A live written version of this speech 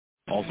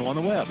Also on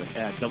the web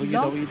at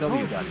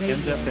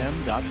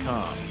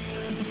www.kensfm.com.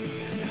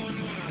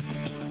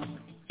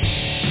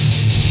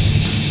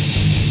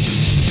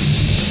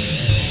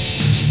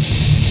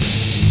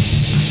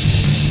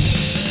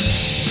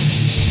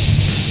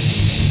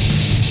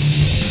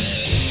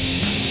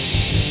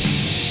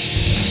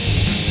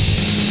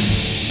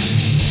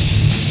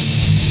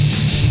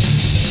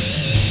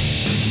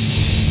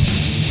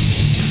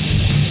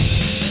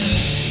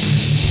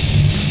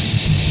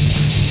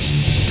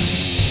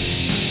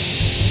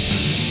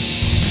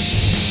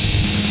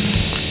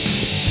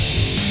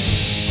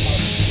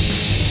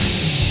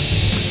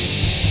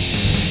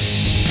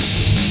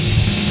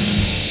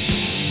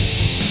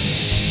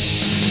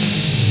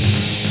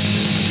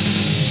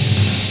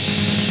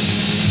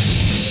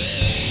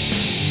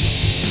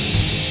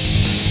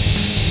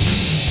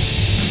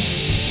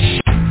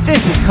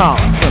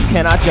 Colin from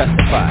Cannot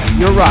Justify.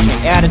 You're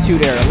rocking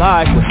Attitude Era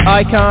Live with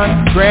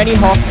Icon, Granny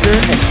Hawkster,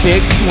 and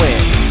Big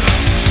Swing.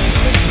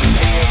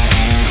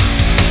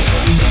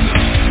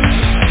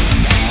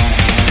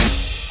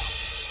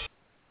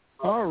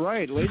 All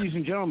right, ladies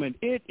and gentlemen,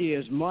 it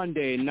is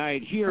Monday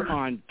night here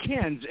on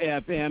Ken's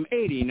FM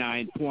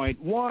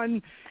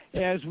 89.1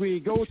 as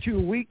we go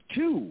to week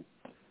 2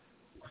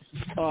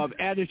 of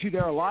Attitude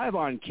Era Live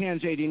on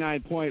Ken's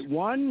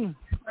 89.1.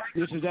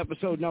 This is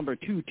episode number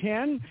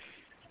 210.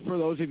 For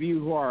those of you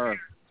who are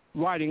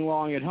riding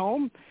along at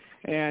home.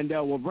 And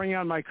we'll bring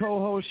on my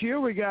co-host here.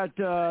 We got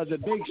the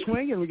Big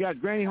Swing, and we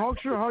got Granny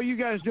Hawkster. How are you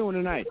guys doing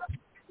tonight?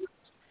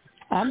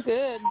 I'm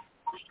good.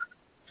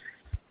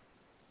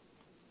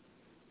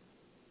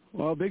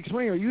 Well, Big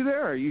Swing, are you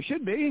there? You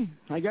should be.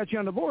 I got you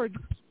on the board.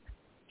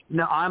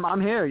 No,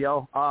 I'm here,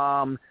 yo.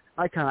 I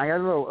got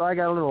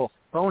a little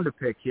bone to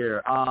pick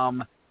here.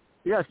 You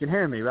guys can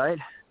hear me, right?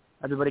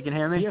 Everybody can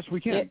hear me? Yes,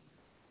 we can.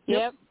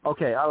 Yep.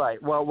 Okay, all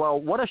right. Well,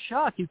 what a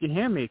shock you can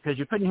hear me, because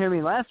you couldn't hear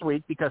me last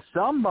week because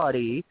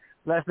somebody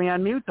left me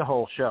on mute the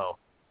whole show.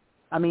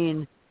 I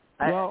mean,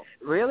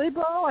 really,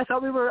 bro? I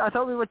thought we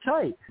were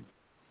tight.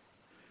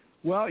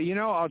 Well,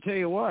 I'll tell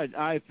you what.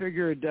 I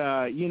figured,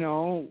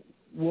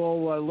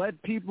 we'll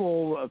let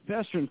people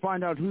fester and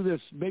find out who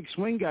this Big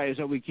Swing guy is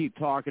that we keep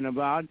talking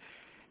about.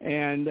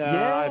 And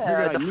I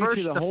figured I'd meet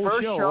you the whole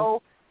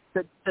show.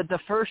 The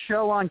first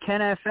show on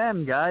Ken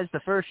FM, guys. The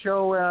first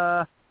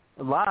show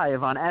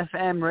live on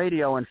FM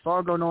radio in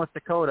Fargo, North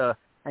Dakota,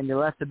 and you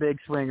left the Big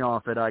Swing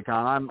off it,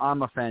 Icon.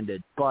 I'm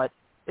offended, but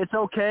it's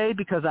okay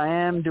because I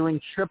am doing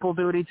triple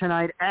duty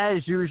tonight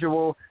as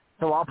usual,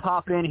 so I'll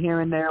pop in here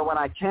and there when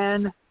I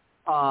can.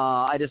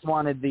 I just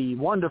wanted the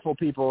wonderful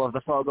people of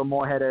the Fargo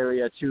Moorhead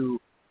area to,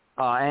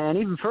 and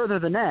even further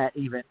than that,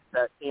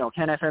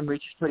 Ken FM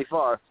reaches pretty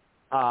far.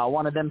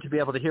 Wanted them to be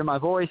able to hear my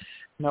voice,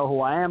 know who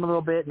I am a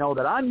little bit, know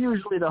that I'm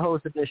usually the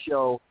host of this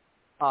show.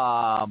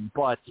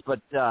 But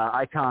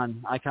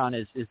Icon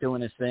is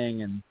doing his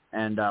thing,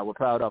 and we're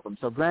proud of him.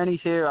 So Granny's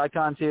here,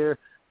 Icon's here.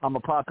 I'm gonna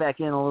pop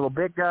back in a little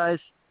bit, guys,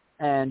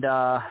 and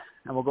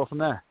we'll go from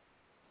there.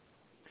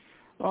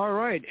 All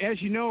right.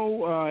 As you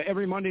know,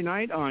 every Monday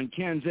night on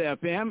Ken's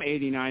FM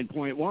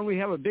 89.1, we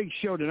have a big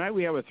show tonight.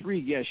 We have a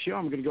 3-guest show.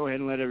 I'm going to go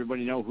ahead and let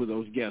everybody know who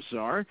those guests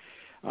are.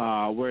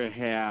 We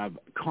have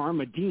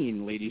Karma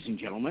Dean, ladies and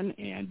gentlemen,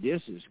 and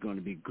this is going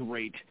to be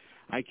great.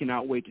 I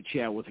cannot wait to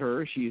chat with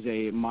her. She's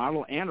a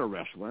model and a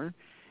wrestler,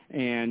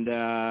 and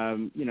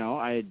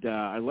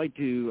I'd like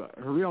to.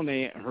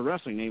 Her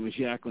wrestling name is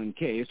Jacqueline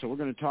Kay, so we're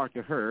going to talk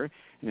to her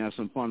and have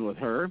some fun with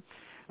her.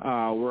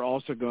 We're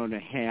also going to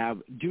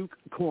have Duke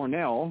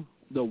Cornell,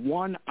 the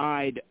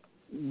one-eyed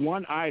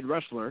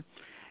wrestler,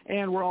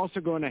 and we're also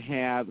going to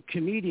have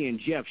comedian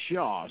Jeff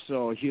Shaw.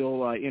 So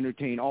he'll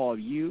entertain all of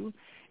you,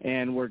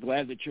 and we're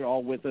glad that you're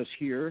all with us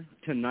here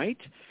tonight,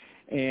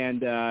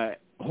 and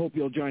hope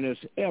you'll join us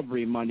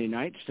every Monday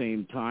night,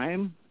 same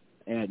time,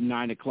 at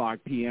 9 o'clock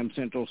p.m.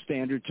 Central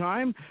Standard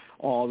Time,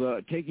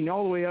 taking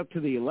all the way up to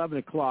the 11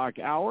 o'clock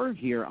hour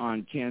here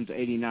on Ken's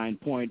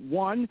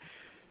 89.1.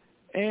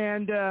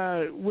 And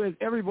with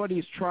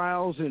everybody's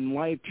trials and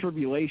life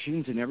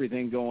tribulations and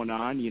everything going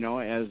on,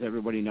 as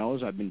everybody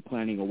knows, I've been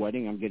planning a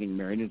wedding. I'm getting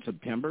married in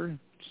September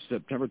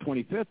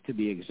 25th to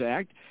be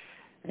exact.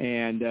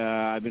 And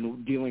I've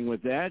been dealing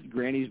with that.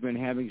 Granny's been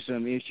having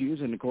some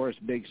issues. And, of course,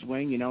 Big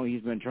Swing,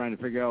 he's been trying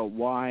to figure out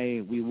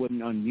why we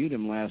wouldn't unmute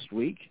him last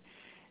week.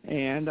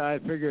 And I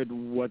figured,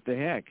 what the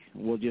heck?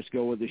 We'll just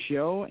go with the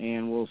show,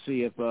 and we'll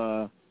see if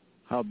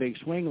how Big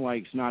Swing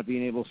likes not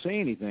being able to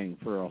say anything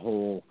for a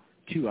whole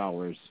 2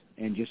 hours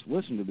and just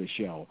listen to the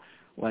show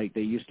like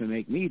they used to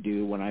make me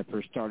do when I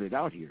first started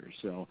out here.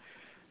 So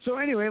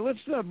anyway, let's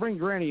bring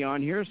Granny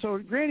on here. So,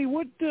 Granny,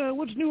 what's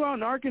new out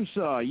in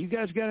Arkansas? You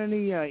guys got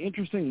any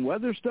interesting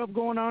weather stuff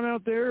going on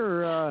out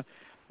there? Or,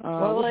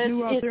 what's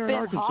new out there in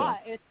Arkansas? Hot.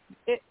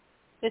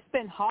 It's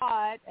been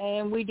hot,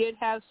 and we did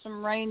have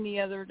some rain the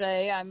other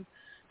day.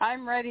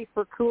 I'm ready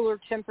for cooler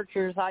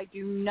temperatures. I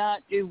do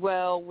not do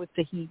well with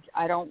the heat.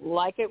 I don't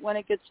like it when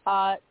it gets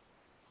hot.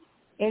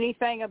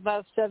 Anything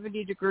above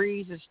 70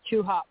 degrees is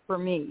too hot for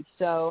me,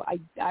 so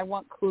I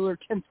want cooler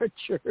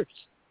temperatures.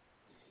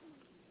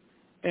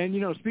 And,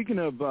 speaking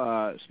of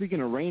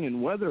rain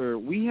and weather,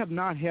 we have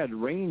not had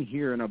rain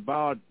here in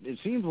about, it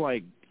seems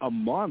like a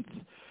month.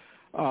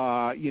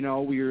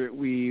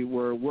 We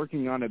were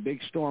working on a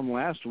big storm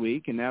last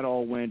week, and that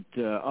all went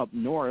up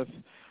north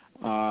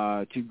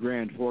to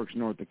Grand Forks,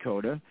 North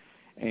Dakota,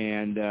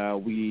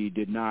 and we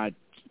did not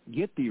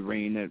get the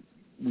rain that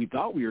we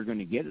thought we were going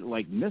to get.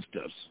 It missed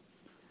us.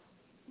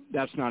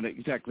 That's not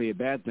exactly a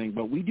bad thing,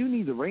 but we do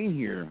need the rain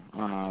here.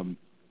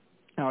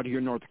 Out here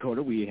in North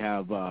Dakota, we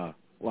have a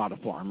lot of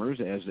farmers,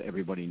 as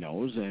everybody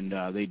knows, and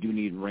they do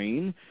need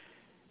rain,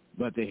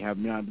 but they have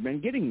not been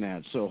getting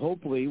that. So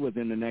hopefully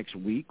within the next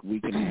week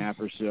and a half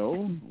or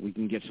so, we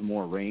can get some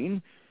more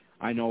rain.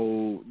 I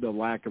know the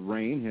lack of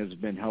rain has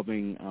been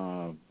helping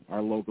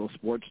our local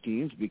sports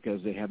teams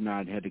because they have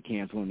not had to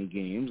cancel any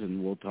games,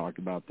 and we'll talk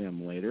about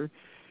them later.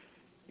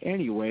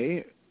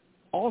 Anyway,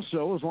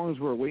 also, as long as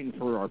we're waiting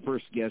for our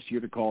first guest here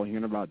to call here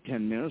in about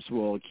 10 minutes,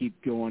 we'll keep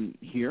going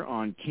here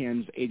on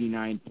Ken's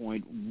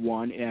 89.1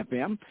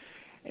 FM.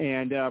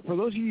 And for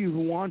those of you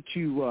who want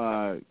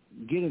to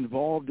get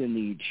involved in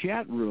the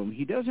chat room,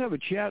 he does have a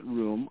chat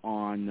room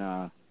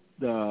on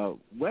the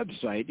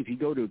website. If you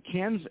go to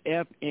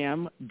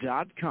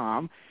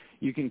kensfm.com,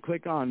 you can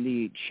click on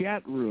the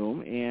chat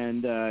room,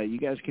 and you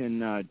guys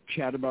can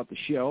chat about the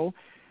show.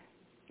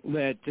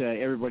 Let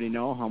everybody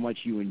know how much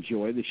you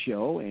enjoy the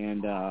show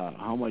and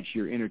how much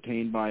you're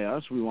entertained by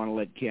us. We want to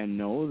let Ken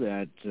know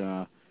that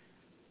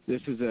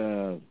this is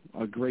a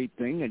great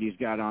thing that he's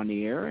got on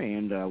the air,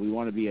 and we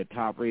want to be a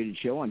top-rated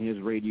show on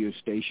his radio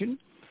station.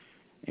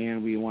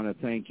 And we want to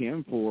thank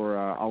him for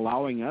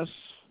allowing us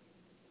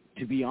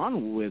to be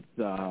on with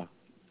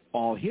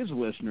all his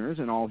listeners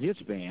and all his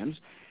fans,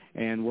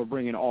 and we're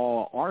bringing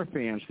all our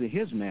fans to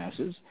his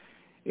masses.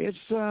 It's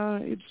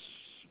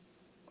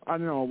I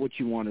don't know what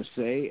you want to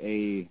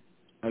say,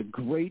 a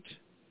great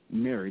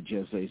marriage,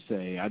 as they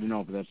say. I don't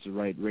know if that's the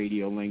right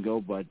radio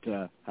lingo, but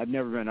I've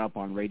never been up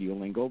on radio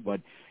lingo,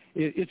 but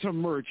it's a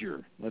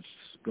merger. Let's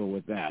go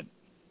with that.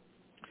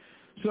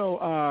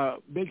 So,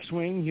 Big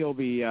Swing, he'll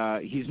be,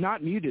 he's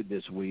not muted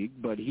this week,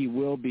 but he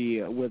will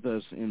be with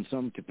us in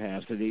some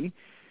capacity.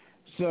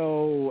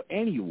 So,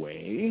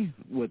 anyway,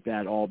 with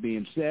that all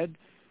being said,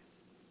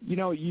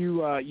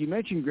 you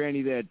mentioned,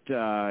 Granny,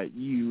 that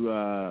you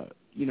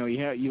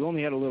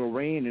only had a little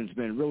rain and it's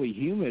been really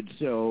humid.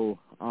 So,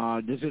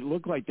 does it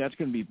look like that's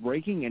going to be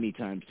breaking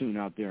anytime soon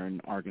out there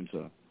in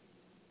Arkansas?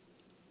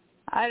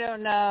 I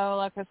don't know.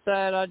 Like I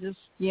said, I just,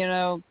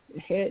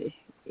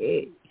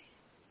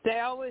 they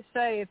always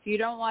say if you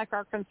don't like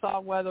Arkansas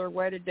weather,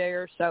 wait a day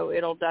or so,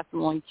 it'll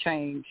definitely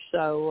change.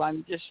 So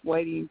I'm just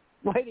waiting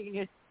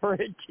for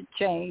it to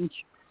change.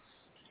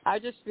 I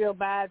just feel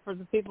bad for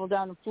the people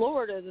down in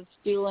Florida that's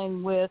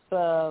dealing with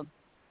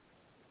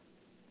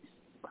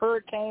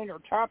hurricane or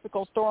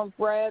tropical storm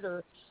Fred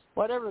or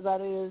whatever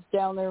that is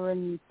down there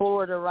in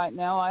Florida right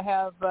now. I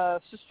have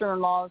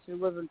sister-in-laws who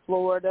live in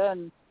Florida,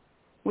 and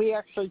we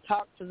actually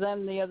talked to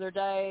them the other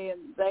day,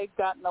 and they've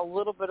gotten a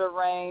little bit of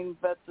rain,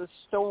 but the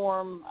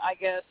storm, I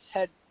guess,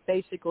 had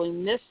basically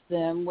missed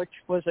them,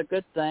 which was a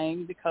good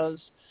thing because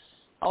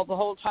the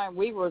whole time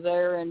we were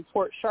there in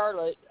Port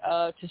Charlotte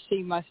to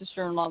see my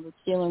sister-in-law that's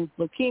dealing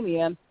with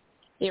leukemia,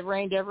 it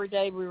rained every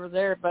day we were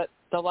there, but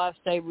the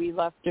last day we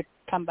left to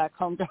come back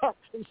home to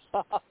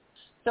Arkansas.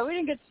 So we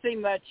didn't get to see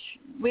much.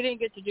 We didn't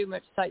get to do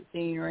much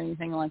sightseeing or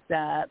anything like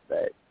that,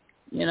 but,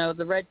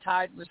 the red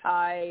tide was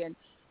high,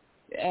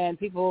 and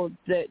people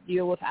that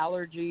deal with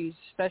allergies,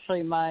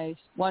 especially my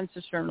one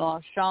sister-in-law,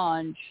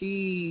 Sean,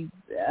 she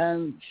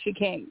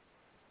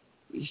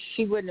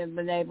wouldn't have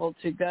been able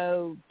to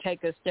go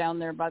take us down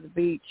there by the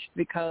beach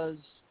because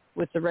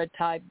with the red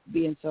tide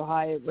being so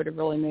high, it would have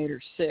really made her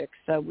sick.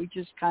 So we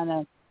just kind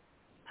of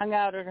hung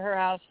out at her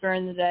house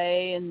during the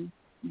day and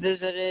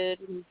visited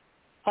and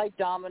played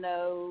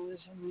dominoes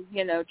and,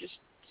 just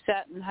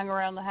sat and hung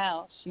around the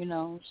house,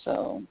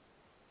 so...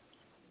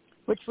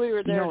 Which we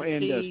were there to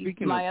see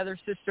my other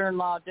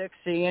sister-in-law,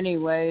 Dixie,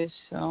 anyways.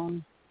 So,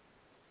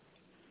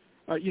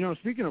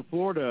 speaking of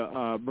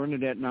Florida,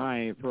 Bernadette and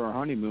I, for our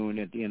honeymoon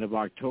at the end of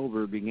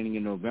October, beginning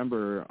in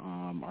November,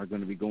 are going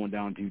to be going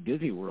down to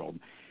Disney World.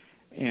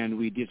 And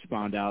we just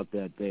found out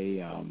that they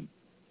are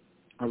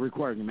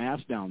requiring a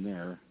mask down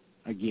there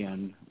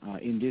again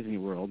in Disney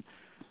World.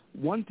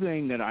 One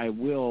thing that I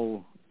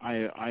will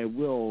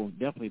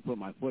definitely put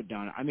my foot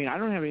down. I mean, I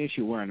don't have an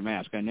issue wearing a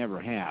mask. I never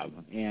have,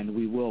 and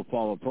we will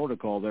follow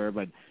protocol there.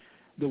 But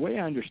the way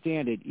I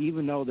understand it,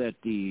 even though that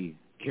the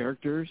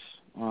characters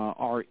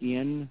are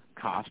in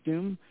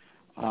costume,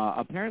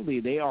 apparently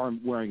they are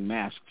wearing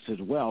masks as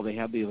well. They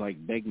have these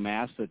big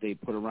masks that they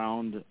put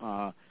around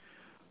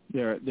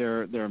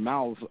their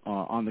mouths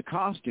on the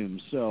costume.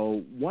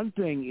 So one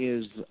thing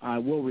is, I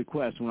will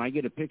request when I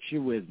get a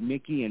picture with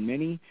Mickey and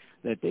Minnie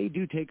that they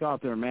do take off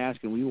their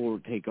mask, and we will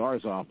take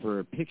ours off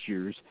for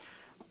pictures.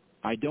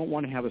 I don't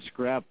want to have a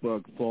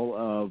scrapbook full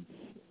of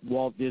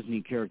Walt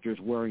Disney characters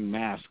wearing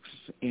masks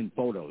in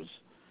photos.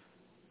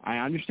 I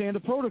understand the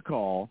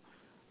protocol,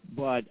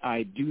 but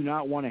I do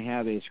not want to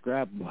have a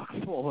scrapbook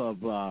full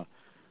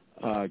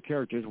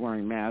characters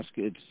wearing masks.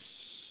 It's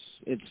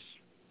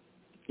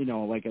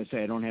like I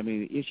say, I don't have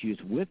any issues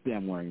with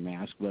them wearing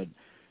masks, but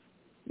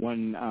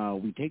when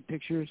we take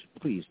pictures,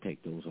 please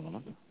take those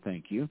off.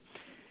 Thank you.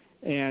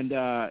 And,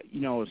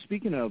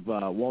 speaking of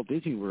Walt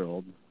Disney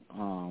World,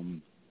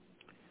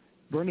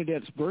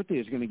 Bernadette's birthday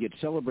is going to get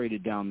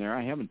celebrated down there.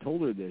 I haven't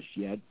told her this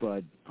yet,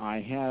 but I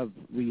have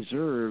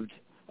reserved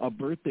a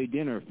birthday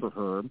dinner for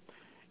her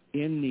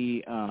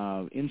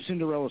in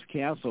Cinderella's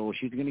castle.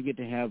 She's going to get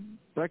to have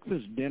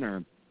breakfast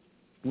dinner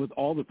with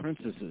all the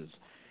princesses.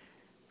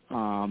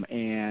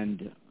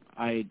 And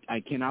I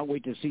cannot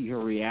wait to see her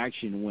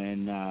reaction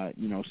when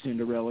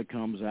Cinderella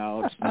comes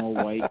out, Snow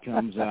White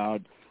comes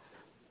out,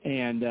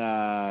 and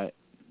and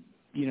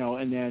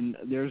then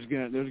there's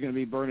gonna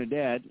be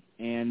Bernadette,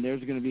 and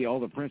there's gonna be all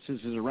the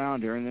princesses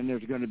around her, and then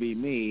there's gonna be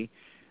me.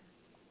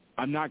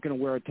 I'm not going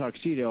to wear a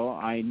tuxedo.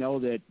 I know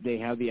that they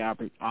have the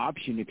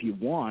option, if you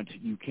want,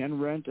 you can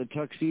rent a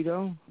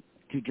tuxedo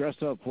to dress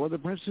up for the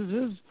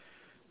princesses.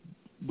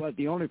 But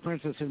the only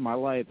princess in my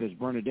life is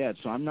Bernadette,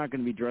 so I'm not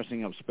going to be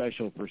dressing up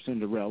special for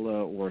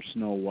Cinderella or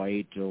Snow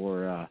White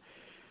or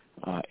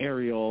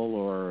Ariel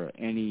or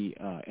any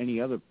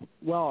other.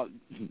 Well,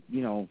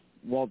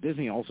 Walt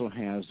Disney also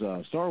has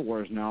Star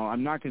Wars now.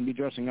 I'm not going to be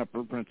dressing up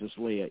for Princess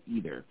Leia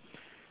either.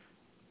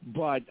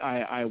 But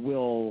I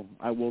will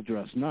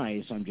dress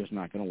nice. I'm just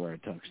not going to wear a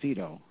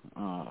tuxedo.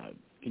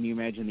 Can you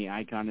imagine the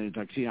icon in a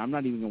tuxedo? I'm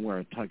not even going to wear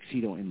a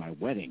tuxedo in my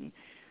wedding.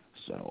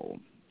 So,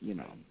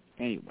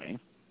 anyway.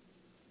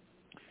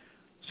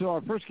 So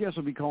our first guest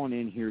will be calling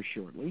in here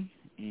shortly,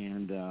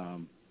 and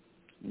I'm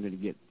going to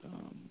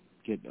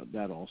get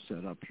that all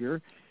set up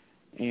here.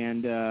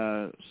 And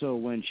so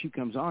when she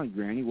comes on,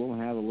 Granny, we'll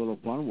have a little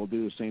fun. We'll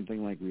do the same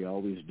thing like we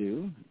always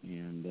do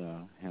and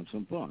have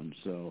some fun.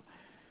 So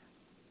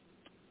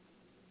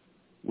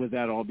with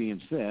that all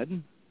being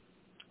said,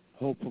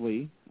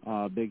 hopefully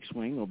Big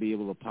Swing will be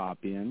able to pop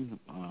in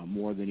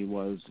more than he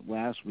was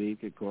last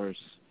week. Of course,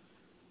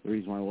 the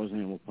reason why I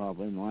wasn't able to pop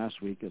in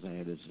last week is I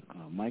had his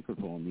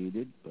microphone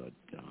muted, but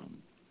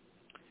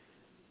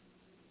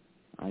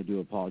I do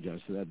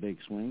apologize for that, Big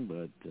Swing,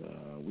 but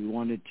we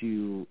wanted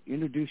to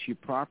introduce you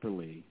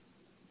properly,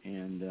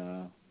 and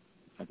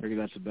I figured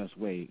that's the best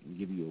way and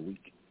give you a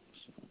week.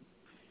 So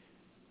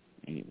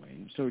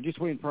anyway, so we're just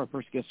waiting for our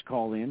first guest to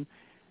call in,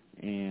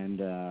 and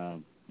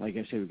like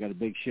I said, we've got a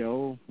big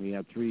show. We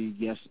have 3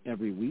 guests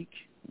every week.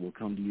 We'll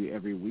come to you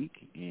every week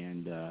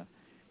and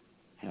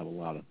have a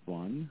lot of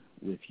fun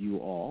with you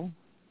all.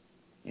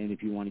 And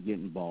if you want to get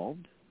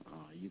involved,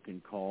 you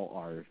can call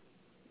our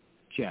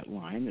chat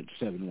line at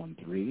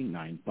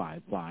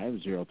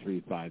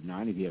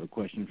 713-955-0359 if you have a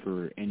question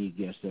for any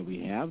guest that we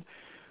have,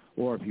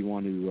 or if you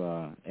want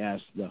to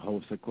ask the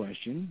host a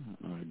question.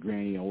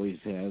 Granny always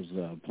has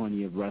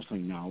plenty of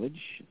wrestling knowledge,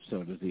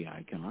 so does the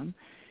icon.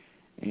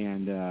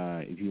 And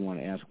if you want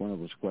to ask one of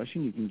those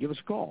questions, you can give us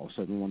a call,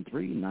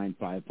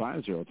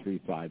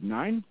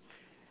 713-955-0359,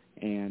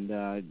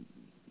 and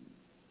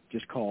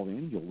just call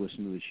in. You'll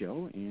listen to the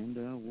show, and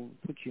we'll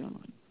put you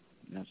on.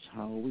 That's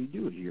how we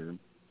do it here.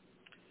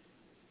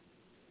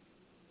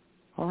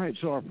 All right,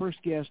 so our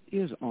first guest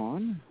is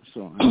on,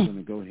 so I'm going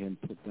to go ahead and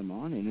put them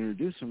on and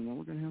introduce them, and then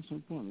we're going to have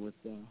some fun with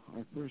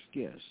our first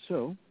guest.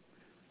 So,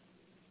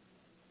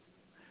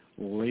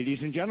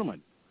 ladies and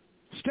gentlemen,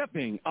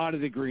 stepping out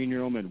of the green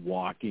room and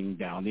walking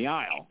down the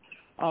aisle,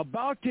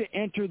 about to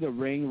enter the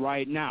ring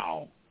right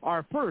now,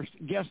 our first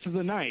guest of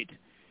the night.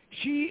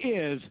 She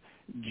is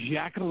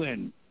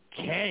Jacqueline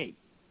K.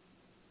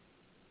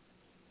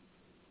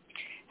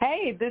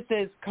 Hey, this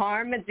is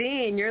Karma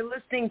Dean. You're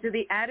listening to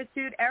the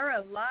Attitude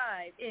Era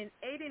live in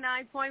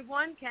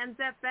 89.1 Ken's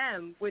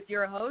FM with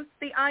your host,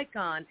 the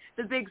icon,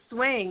 the Big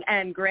Swing,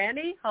 and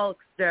Granny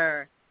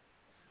Hulkster.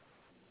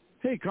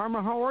 Hey,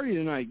 Karma, how are you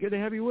tonight? Good to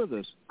have you with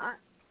us.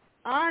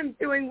 I'm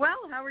doing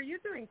well. How are you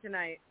doing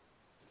tonight?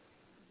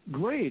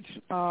 Great.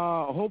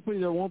 Hopefully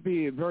there won't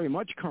be very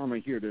much karma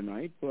here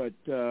tonight, but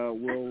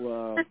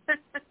we'll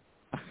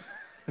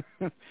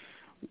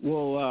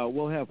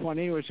have fun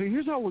anyway. So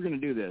here's how we're going to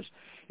do this.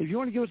 If you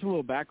want to give us a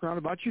little background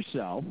about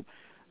yourself,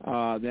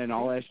 then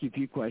I'll ask you a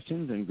few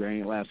questions, and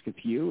Granny will ask a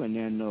few, and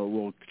then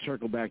we'll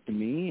circle back to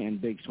me and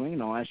Big Swing,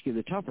 and I'll ask you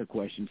the tougher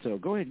questions. So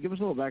go ahead, give us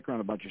a little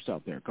background about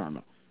yourself there,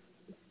 Karma.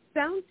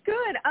 Sounds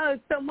good.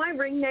 So my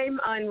ring name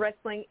on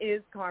wrestling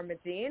is Karma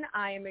Dean.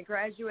 I am a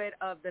graduate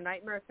of the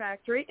Nightmare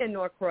Factory in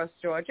Norcross,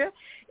 Georgia.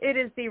 It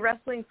is the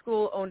wrestling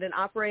school owned and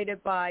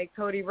operated by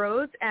Cody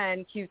Rhodes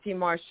and QT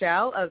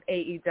Marshall of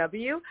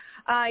AEW.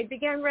 I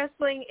began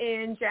wrestling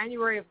in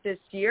January of this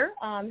year.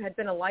 Had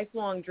been a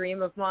lifelong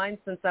dream of mine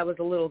since I was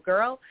a little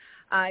girl.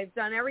 I've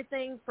done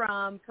everything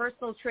from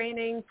personal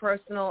training,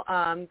 personal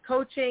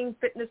coaching,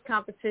 fitness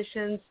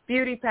competitions,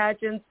 beauty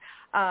pageants,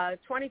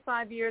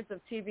 25 years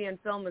of TV and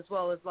film as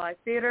well as live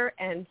theater.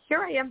 And here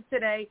I am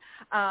today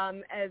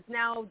as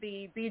now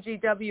the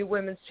BGW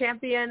Women's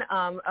Champion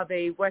of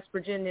a West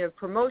Virginia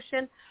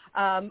promotion.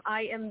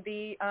 I am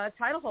the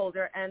title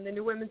holder and the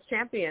new Women's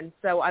Champion.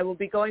 So I will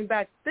be going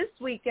back this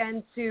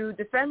weekend to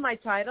defend my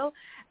title,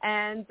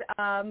 and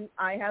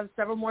I have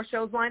several more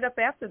shows lined up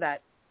after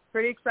that.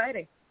 Pretty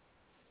exciting.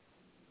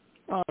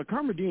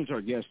 Karma Dean's our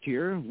guest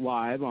here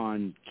live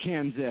on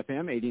Ken's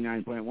FM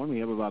 89.1. We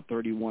have about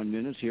 31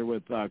 minutes here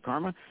with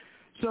Karma.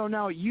 So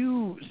now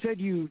you said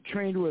you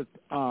trained with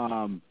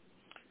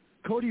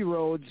Cody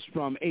Rhodes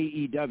from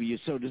AEW.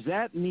 So does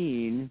that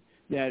mean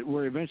that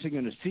we're eventually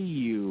going to see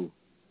you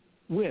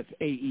with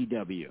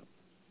AEW?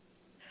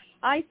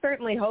 I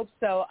certainly hope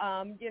so.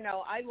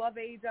 I love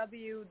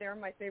AEW. They're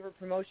my favorite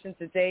promotion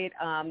to date.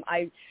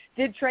 I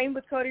did train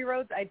with Cody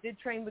Rhodes. I did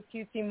train with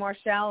QT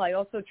Marshall. I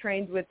also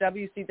trained with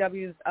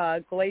WCW's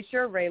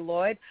Glacier, Ray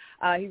Lloyd.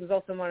 He was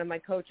also one of my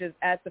coaches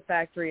at the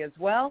factory as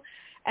well.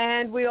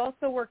 And we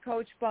also were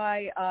coached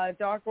by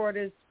Dark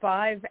Order's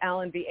 5,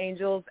 Alan B.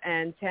 Angels,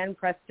 and 10,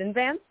 Preston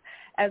Vance,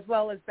 as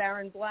well as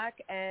Baron Black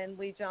and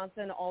Lee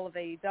Johnson, all of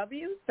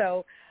AEW.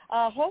 So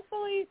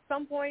hopefully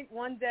some point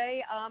one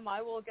day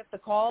I will get the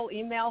call,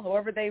 email,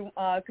 however they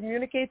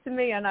communicate to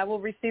me, and I will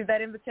receive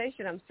that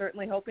invitation. I'm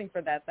certainly hoping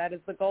for that. That is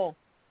the goal.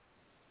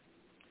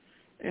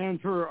 And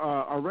for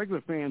our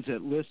regular fans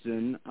that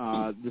listen,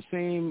 the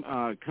same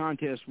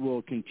contest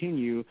will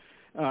continue.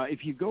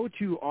 If you go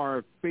to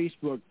our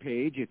Facebook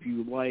page, if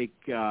you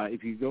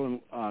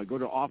go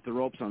to Off the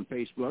Ropes on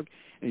Facebook,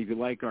 and if you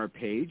like our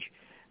page,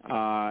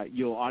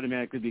 you'll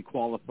automatically be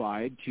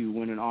qualified to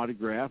win an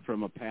autograph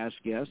from a past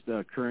guest,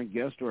 a current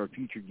guest, or a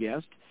future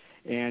guest.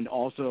 And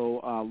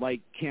also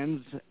like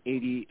Ken's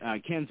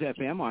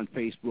FM on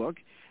Facebook,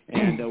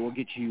 and we'll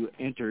get you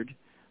entered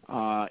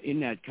in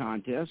that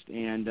contest.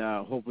 And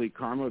hopefully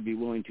Karma will be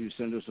willing to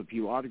send us a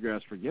few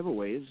autographs for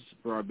giveaways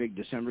for our big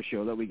December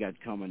show that we got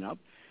coming up.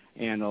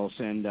 And I'll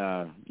send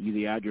you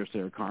the address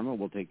there, Karma.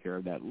 We'll take care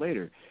of that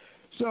later.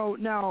 So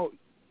now,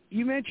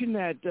 you mentioned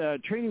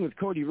that training with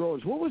Cody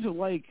Rhodes. What was it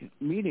like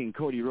meeting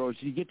Cody Rhodes?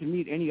 Did you get to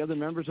meet any other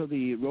members of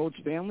the Rhodes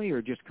family,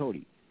 or just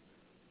Cody?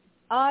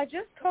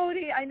 Just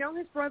Cody. I know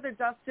his brother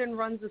Dustin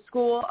runs a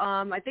school,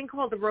 I think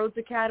called the Rhodes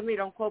Academy.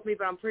 Don't quote me,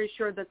 but I'm pretty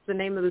sure that's the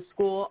name of the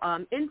school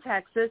in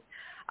Texas.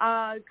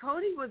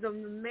 Cody was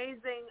an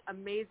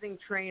amazing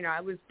trainer.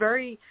 I was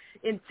very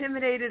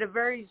intimidated,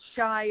 very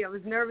shy. I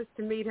was nervous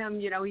to meet him.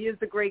 He is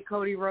the great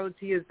Cody Rhodes.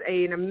 He is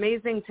an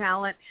amazing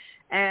talent.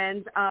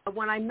 And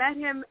when I met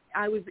him,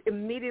 I was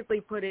immediately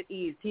put at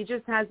ease. He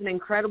just has an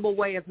incredible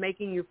way of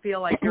making you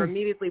feel like you're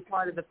immediately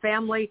part of the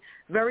family,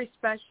 very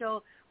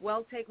special,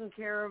 well taken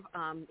care of.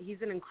 He's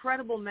an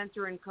incredible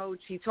mentor and coach.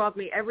 He taught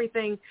me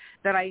everything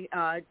that I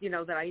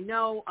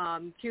know.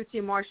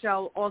 QT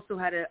Marshall also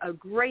had a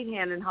great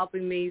hand in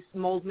helping me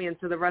mold me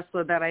into the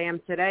wrestler that I am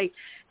today.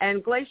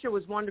 And Glacier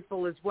was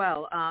wonderful as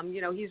well.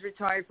 He's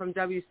retired from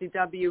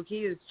WCW. He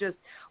is just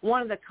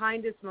one of the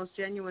kindest, most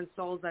genuine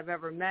souls I've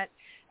ever met.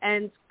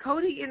 And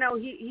Cody,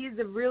 he's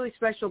a really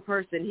special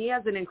person. He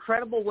has an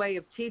incredible way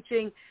of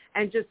teaching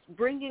and just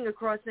bringing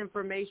across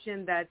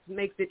information that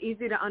makes it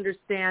easy to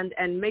understand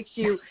and makes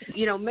you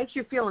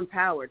feel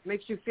empowered,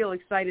 makes you feel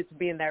excited to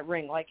be in that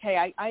ring. Like,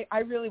 hey, I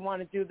really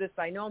want to do this.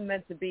 I know I'm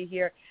meant to be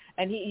here.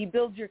 And he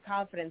builds your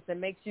confidence and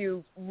makes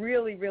you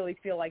really, really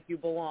feel like you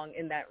belong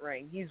in that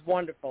ring. He's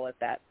wonderful at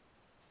that.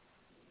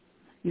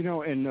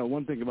 And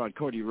one thing about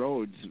Cody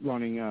Rhodes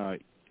running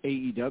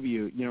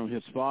AEW,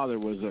 his father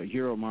was a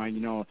hero of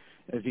mine,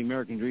 as the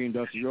American Dream,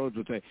 Dusty Rhodes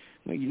would say,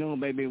 well,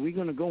 baby, we're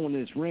going to go in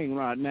this ring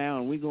right now,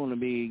 and we're going to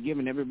be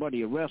giving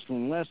everybody a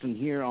wrestling lesson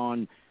here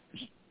on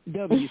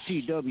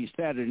WCW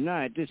Saturday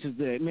night. This is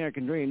the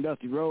American Dream,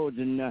 Dusty Rhodes,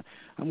 and I'm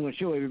going to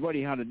show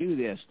everybody how to do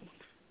this.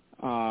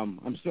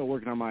 I'm still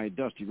working on my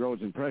Dusty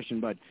Rhodes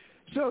impression, but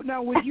so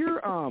now with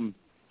your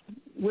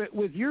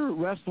with your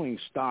wrestling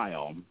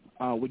style,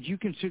 would you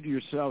consider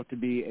yourself to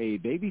be a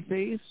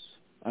babyface,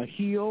 a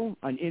heel,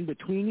 an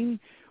in-betweening,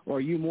 or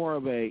are you more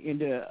of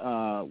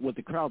into what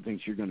the crowd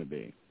thinks you're going to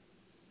be?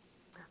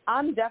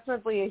 I'm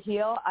definitely a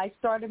heel. I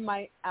started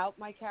my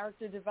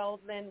character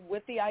development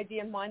with the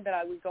idea in mind that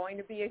I was going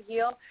to be a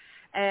heel.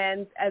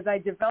 And as I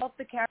developed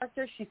the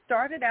character, she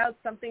started out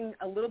something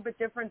a little bit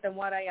different than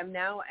what I am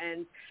now.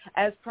 And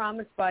as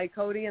promised by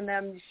Cody and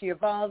them, she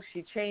evolved,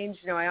 she changed.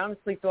 I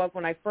honestly thought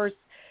when I first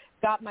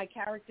got my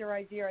character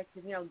idea, I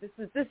said,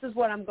 this is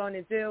what I'm going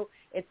to do.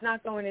 It's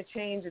not going to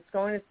change. It's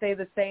going to stay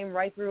the same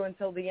right through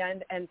until the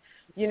end. And,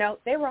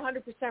 they were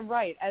 100%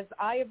 right. As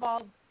I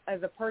evolved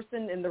as a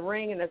person in the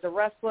ring and as a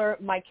wrestler,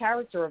 my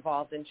character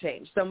evolved and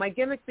changed. So my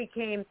gimmick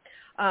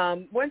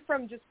went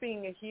from just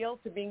being a heel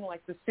to being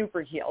like the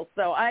super heel.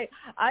 So I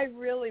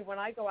really, when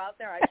I go out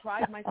there, I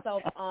pride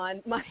myself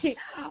on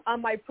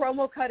my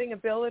promo cutting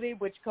ability,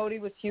 which Cody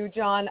was huge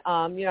on.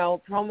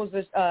 Promos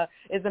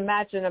is a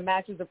match and a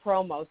match is a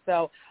promo.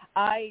 So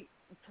I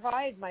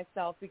pride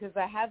myself because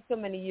I have so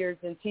many years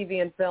in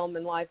TV and film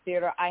and live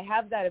theater. I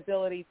have that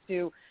ability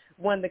to,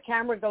 when the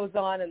camera goes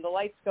on and the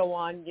lights go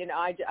on, you know,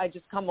 I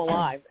just come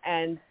alive.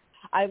 And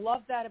I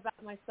love that about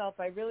myself.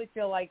 I really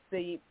feel like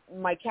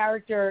my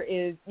character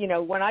is, you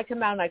know, when I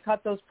come out and I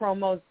cut those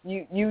promos,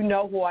 you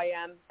know who I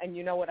am and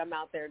you know what I'm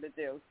out there to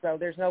do. So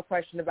there's no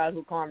question about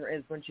who Karma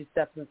is when she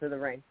steps into the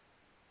ring.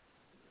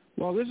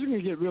 Well, this is going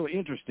to get really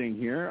interesting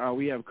here.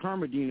 We have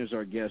Karma Dean as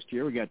our guest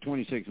here. We got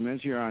 26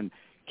 minutes here on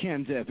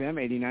Ken's FM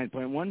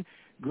 89.1.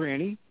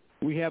 Granny,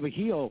 we have a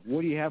heel.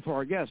 What do you have for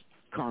our guest?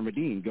 Karma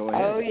Dean, go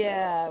ahead. Oh,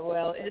 yeah.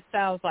 Well, it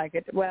sounds like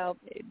it. Well,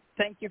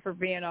 thank you for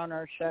being on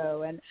our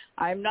show. And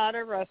I'm not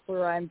a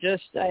wrestler. I'm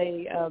just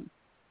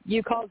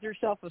you called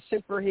yourself a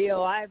super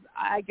heel.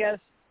 I guess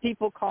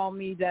people call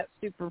me that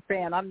super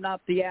fan. I'm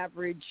not the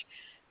average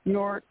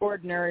nor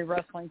ordinary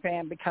wrestling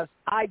fan because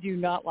I do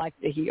not like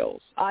the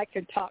heels. I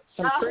could talk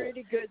some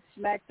pretty good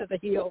smack to the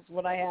heels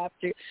when I have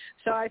to.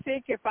 So I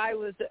think if I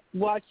was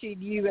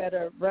watching you at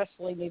a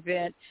wrestling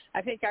event,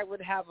 I think I would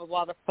have a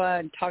lot of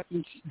fun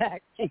talking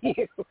smack to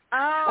you.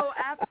 Oh,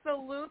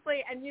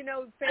 absolutely. And, you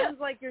know, fans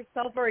like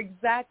yourself are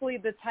exactly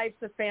the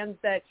types of fans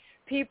that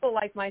people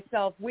like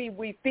myself, we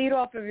feed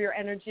off of your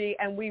energy,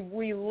 and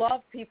we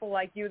love people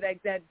like you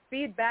that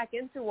feed back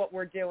into what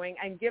we're doing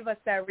and give us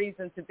that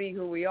reason to be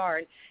who we are.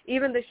 And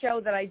even the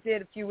show that I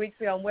did a few weeks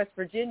ago in West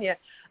Virginia,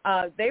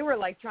 they were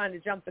like trying to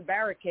jump the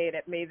barricade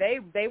at me.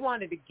 They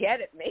wanted to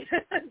get at me.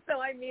 So,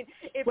 I mean,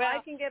 if I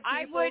can get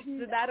people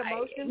to that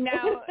emotion.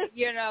 Now,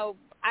 you know,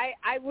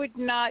 I would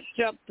not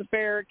jump the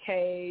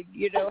barricade,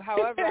 you know.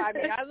 However, I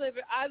mean,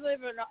 I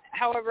live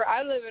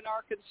in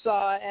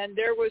Arkansas, and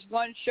there was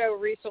one show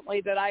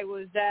recently that I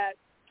was at.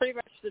 Pretty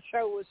much the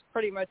show was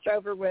pretty much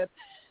over with,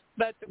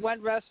 but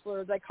one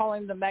wrestler, they call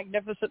him the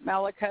Magnificent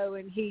Malico,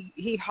 and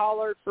he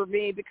hollered for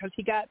me because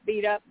he got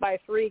beat up by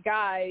three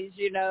guys,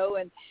 you know,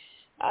 and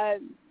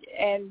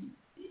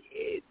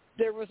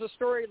there was a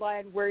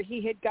storyline where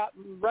he had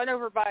gotten run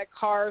over by a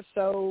car,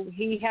 so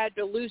he had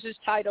to lose his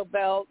title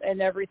belt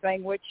and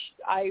everything, which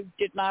I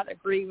did not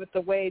agree with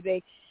the way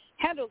they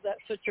handled that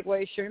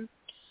situation.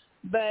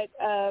 But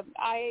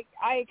I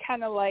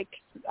kind of like,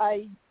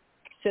 I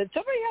said,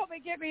 somebody help me,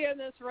 get me in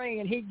this ring.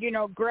 And he, you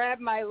know,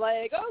 grabbed my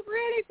leg. Oh,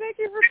 Granny, thank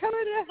you for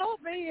coming to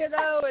help me, you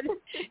know.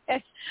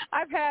 And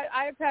I've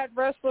had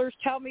wrestlers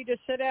tell me to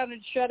sit down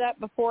and shut up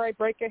before I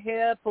break a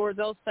hip, or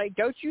they'll say,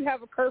 don't you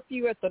have a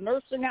curfew at the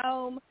nursing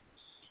home?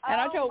 And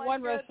I told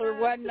one wrestler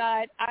one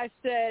night, I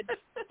said,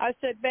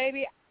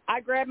 baby, I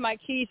grabbed my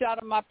keys out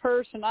of my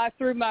purse and I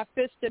threw my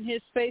fist in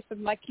his face with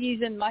my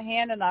keys in my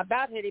hand, and I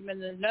about hit him in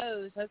the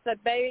nose. I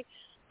said, baby,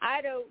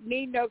 I don't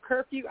need no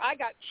curfew. I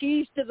got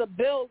keys to the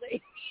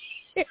building.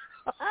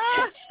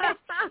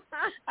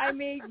 I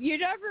mean, you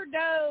never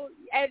know.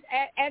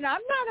 And I'm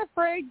not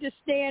afraid to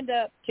stand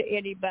up to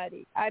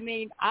anybody. I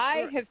mean,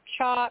 I have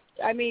chopped.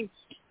 I mean,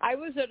 I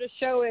was at a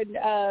show in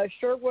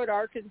Sherwood,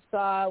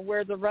 Arkansas,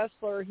 where the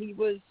wrestler, he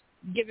was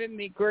giving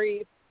me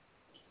grief.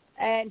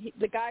 And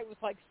the guy was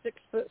like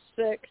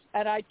 6'6",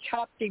 and I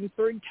chopped him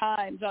 3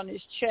 times on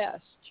his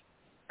chest.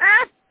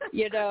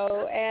 You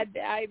know, and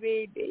I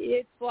mean,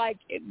 it's like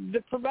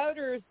the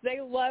promoters, they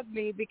love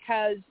me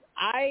because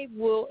I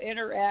will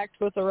interact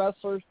with the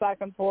wrestlers back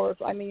and forth.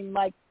 I mean,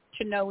 like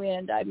to no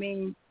end. I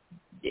mean,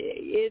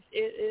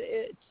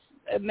 it's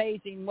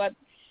amazing what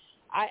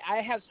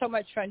I have so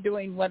much fun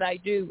doing what I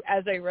do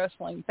as a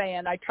wrestling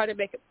fan. I try to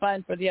make it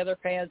fun for the other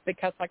fans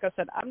because, like I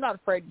said, I'm not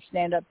afraid to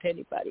stand up to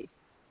anybody.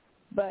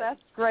 But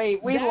that's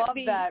great. We love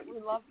that.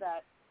 We love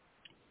that.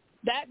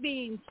 That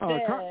being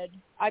said,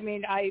 I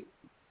mean,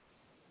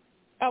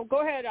 Oh,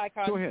 go ahead,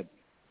 Icon. Go ahead.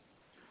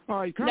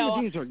 All right,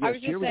 Karma Dean's our guest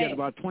here. We got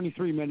about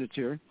 23 minutes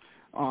here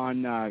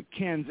on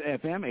Ken's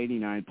FM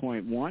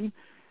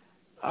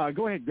 89.1.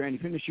 Go ahead, Granny.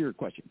 Finish your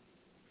question.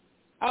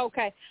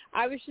 Okay.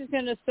 I was just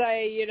going to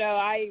say, you know,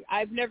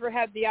 I've never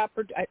had the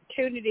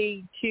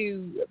opportunity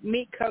to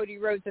meet Cody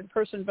Rhodes in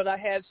person, but I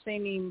have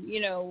seen him,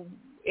 you know,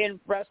 in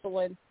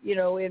wrestling, you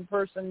know, in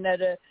person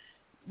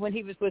when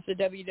he was with the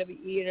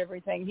WWE and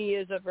everything. He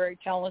is a very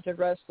talented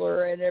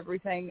wrestler and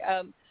everything.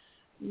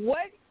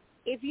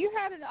 If you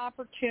had an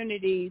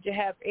opportunity to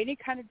have any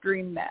kind of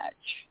dream match,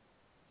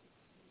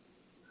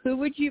 who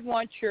would you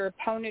want your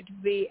opponent to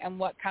be, and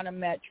what kind of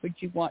match would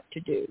you want to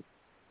do?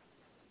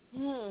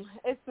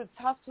 It's a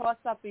tough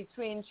toss-up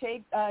between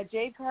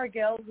Jade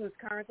Cargill, who's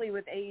currently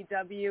with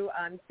AEW.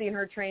 I've seen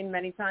her train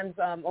many times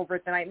over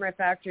at the Nightmare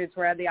Factory. It's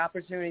where I had the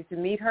opportunity to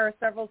meet her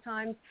several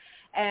times.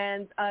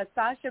 And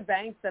Sasha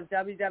Banks of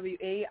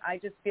WWE, I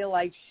just feel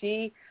like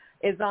she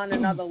is on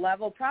another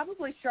level.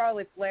 Probably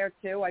Charlotte Flair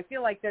too. I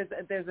feel like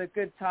there's a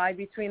good tie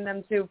between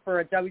them two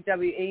for a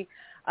WWE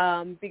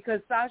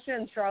because Sasha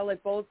and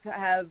Charlotte both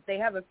have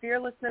a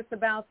fearlessness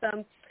about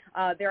them.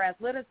 Their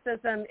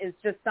athleticism is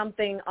just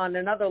something on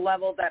another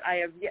level that I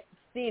have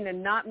seen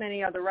in not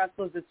many other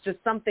wrestlers. It's just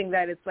something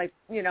that it's like,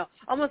 you know,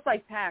 almost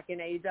like Pac in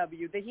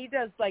AEW. That he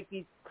does like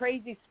these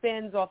crazy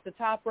spins off the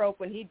top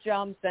rope when he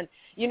jumps, and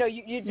you know,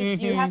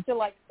 you have to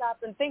like stop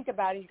and think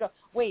about it. You go,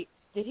 wait,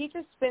 did he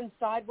just spin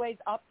sideways,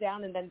 up,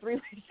 down, and then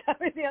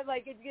 3-way-7?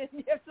 Like, you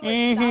have to,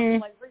 like, stop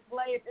and, like,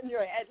 replay it in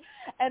your head.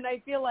 And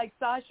I feel like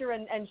Sasha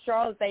and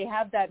Charlotte, they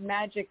have that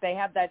magic. They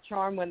have that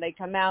charm when they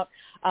come out.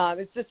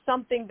 It's just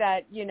something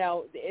that, you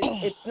know,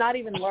 it's not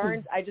even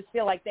learned. I just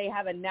feel like they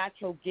have a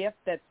natural gift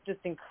that's just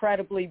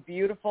incredibly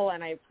beautiful,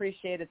 and I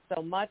appreciate it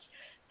so much.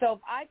 So if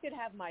I could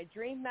have my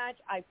dream match,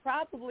 I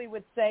probably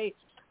would say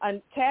a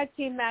tag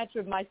team match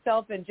with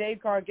myself and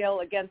Jade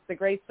Cargill against the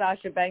great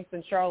Sasha Banks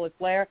and Charlotte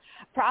Flair.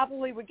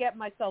 Probably would get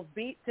myself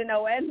beat to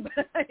no end,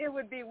 but it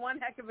would be one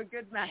heck of a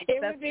good match.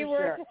 It would be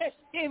worth it.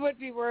 It would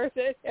be worth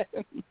it.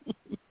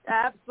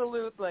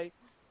 Absolutely.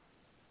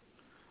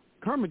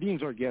 Karma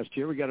Dean's our guest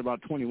here. We got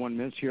about 21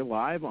 minutes here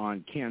live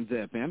on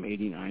Kansas FM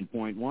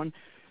 89.1.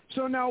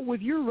 So now,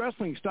 with your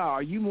wrestling style,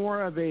 are you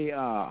more of a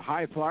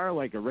high flyer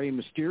like a Rey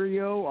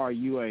Mysterio? Are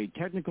you a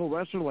technical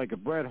wrestler like a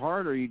Bret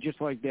Hart? Or are you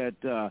just like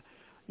that,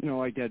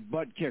 like that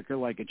butt kicker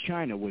like a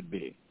Chyna would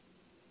be?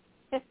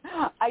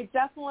 I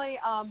definitely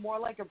more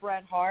like a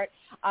Bret Hart.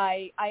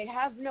 I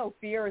have no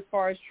fear as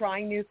far as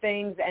trying new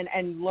things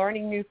and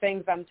learning new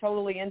things. I'm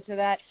totally into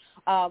that.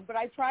 But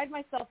I pride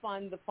myself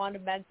on the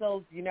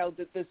fundamentals,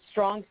 the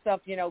strong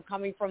stuff,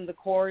 coming from the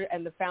core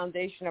and the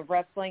foundation of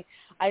wrestling.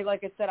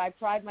 Like I said, I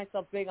pride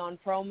myself big on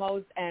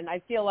promos, and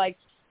I feel like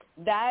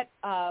that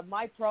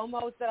my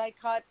promos that I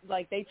cut,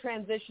 like, they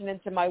transition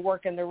into my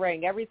work in the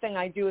ring. Everything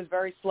I do is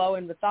very slow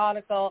and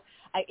methodical.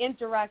 I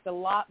interact a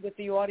lot with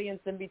the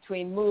audience in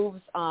between moves,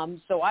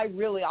 so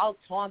I'll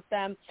taunt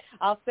them.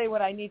 I'll say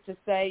what I need to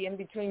say in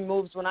between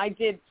moves. When I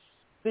did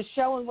the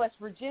show in West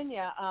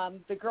Virginia,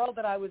 the girl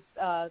that I was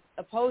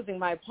opposing,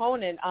 my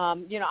opponent,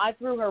 I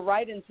threw her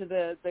right into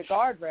the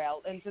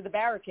guardrail, into the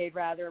barricade,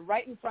 rather,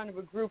 right in front of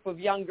a group of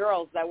young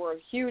girls that were a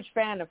huge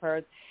fan of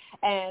hers.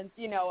 And,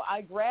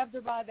 I grabbed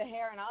her by the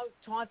hair, and I was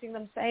taunting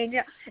them, saying,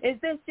 is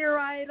this your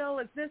idol?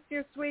 Is this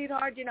your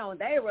sweetheart? And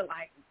they were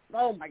like,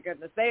 oh, my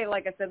goodness.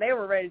 Like I said, they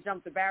were ready to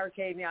jump the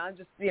barricade.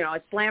 I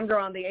slammed her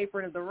on the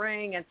apron of the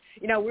ring, and,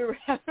 we were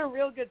having a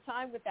real good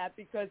time with that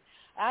because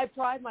I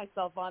pride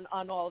myself on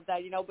all of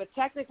that, But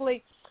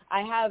technically,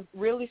 I have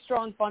really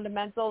strong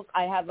fundamentals.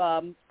 I have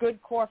a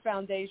good core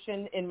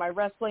foundation in my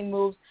wrestling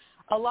moves.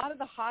 A lot of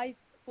the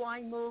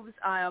high-flying moves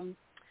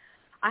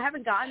I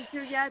haven't gotten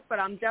to yet, but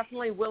I'm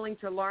definitely willing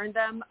to learn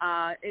them.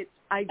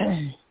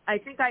 I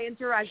think I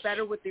interact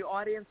better with the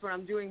audience when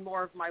I'm doing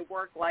more of my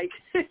work, like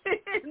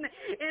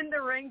in the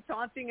ring,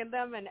 taunting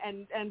them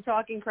and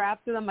talking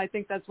crap to them. I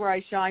think that's where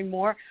I shine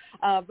more.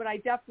 But I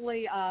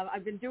definitely,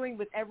 I've been doing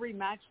with every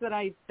match that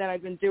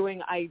I've been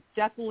doing. I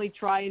definitely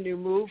try a new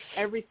move,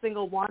 every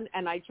single one,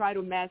 and I try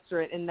to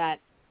master it in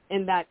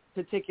that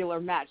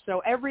particular match.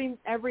 So every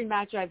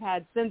match I've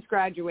had since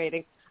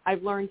graduating,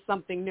 I've learned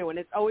something new, and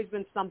it's always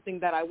been something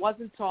that I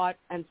wasn't taught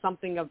and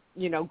something of,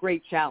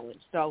 great challenge.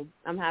 So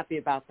I'm happy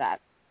about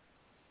that.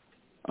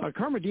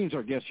 Karma Dean's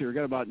our guest here. We've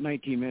got about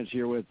 19 minutes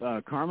here with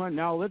Karma.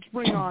 Now let's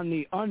bring on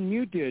the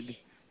unmuted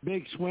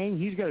Big Swing.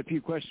 He's got a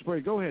few questions for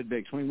you. Go ahead,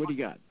 Big Swing. What do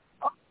you got?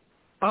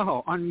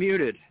 Oh,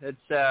 unmuted. It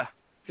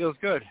feels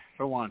good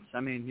for once.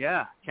 I mean,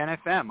 yeah, Ken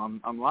FM.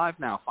 I'm live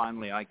now,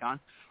 finally, Icon.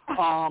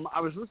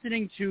 I was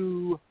listening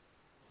to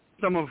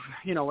some of,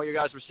 what you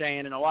guys were saying,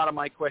 and a lot of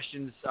my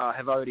questions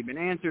have already been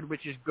answered,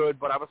 which is good,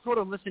 but I was sort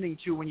of listening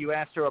to when you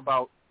asked her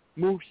about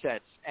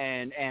movesets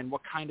and what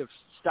kind of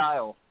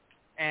style.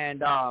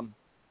 And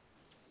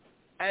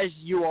as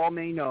you all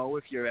may know,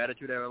 if you're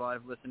Attitude Era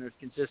Live listeners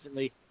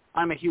consistently,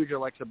 I'm a huge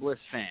Alexa Bliss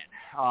fan.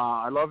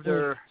 I loved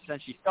her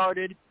since she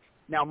started.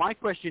 Now, my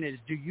question is,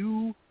 do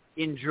you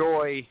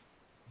enjoy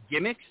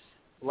gimmicks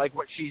like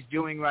what she's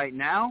doing right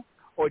now,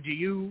 or do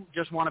you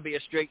just want to be a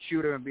straight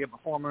shooter and be a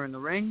performer in the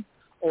ring?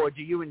 Or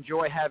do you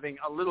enjoy having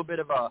a little bit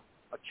of a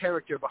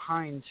character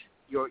behind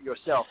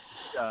yourself,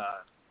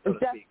 so to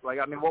speak? Like,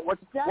 I mean, what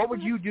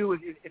would you do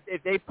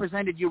if they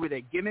presented you with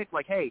a gimmick?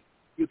 Like, hey,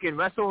 you can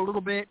wrestle a little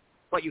bit,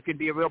 but you can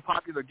be a real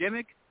popular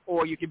gimmick,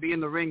 or you can be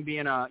in the ring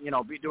being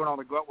doing all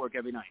the grunt work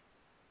every night.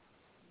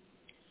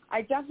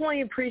 I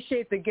definitely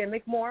appreciate the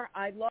gimmick more.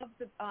 I love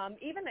the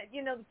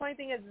the funny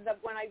thing is that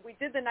when we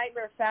did the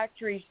Nightmare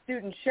Factory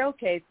student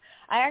showcase,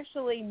 I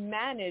actually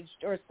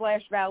managed or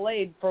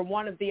 /valeted for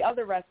one of the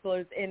other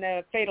wrestlers in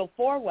a Fatal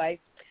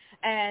 4-Way,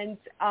 and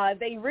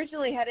they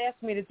originally had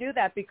asked me to do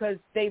that because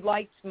they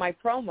liked my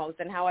promos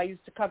and how I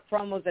used to cut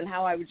promos and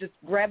how I would just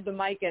grab the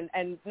mic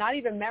and not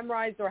even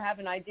memorize or have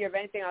an idea of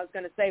anything I was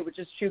going to say, would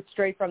just shoot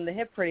straight from the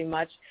hip pretty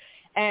much.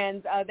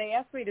 And they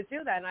asked me to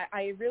do that, and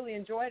I really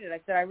enjoyed it. I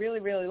said, I really,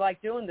 really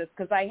like doing this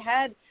because I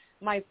had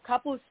my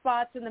couple of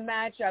spots in the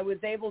match. I was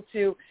able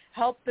to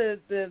help the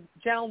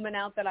gentleman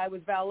out that I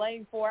was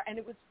valeting for, and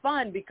it was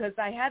fun because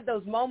I had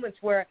those moments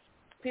where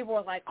people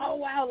were like, oh,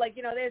 wow, like,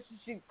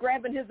 she's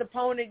grabbing his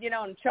opponent,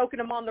 and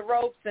choking him on the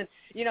ropes, and,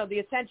 the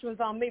attention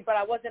was on me, but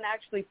I wasn't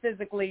actually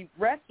physically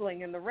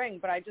wrestling in the ring,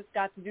 but I just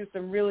got to do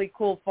some really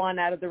cool, fun,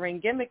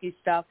 out-of-the-ring gimmicky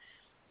stuff.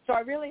 So I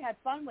really had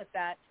fun with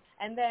that.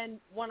 And then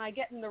when I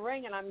get in the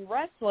ring and I'm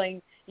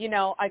wrestling,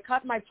 I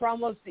cut my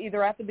promos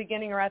either at the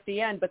beginning or at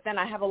the end, but then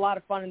I have a lot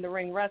of fun in the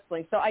ring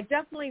wrestling. So I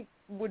definitely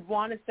would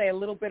want to say a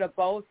little bit of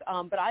both,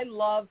 but I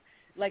love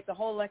like the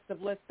whole Alexa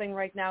Bliss thing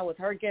right now with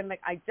her gimmick.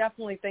 I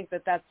definitely think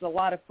that that's a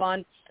lot of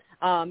fun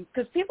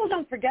because people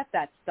don't forget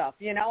that stuff.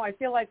 You know, I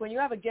feel like when you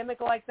have a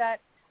gimmick like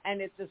that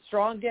and it's a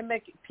strong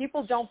gimmick,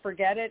 people don't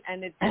forget it,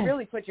 and it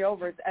really puts you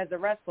over as a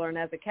wrestler and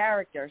as a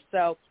character.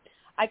 So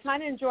I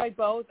kind of enjoy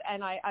both,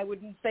 and I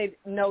wouldn't say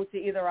no to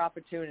either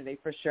opportunity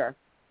for sure.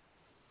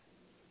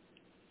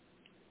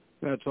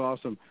 That's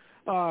awesome.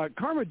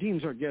 Karma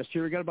Dean's our guest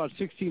here. We got about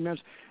 16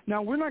 minutes.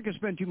 Now, we're not going to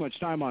spend too much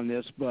time on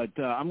this, but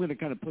I'm going to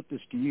kind of put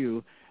this to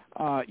you.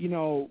 We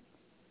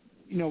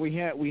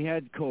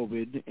had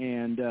COVID,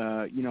 and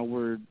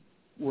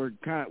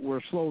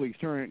we're slowly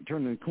turning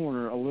the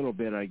corner a little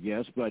bit, I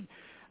guess. But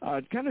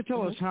kind of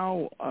tell us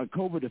how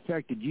COVID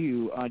affected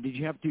you. Did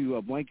you have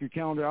to blank your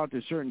calendar out to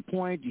a certain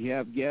point? Do you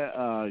have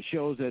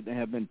shows that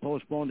have been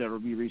postponed that will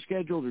be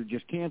rescheduled or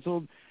just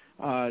canceled?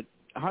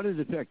 How did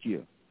it affect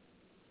you?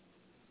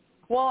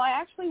 Well, I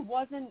actually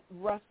wasn't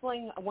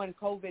wrestling when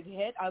COVID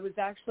hit. I was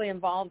actually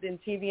involved in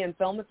TV and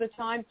film at the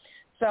time.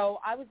 So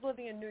I was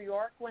living in New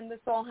York when this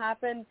all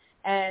happened,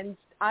 and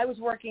I was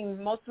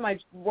working, most of my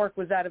work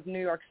was out of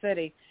New York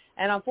City.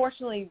 And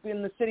unfortunately,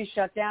 when the city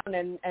shut down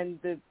and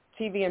the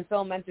TV and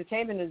film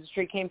entertainment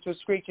industry came to a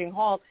screeching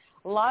halt,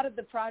 a lot of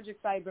the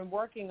projects I've been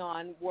working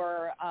on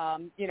were,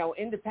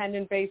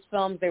 independent-based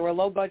films. They were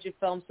low-budget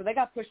films, so they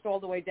got pushed all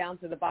the way down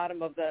to the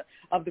bottom of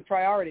the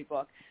priority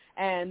book.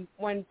 And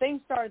when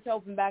things started to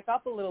open back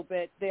up a little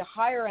bit, the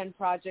higher-end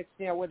projects,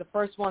 were the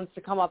first ones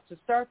to come up to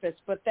surface.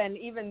 But then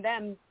even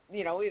them,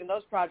 even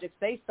those projects,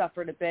 they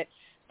suffered a bit.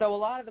 So a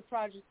lot of the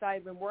projects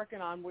I've been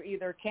working on were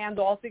either canned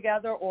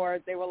altogether, or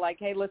they were like,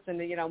 hey, listen,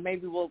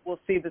 maybe we'll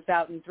see this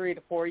out in 3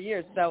 to 4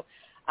 years. So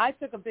I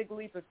took a big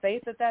leap of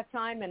faith at that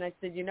time, and I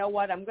said, you know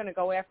what, I'm going to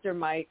go after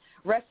my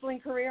wrestling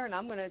career, and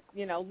I'm going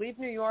to, leave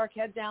New York,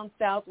 head down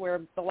south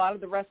where a lot of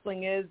the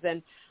wrestling is,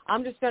 and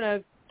I'm just going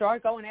to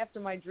start going after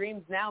my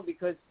dreams now,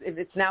 because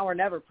it's now or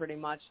never pretty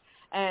much.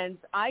 And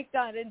I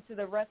got into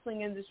the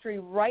wrestling industry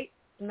right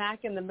smack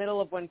in the middle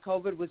of when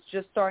COVID was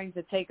just starting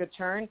to take a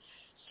turn.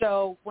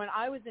 So when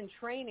I was in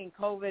training,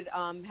 COVID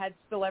had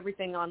still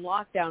everything on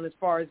lockdown as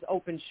far as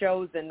open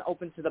shows and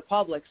open to the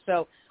public.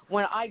 So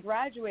when I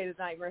graduated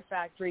Nightmare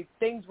Factory,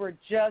 things were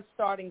just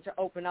starting to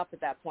open up at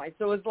that point.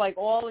 So it was like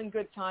all in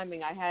good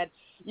timing. I had,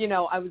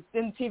 I was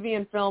in TV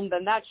and film,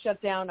 then that shut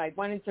down. I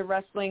went into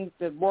wrestling.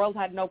 The world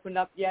hadn't opened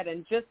up yet,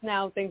 and just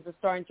now things are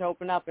starting to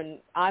open up. And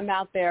I'm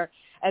out there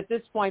at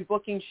this point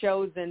booking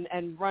shows and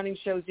running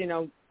shows,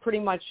 pretty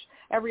much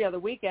every other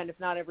weekend, if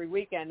not every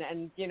weekend.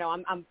 And,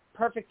 I'm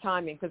perfect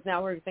timing because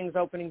now everything's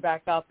opening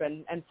back up.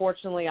 And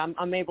fortunately,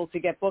 I'm able to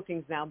get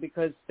bookings now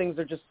because things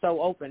are just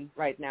so open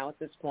right now at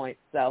this point.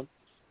 So.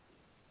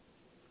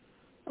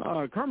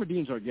 Karma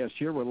Dean's our guest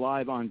here. We're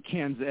live on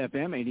Ken's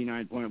FM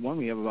 89.1.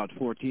 We have about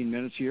 14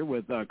 minutes here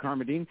with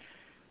Karma Dean.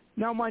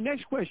 Now, my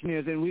next question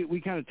is, and we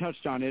kind of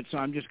touched on it, so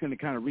I'm just going to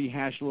kind of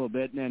rehash a little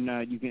bit, and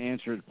then you can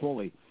answer it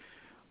fully.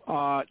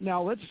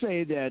 Now, let's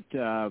say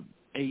that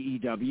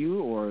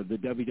AEW or the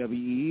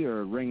WWE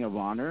or Ring of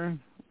Honor,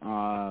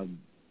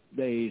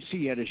 they see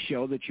you at a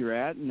show that you're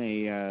at, and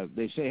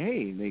they say,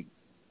 hey,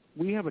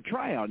 we have a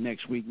tryout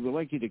next week. We'd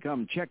like you to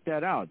come check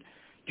that out.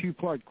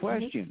 Two-part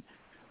question.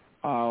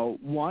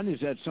 One, is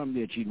that something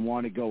that you'd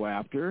want to go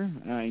after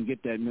and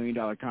get that $1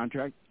 million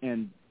contract?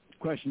 And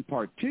question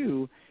part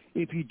two,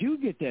 if you do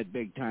get that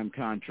big-time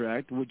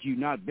contract, would you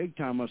not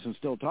big-time us and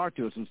still talk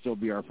to us and still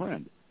be our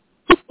friend?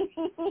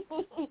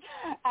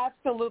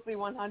 Absolutely,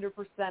 100%.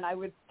 I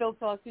would still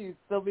talk to you,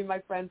 still be my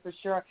friend for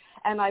sure.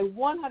 And I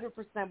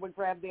 100% would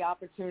grab the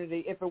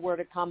opportunity if it were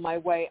to come my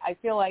way. I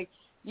feel like,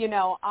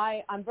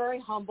 I'm very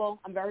humble.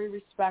 I'm very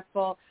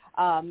respectful.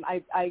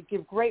 I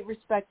give great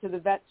respect to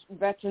the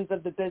veterans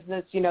of the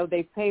business.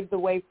 They've paved the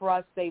way for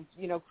us. They've,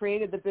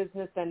 created the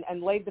business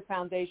and laid the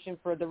foundation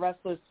for the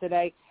wrestlers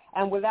today.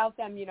 And without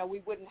them,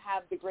 we wouldn't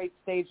have the great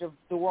stage of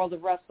the world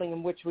of wrestling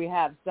in which we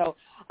have. So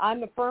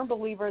I'm a firm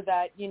believer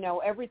that,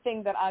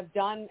 everything that I've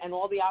done and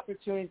all the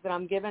opportunities that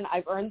I'm given,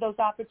 I've earned those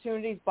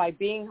opportunities by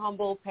being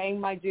humble, paying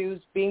my dues,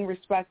 being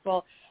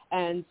respectful,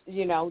 and,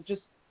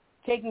 just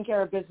taking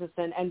care of business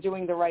and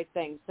doing the right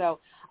thing. So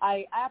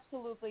I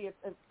absolutely, if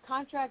a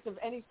contract of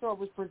any sort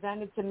was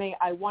presented to me,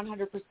 I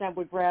 100%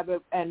 would grab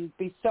it and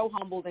be so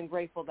humbled and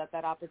grateful that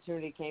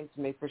opportunity came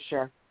to me for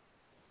sure.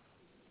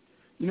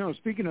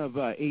 Speaking of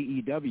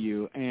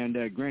AEW,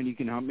 and Granny, you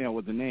can help me out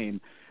with the name.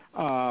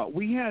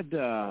 We had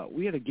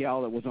a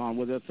gal that was on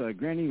with us.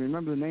 Granny, you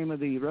remember the name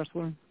of the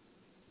wrestler?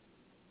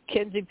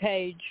 Kenzie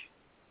Page.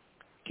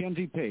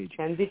 Kenzie Page.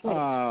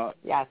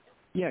 Yes.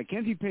 Yeah,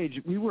 Kenzie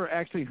Page. We were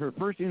actually her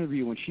first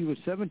interview when she was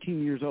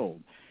 17 years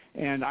old.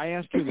 And I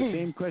asked her the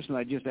same question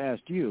I just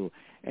asked you.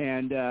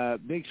 And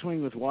Big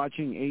Swing was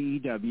watching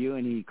AEW,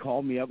 and he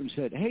called me up and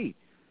said, hey,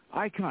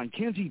 Icon,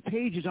 Kenzie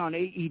Page is on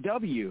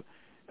AEW.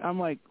 I'm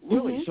like,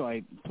 really? Mm-hmm. So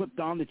I put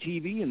on the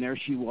TV, and there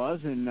she was.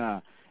 And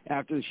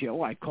after the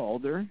show, I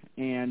called her,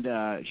 and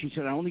she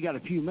said, I only got a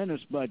few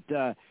minutes, but,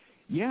 that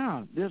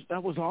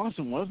was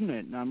awesome, wasn't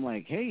it? And I'm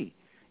like, hey,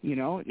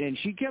 and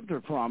she kept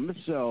her promise.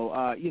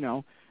 So,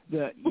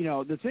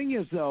 the thing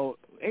is, though,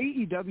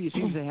 AEW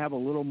seems to have a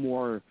little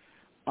more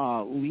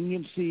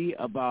leniency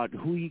about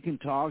who you can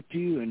talk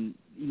to and,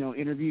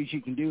 interviews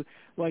you can do.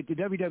 Like the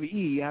WWE,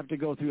 you have to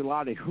go through a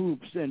lot of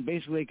hoops and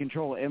basically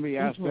control every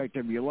aspect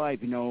of your life.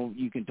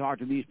 You can talk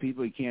to these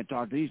people, you can't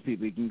talk to these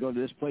people. You can go to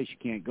this place, you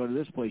can't go to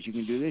this place. You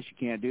can do this, you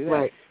can't do that.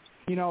 Right.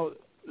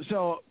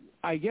 So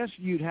I guess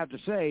you'd have to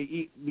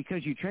say,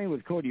 because you train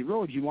with Cody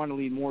Rhodes, you want to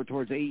lean more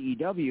towards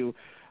AEW,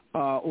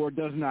 or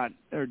doesn't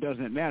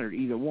it matter,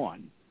 either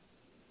one?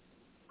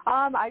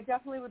 I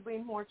definitely would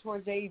lean more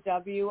towards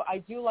AEW. I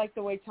do like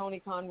the way Tony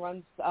Khan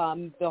runs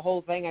the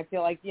whole thing. I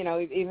feel like,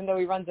 even though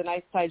he runs a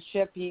nice tight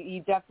ship,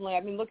 he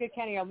definitely, look at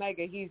Kenny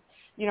Omega. He's,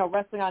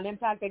 wrestling on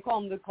Impact. They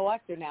call him the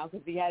Collector now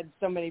because he had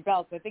so many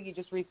belts. I think he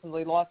just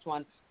recently lost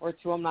one or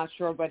two, I'm not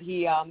sure. But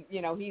he,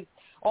 he's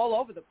all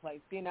over the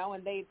place, and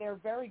they're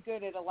very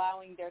good at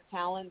allowing their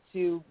talent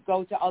to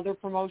go to other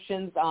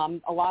promotions.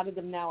 A lot of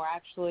them now are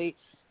actually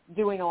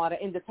doing a lot of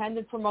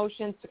independent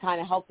promotions to kind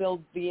of help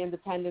build the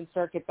independent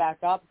circuit back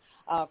up,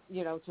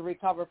 to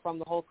recover from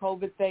the whole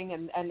COVID thing.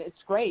 And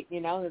it's great,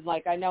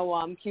 like I know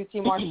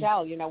QT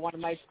Marshall, one of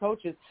my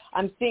coaches,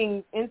 I'm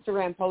seeing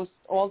Instagram posts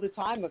all the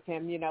time of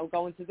him,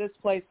 going to this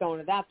place, going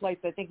to that place.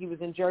 I think he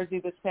was in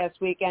Jersey this past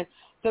weekend.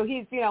 So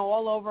he's,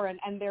 all over, and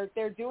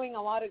they're doing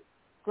a lot of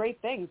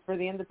great things for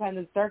the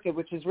independent circuit,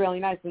 which is really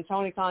nice. And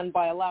Tony Khan,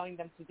 by allowing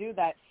them to do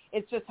that,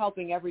 it's just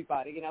helping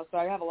everybody, So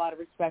I have a lot of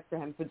respect for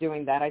him for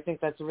doing that. I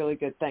think that's a really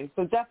good thing.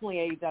 So definitely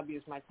AEW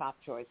is my top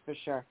choice for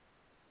sure.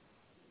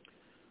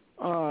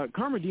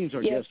 Karma Dean's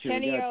our guest here.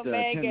 Kenny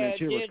Omega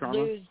did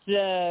lose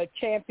the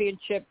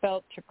championship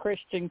belt to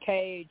Christian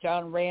Cage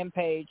on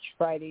Rampage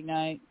Friday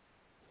night.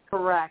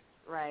 Correct.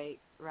 Right.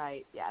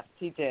 Yes,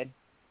 he did.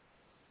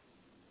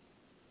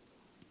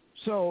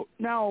 So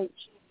now...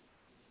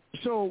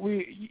 So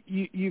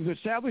you've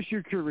established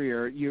your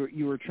career.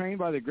 You were trained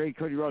by the great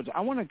Cody Rhodes. I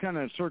want to kind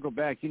of circle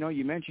back.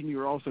 You mentioned you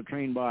were also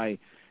trained by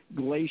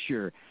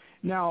Glacier.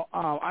 Now,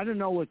 I don't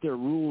know what their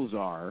rules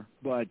are,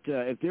 but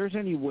if there's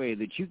any way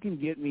that you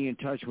can get me in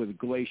touch with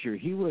Glacier,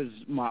 he was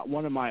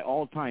one of my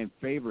all-time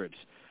favorites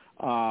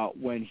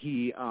when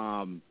he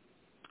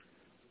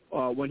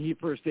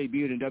first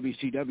debuted in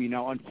WCW.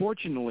 Now,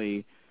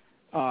 unfortunately,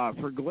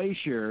 for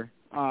Glacier,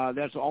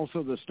 that's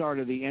also the start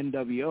of the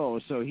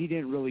NWO, so he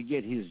didn't really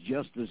get his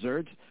just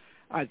desserts.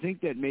 I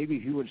think that maybe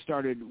if he would have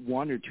started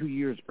 1 or 2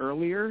 years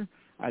earlier,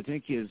 I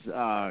think his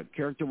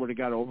character would have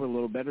got over a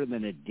little better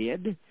than it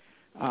did.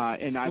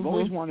 And I've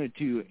always wanted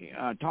to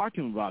talk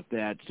to him about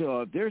that.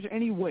 So if there's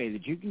any way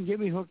that you can get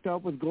me hooked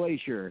up with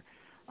Glacier,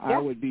 I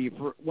would be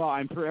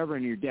I'm forever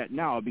in your debt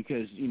now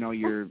because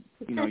you're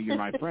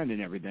my friend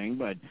and everything,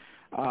 but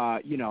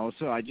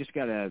so I just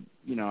gotta,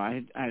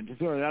 I had to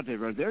throw it out there.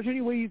 But if there's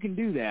any way you can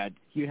do that,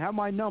 you have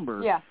my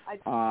number. Yeah.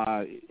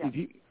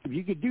 If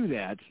you could do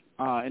that,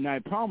 and I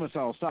promise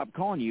I'll stop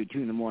calling you at 2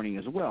 a.m.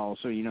 as well,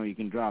 so you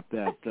can drop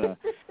that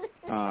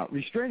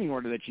restraining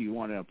order that you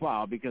want to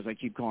file because I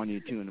keep calling you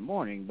at 2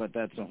 a.m. But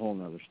that's a whole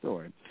other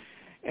story.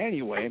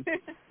 Anyway,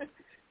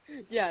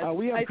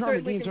 we have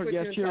Karma Dean's our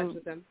guest here.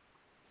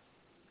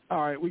 All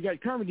right, we got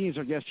Karma Dean's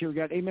our guest here. We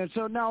got Amen.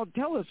 So now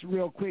tell us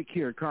real quick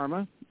here,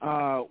 Karma.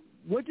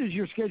 What does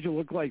your schedule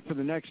look like for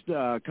the next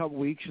couple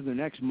weeks or the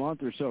next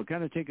month or so?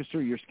 Kind of take us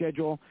through your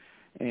schedule,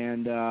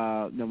 and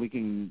then we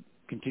can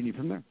continue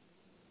from there.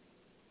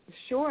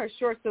 Sure.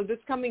 So this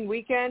coming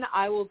weekend,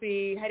 I will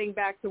be heading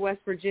back to West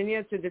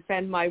Virginia to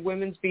defend my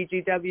women's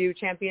BGW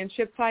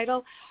championship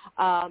title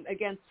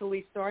against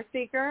Talise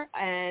Starseeker,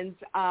 and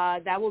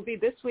that will be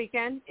this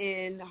weekend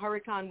in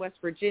Hurricane, West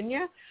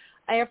Virginia.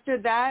 After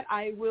that,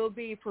 I will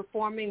be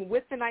performing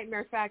with the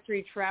Nightmare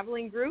Factory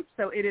traveling group.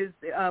 So it is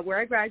where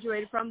I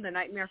graduated from, the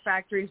Nightmare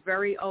Factory's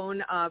very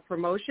own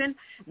promotion.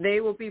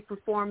 They will be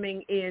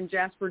performing in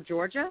Jasper,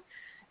 Georgia.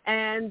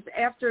 And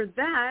after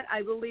that,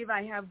 I believe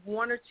I have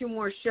 1 or 2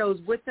 more shows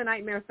with the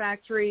Nightmare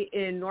Factory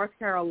in North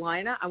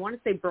Carolina. I want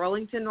to say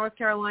Burlington, North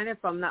Carolina,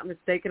 if I'm not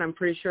mistaken. I'm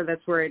pretty sure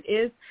that's where it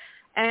is.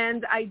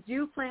 And I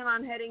do plan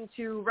on heading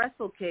to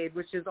WrestleCade,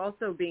 which is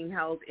also being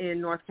held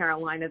in North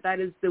Carolina. That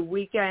is the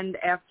weekend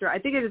after, I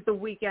think it is the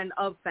weekend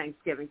of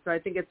Thanksgiving. So I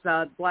think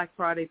it's Black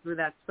Friday through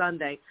that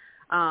Sunday.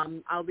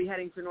 I'll be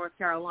heading to North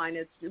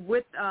Carolina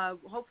with,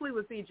 hopefully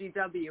with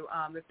BGW,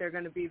 if they're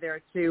going to be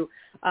there to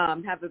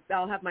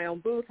I'll have my own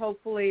booth,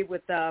 hopefully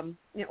with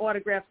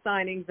autograph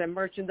signings and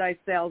merchandise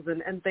sales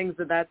and things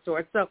of that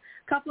sort. So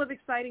a couple of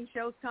exciting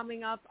shows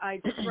coming up.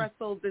 I just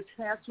wrestled this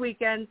past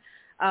weekend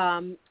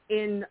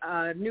in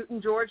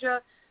Newton,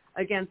 Georgia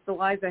against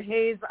Eliza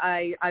Hayes.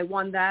 I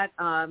won that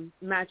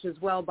match as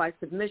well by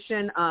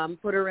submission,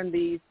 put her in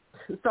the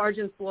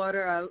Sergeant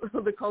Slaughter,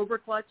 the Cobra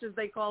Clutch, as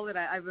they call it.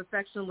 I've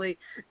affectionately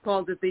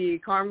called it the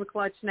Karma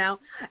Clutch now.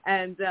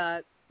 And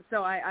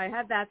so I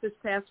had that this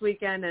past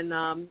weekend,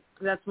 and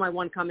that's my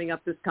one coming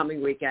up this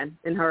coming weekend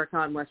in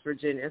Hurricane, West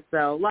Virginia.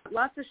 So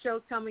lots of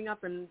shows coming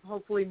up, and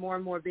hopefully more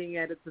and more being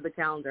added to the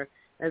calendar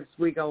as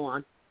we go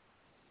on.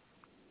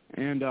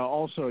 And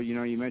also, you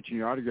mentioned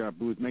your autograph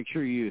booth. Make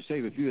sure you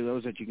save a few of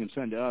those that you can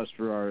send to us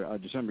for our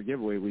December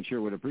giveaway. We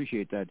sure would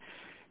appreciate that.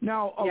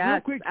 Now, yes,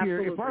 real quick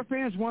absolutely. here, if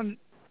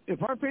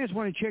our fans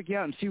want to check you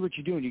out and see what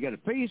you're doing, you got a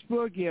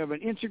Facebook, you have an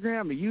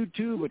Instagram, a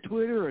YouTube, a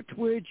Twitter, a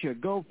Twitch, a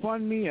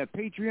GoFundMe, a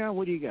Patreon.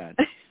 What do you got?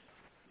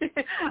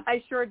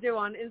 I sure do.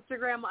 On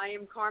Instagram, I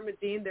am Karma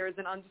Dean. There is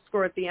an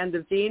underscore at the end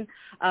of Dean,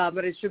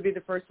 but it should be the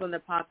first one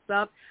that pops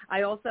up.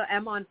 I also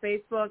am on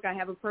Facebook. I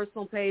have a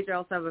personal page. I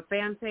also have a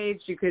fan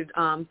page. You could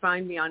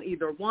find me on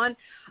either one.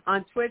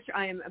 On Twitch,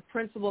 I am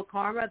Principal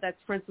Karma. That's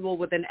Principal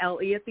with an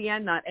L-E at the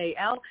end, not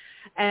A-L.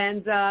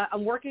 And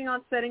I'm working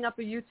on setting up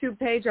a YouTube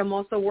page. I'm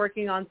also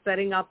working on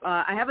setting up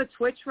I have a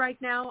Twitch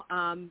right now.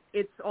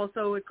 It's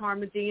also with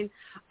Karma Dean,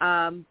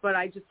 but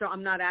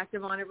I'm not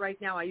active on it right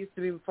now. I used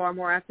to be far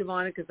more active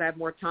on it because I have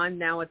more time.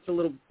 Now it's a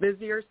little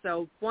busier.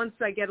 So once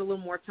I get a little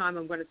more time,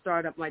 I'm going to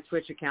start up my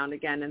Twitch account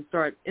again and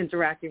start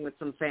interacting with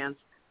some fans.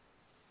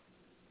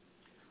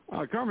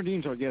 Karma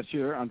Dean's our guest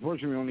here.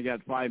 Unfortunately, we only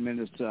got 5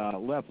 minutes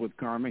left with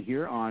Karma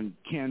here on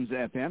Ken's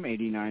FM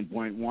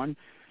 89.1.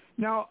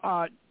 Now,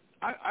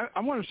 I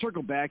want to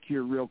circle back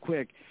here real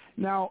quick.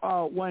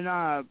 Now, when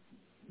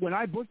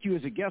I booked you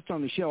as a guest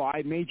on the show,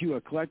 I made you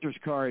a collector's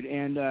card,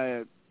 and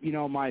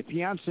my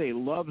fiance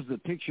loves the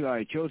picture that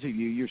I chose of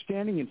you. You're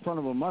standing in front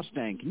of a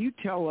Mustang. Can you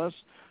tell us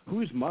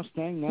whose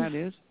Mustang that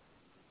is?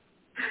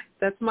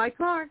 That's my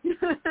car.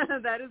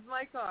 That is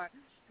my car.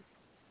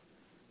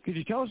 Could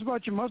you tell us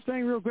about your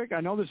Mustang real quick? I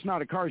know this is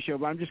not a car show,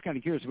 but I'm just kind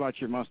of curious about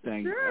your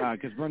Mustang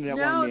because Bernadette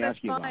wanted me to ask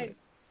you about it.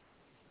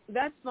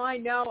 That's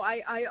fine. No,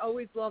 I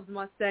always loved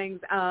Mustangs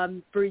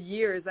for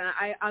years,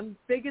 and I'm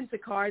big into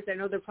cars. I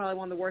know they're probably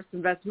one of the worst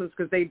investments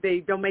because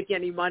they don't make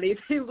any money.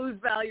 They lose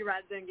value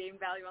rather than gain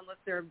value unless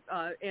they're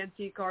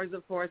antique cars,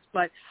 of course.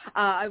 But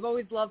I've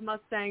always loved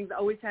Mustangs.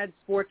 Always had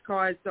sports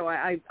cars. So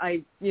I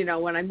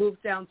when I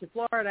moved down to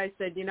Florida, I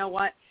said, you know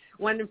what?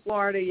 When in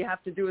Florida, you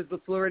have to do as the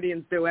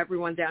Floridians do.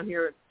 Everyone down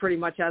here pretty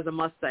much has a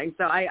Mustang.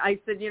 So I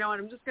said, you know what,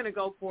 I'm just going to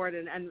go for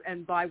it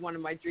and buy one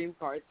of my dream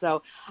cars.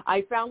 So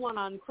I found one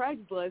on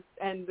Craigslist,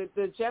 and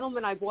the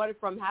gentleman I bought it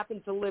from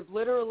happened to live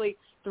literally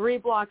 3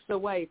 blocks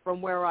away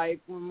from where I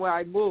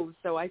moved.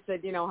 So I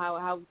said,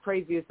 how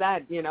crazy is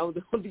that?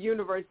 The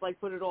universe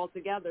put it all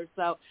together.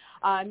 So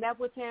I met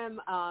with him.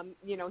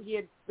 He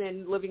had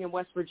been living in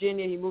West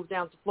Virginia. He moved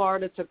down to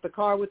Florida, took the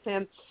car with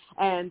him,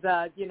 and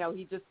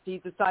he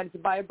decided to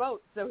buy a boat.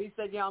 So he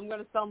said, I'm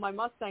going to sell my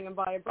Mustang and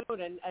buy a boat,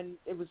 and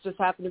it was just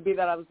happened to be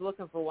that I was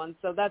looking for one.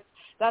 So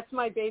that's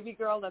my baby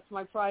girl. That's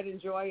my pride and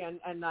joy,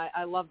 and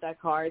I love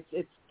that car.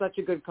 It's such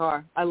a good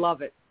car. I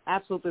love it.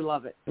 Absolutely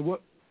love it.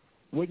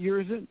 What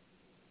year is it?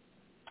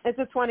 It's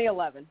a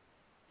 2011.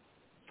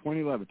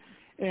 2011.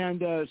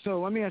 And so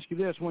let me ask you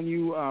this. When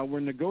you were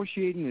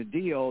negotiating the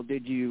deal,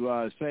 did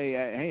you say,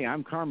 hey,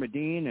 I'm Karma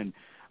Dean, and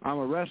I'm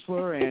a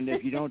wrestler, and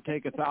if you don't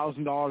take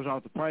 $1,000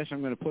 off the price,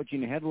 I'm going to put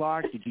you in a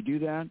headlock? Did you do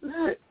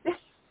that?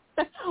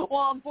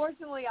 Well,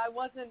 unfortunately, I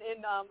wasn't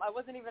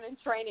even in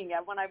training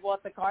yet when I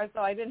bought the car,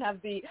 so I didn't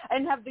have the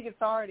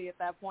authority at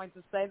that point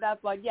to say that.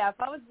 But yeah, if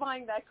I was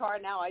buying that car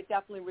now, I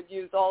definitely would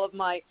use all of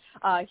my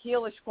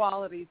heelish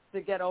qualities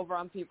to get over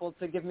on people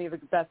to give me the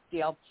best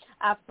deal.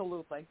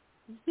 Absolutely.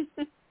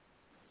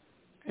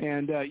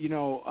 And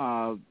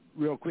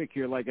real quick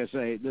here, like I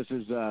say, this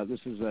is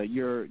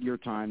your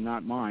time,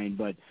 not mine.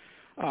 But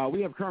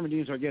we have Karma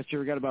Dean as our guest here.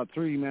 We got about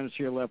 3 minutes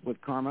here left with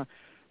Karma.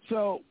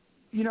 So,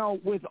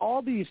 with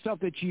all the stuff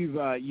that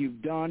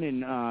you've done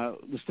and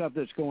the stuff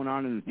that's going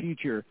on in the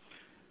future,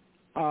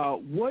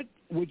 what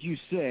would you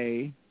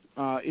say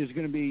is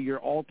going to be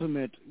your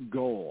ultimate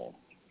goal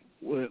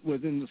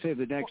within, say,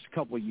 the next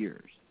couple of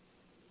years?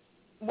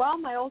 Well,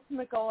 my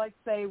ultimate goal, I'd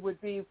say, would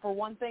be, for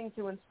one thing,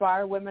 to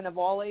inspire women of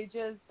all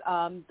ages,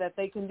 that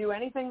they can do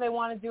anything they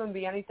want to do and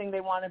be anything they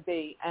want to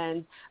be.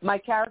 And my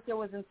character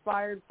was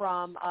inspired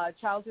from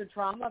childhood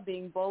trauma,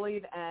 being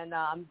bullied and,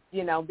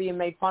 being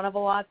made fun of a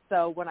lot.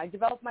 So when I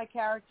developed my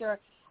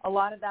character, a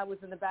lot of that was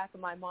in the back of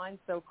my mind.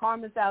 So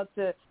Karma's out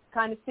to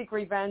kind of seek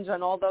revenge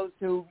on all those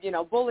who,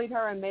 bullied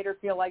her and made her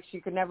feel like she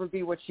could never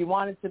be what she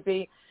wanted to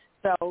be.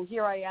 So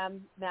here I am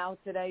now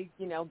today,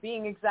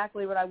 being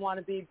exactly what I want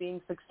to be,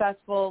 being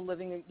successful,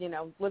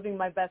 living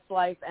my best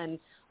life, and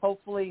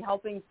hopefully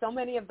helping so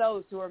many of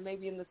those who are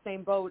maybe in the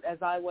same boat as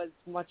I was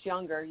much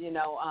younger,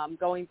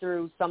 going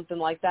through something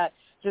like that.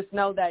 Just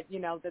know that,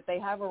 that they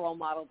have a role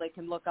model they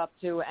can look up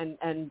to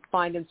and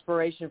find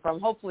inspiration from,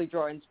 hopefully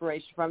draw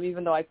inspiration from,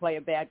 even though I play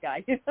a bad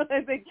guy.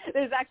 I think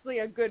there's actually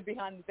a good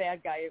behind the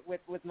bad guy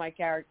with my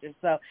character.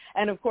 So,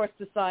 and of course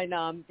to sign,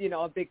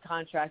 a big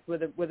contract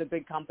with a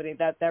big company,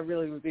 that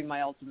really would be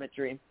my ultimate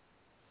dream.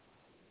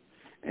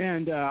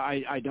 And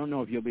I don't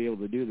know if you'll be able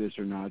to do this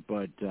or not,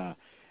 but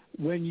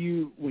when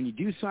you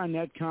do sign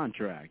that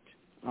contract,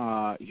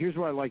 here's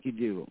what I'd like you to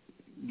do.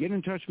 Get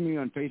in touch with me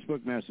on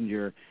Facebook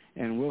Messenger,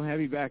 and we'll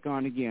have you back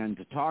on again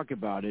to talk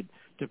about it,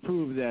 to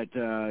prove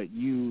that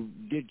you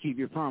did keep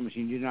your promise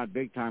and you did not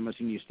big time us,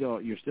 and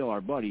you're still our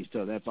buddies.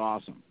 So that's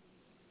awesome.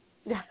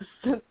 Yes,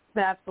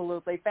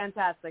 absolutely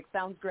fantastic.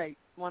 Sounds great.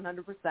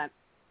 100%.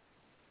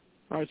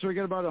 All right, so we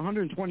got about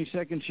 120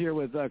 seconds here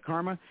with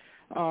Karma.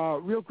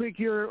 Real quick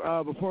here,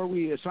 before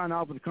we sign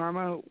off with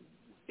Karma,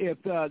 if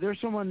there's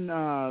someone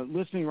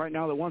listening right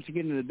now that wants to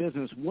get into the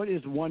business, what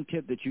is one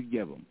tip that you'd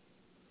give them?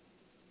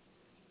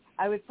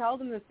 I would tell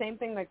them the same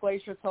thing that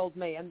Glacier told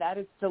me, and that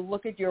is to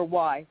look at your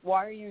why.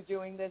 Why are you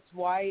doing this?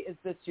 Why is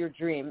this your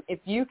dream? If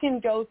you can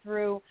go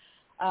through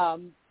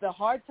the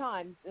hard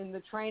times in the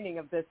training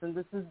of this, and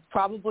this is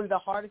probably the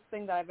hardest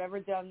thing that I've ever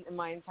done in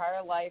my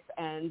entire life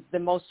and the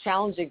most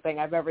challenging thing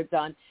I've ever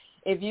done,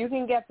 if you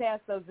can get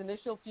past those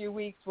initial few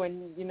weeks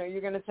when, you know,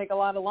 you're going to take a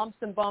lot of lumps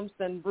and bumps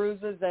and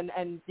bruises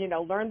and you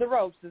know, learn the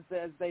ropes,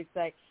 as they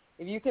say,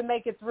 if you can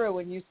make it through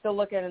and you still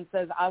look at it and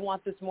says, I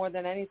want this more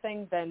than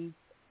anything, then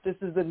this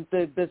is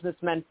the business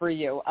meant for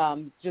you.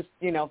 Just,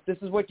 you know, this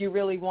is what you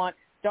really want.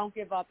 Don't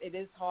give up. It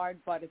is hard,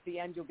 but at the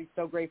end you'll be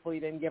so grateful you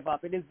didn't give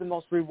up. It is the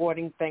most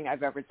rewarding thing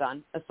I've ever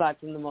done, aside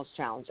from the most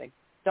challenging.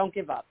 Don't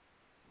give up.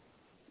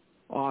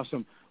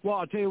 Awesome. Well,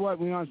 I'll tell you what,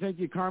 we want to thank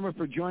you, Karma,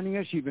 for joining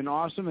us. You've been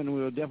awesome, and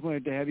we'll definitely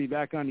have to have you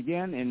back on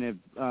again. And if,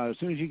 as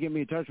soon as you get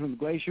me in touch with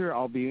Glacier,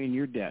 I'll be in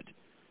your debt.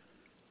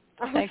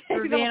 Thanks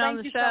for being on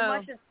the show. So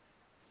much.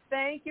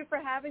 Thank you for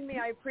having me.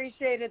 I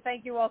appreciate it.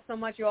 Thank you all so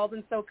much. You've all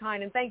been so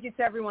kind. And thank you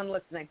to everyone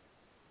listening.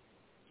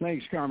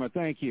 Thanks, Karma.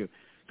 Thank you.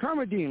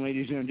 Karma Dean,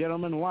 ladies and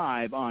gentlemen,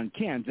 live on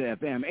Kansas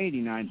FM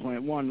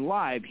 89.1,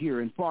 live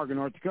here in Fargo,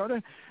 North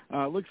Dakota.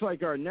 Looks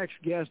like our next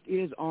guest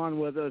is on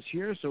with us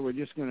here, so we're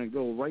just going to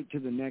go right to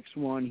the next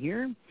one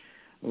here.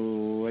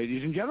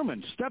 Ladies and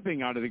gentlemen,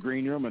 stepping out of the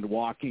green room and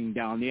walking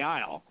down the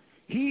aisle,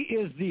 he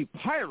is the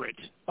pirate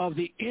of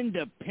the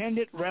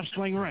independent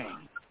wrestling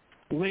ring.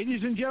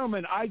 Ladies and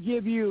gentlemen, I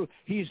give you,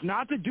 he's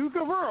not the Duke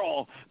of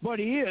Earl, but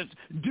he is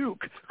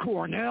Duke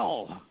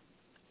Cornell.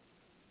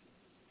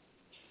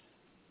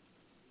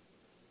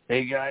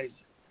 Hey, guys.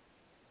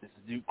 This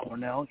is Duke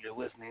Cornell. You're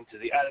listening to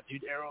the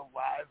Attitude Era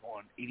live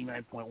on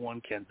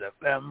 89.1 Kansas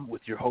FM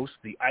with your host,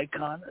 the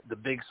Icon, the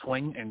Big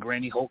Swing, and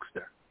Granny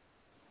Hulkster.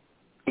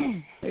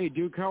 Hey,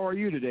 Duke, how are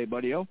you today,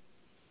 buddy-o?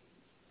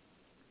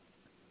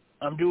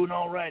 I'm doing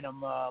all right.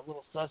 I'm a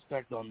little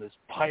suspect on this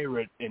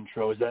pirate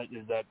intro. Is that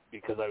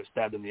because I was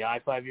stabbed in the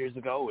eye 5 years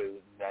ago?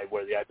 Did I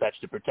wear the eye patch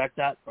to protect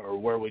that, or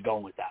where are we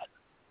going with that?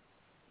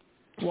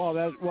 Well,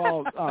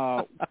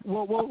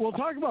 we'll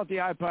talk about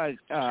the eye patch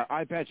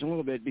in a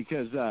little bit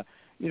because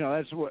you know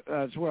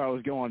that's where I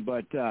was going.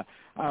 But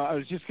I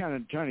was just kind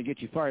of trying to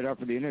get you fired up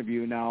for the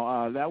interview.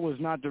 Now that was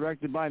not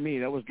directed by me.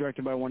 That was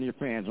directed by one of your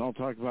fans. I'll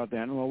talk about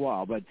that in a little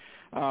while. But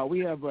we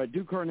have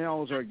Duke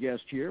Cornell as our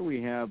guest here.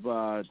 We have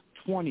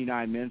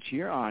 29 minutes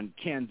here on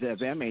Kansas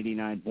FM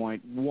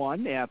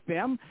 89.1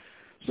 FM.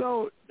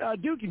 So,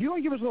 Duke, if you want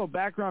to give us a little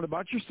background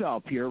about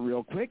yourself here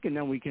real quick, and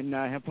then we can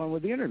have fun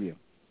with the interview.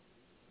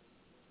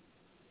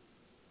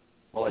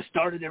 Well, I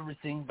started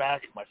everything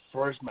back. My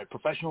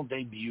professional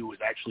debut was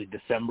actually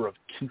December of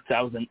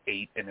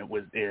 2008, and it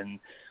was in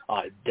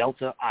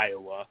Delta,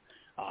 Iowa,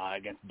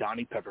 against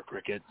Donnie Pepper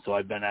Cricket. So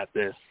I've been at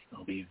this.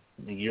 It'll be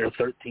year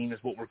 13 is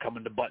what we're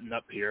coming to button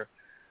up here.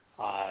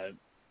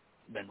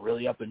 Been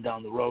really up and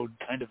down the road,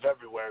 kind of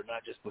everywhere,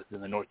 not just within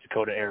the North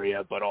Dakota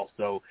area, but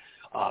also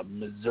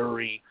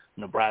Missouri,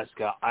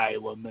 Nebraska,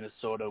 Iowa,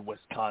 Minnesota,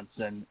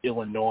 Wisconsin,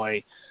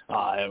 Illinois.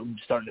 I'm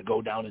starting to go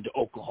down into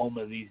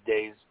Oklahoma these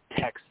days,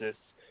 Texas.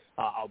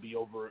 I'll be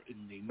over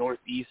in the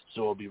Northeast,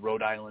 so it'll be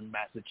Rhode Island,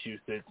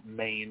 Massachusetts,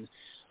 Maine,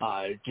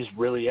 just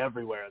really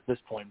everywhere at this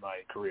point in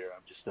my career.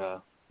 I'm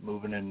just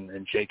moving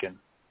and shaking.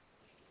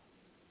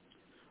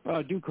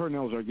 Duke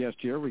Cornell is our guest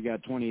here. We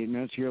got 28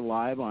 minutes here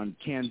live on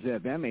Kansas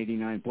FM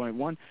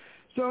 89.1.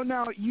 So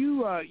now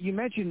you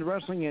mentioned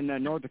wrestling in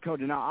North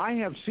Dakota. Now I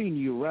have seen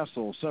you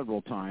wrestle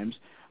several times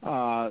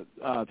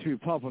through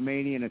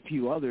Pulpomania and a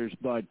few others,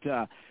 but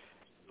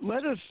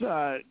let us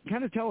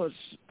kind of tell us.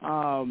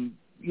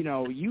 You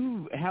know,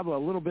 you have a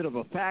little bit of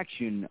a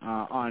faction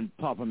on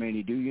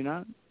Pulpomania, do you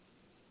not?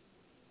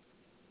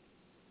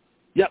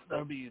 Yep,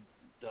 that'll be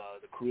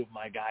the crew of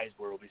my guys,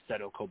 where it'll be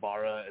Seto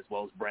Kobara as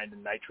well as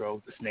Brandon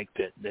Nitro, the Snake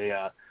Pit.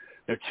 They're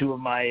two of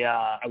my,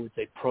 I would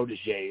say,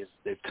 proteges.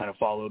 They've kind of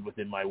followed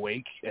within my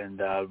wake and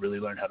really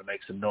learned how to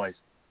make some noise.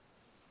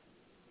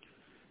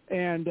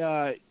 And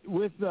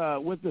with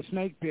the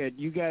Snake Pit,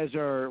 you guys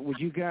would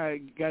you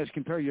guys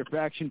compare your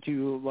faction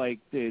to like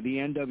the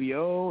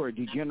NWO or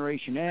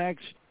Degeneration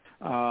X,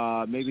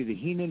 maybe the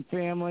Heenan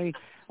family?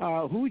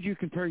 Who would you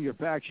compare your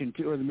faction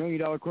to, or the $1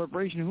 Million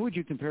Corporation? Who would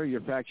you compare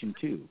your faction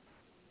to?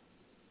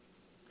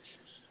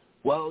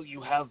 Well,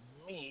 you have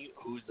me,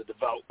 who's the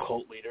devout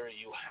cult leader.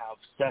 You have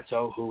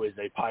Seto, who is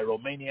a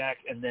pyromaniac,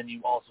 and then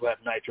you also have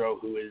Nitro,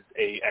 who is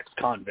a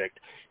ex-convict.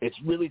 It's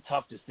really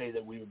tough to say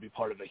that we would be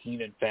part of a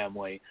Heenan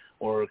family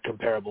or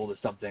comparable to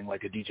something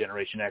like a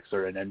Degeneration X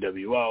or an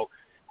NWO.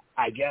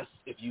 I guess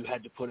if you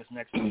had to put us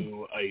next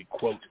to a,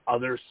 quote,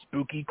 other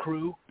spooky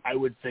crew, I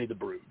would say the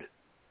Brood.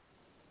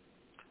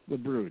 The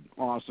Brood.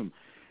 Awesome.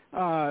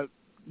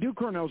 Duke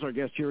Cornell's our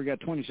guest here. We got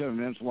 27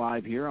 minutes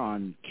live here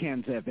on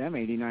Kansas FM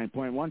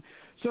 89.1.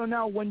 So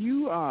now, when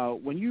you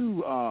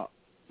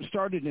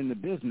started in the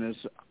business,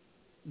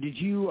 did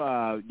you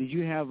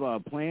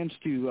have plans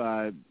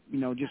to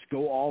just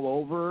go all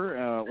over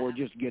or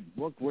just get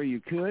booked where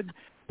you could?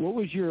 What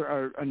was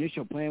your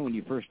initial plan when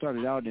you first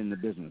started out in the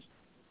business?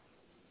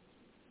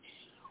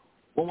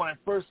 Well, when I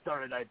first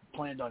started, I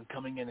planned on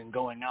coming in and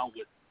going out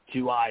with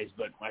 2 eyes,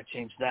 but I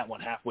changed that one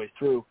halfway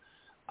through.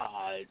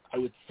 I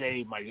would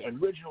say my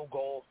original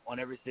goal on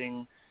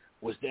everything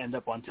was to end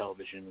up on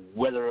television,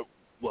 whether it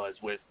was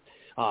with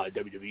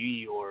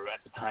WWE or at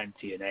the time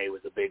TNA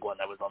was a big one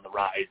that was on the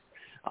rise.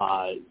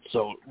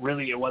 So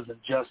really it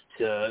wasn't just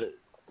to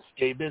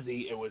stay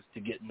busy, it was to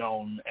get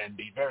known and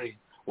be very,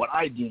 what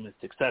I deem as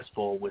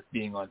successful with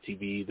being on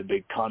TV, the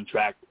big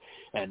contract,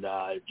 and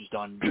just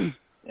on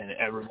and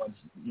everyone's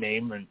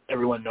name, and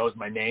everyone knows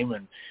my name,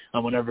 and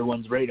I'm on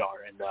everyone's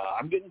radar, and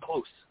I'm getting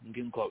close.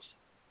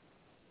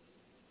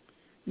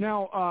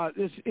 Now,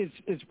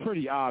 it's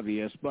pretty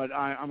obvious, but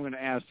I'm going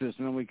to ask this,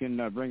 and then we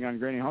can bring on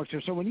Granny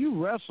Hawkster. So when you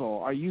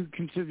wrestle, are you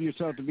consider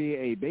yourself to be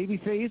a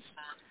babyface,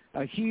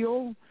 a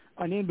heel,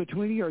 an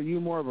in-betweener, or are you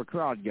more of a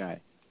crowd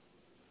guy?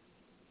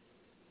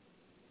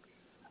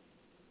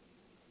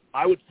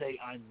 I would say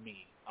I'm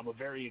me. I'm a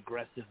very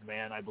aggressive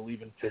man. I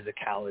believe in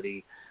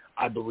physicality.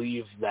 I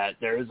believe that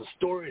there is a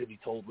story to be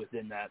told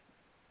within that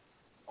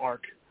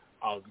arc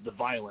of the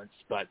violence,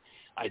 but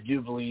I do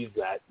believe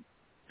that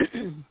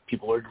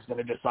people are just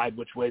going to decide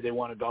which way they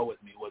want to go with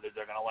me, whether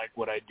they're going to like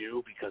what I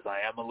do because I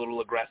am a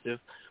little aggressive,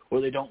 or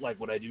they don't like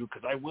what I do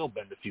because I will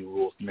bend a few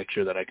rules to make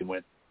sure that I can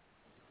win.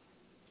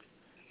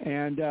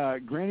 And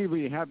Granny will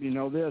be happy to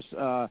know this.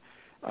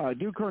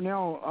 Duke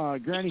Cornell,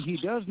 Granny, he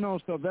does know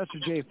Sylvester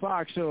J.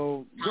 Fox,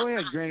 so go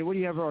ahead, Granny. What do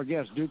you have for our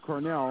guest, Duke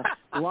Cornell,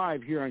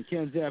 live here on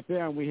Ken's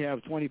FM? We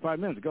have 25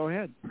 minutes. Go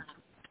ahead.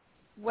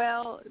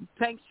 Well,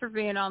 thanks for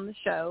being on the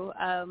show.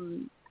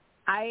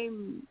 I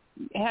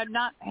had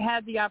not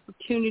had the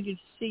opportunity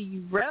to see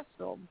you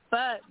wrestle,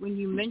 but when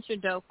you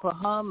mentioned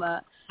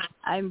Oklahoma,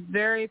 I'm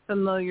very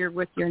familiar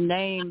with your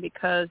name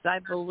because I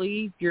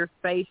believe you're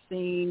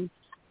facing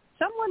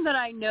someone that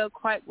I know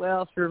quite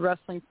well through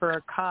Wrestling for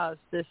a Cause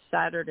this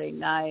Saturday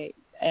night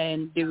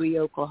in Dewey,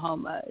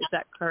 Oklahoma. Is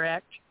that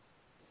correct,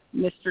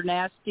 Mr.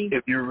 Nasty?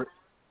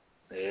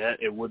 Yeah,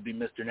 it would be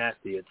Mr.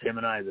 Nasty. It's him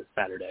and I this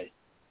Saturday.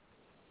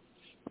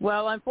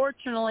 Well,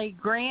 unfortunately,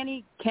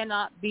 Granny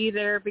cannot be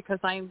there because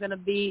I am going to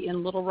be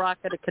in Little Rock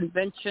at a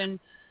convention,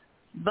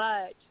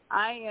 but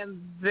I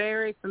am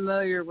very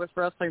familiar with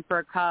Wrestling for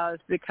a Cause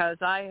because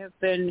I have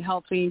been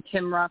helping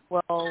Tim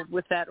Rockwell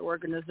with that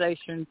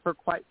organization for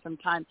quite some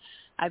time.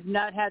 I've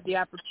not had the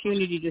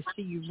opportunity to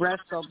see you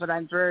wrestle, but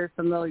I'm very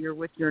familiar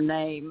with your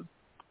name.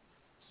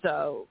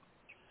 So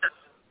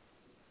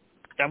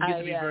I'm going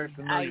to be very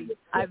familiar.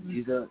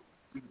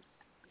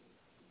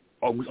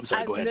 I'm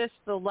sorry, go ahead.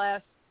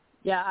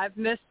 I've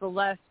missed the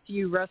last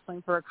few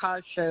Wrestling for a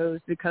Cause shows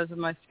because of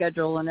my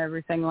schedule and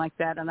everything like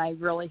that, and I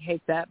really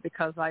hate that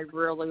because I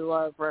really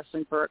love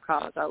Wrestling for a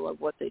Cause. I love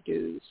what they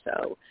do.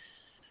 So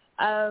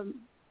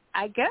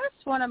I guess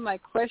one of my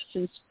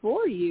questions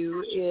for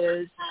you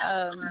is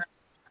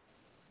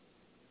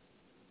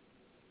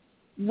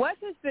what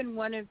has been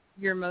one of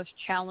your most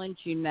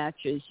challenging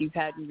matches you've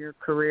had in your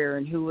career,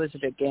 and who was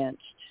it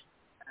against?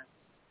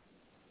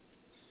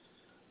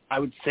 I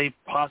would say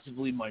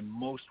possibly my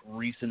most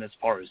recent as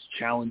far as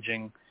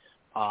challenging,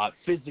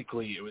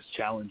 physically it was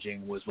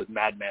challenging, was with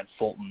Madman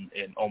Fulton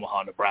in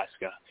Omaha,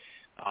 Nebraska.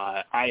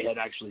 I had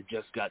actually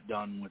just got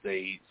done with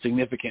a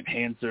significant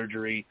hand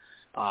surgery.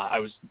 I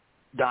was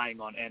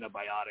dying on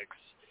antibiotics,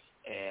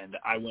 and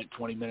I went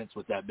 20 minutes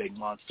with that big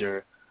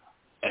monster,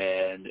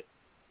 and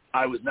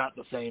I was not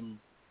the same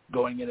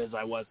going in as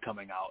I was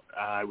coming out.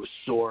 I was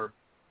sore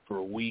for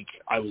a week.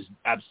 I was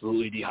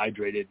absolutely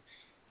dehydrated.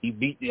 He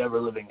beat the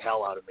ever-living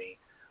hell out of me,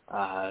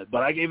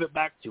 but I gave it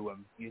back to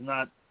him. He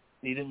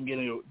didn't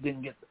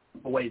get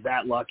away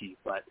that lucky,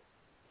 but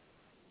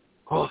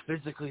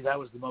physically that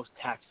was the most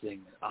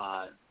taxing,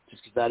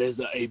 just because that is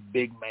a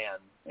big man,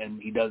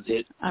 and he does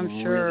hit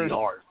really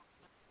hard.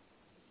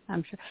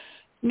 I'm sure.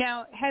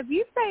 Now, have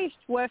you faced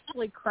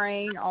Wesley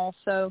Crane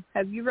also?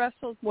 Have you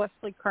wrestled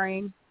Wesley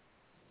Crane?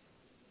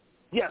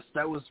 Yes,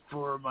 that was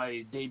for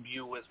my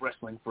debut with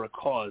Wrestling for a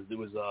Cause. It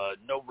was a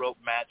no-rope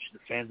match. The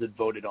fans had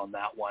voted on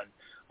that one.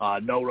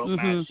 No-rope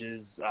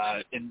matches,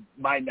 in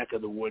my neck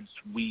of the woods,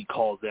 we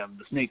call them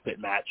the snake pit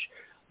match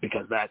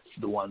because that's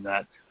the one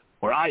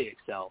where I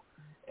excel.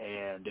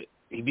 And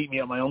he beat me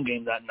at my own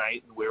game that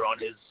night. We were on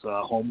his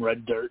home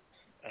red dirt,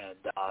 and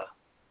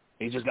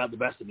he just got the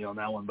best of me on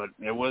that one. But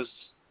it was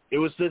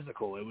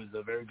physical. It was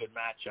a very good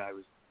match. I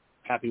was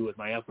happy with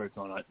my efforts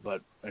on it,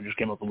 but I just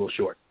came up a little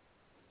short.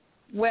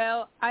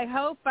 Well, I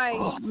hope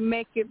I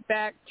make it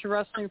back to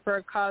Wrestling for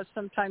a Cause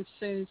sometime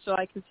soon so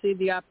I can see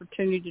the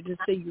opportunity to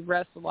see you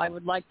wrestle. I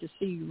would like to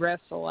see you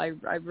wrestle. I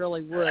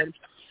really would.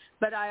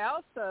 But I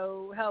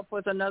also help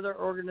with another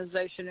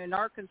organization in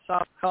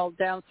Arkansas called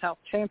Down South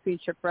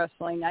Championship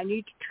Wrestling. I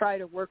need to try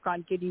to work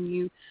on getting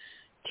you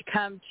to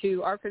come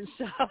to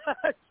Arkansas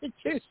to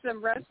do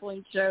some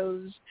wrestling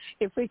shows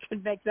if we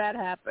can make that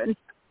happen.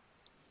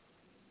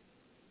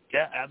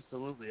 Yeah,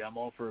 absolutely. I'm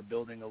all for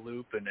building a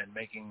loop and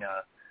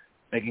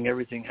making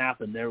everything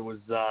happen. There was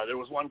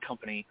one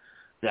company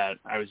that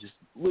I was just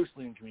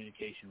loosely in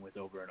communication with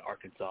over in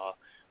Arkansas.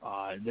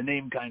 The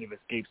name kind of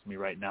escapes me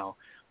right now,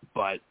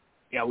 but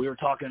yeah, we were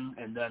talking,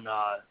 and then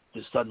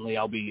just suddenly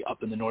I'll be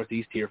up in the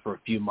Northeast here for a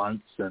few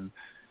months and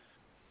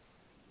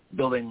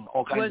building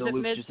all kinds of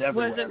loops just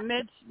everywhere.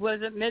 Was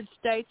it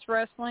Mid-States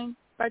Wrestling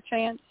by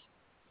chance?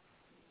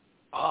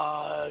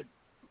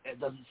 It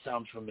doesn't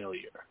sound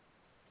familiar.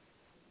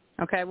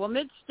 Okay, well,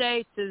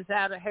 Mid-States is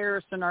out of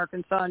Harrison,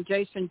 Arkansas, and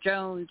Jason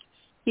Jones,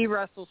 he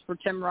wrestles for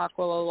Tim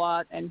Rockwell a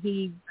lot, and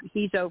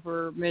he's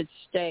over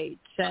Mid-States.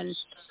 And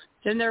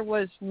then there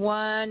was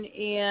one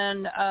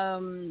in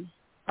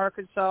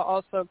Arkansas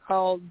also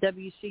called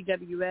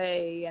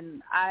WCWA,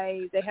 and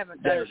they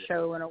haven't done a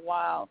show in a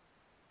while.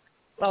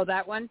 Oh,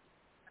 that one?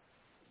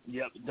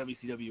 Yep,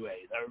 WCWA.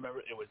 I remember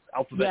it was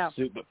alphabet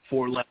soup, but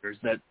 4 letters.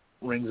 That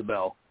rings a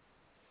bell.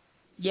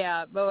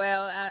 Yeah, but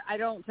well, I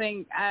don't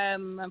think,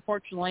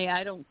 unfortunately,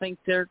 I don't think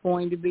they're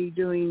going to be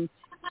doing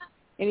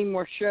any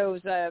more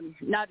shows,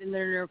 not in the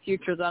near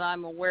future that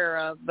I'm aware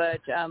of. But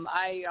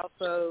I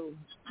also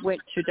went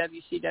to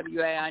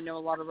WCWA. I know a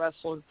lot of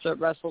wrestlers that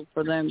wrestled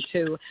for them,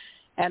 too.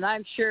 And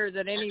I'm sure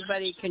that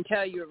anybody can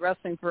tell you at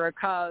Wrestling for a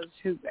Cause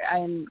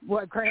and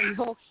what Granny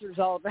Hulkster's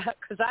all about,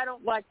 because I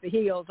don't like the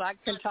heels. I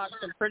can talk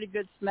some pretty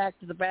good smack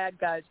to the bad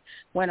guys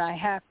when I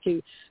have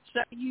to.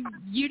 So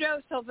you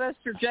know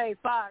Sylvester J.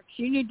 Fox,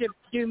 you need to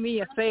do me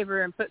a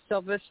favor and put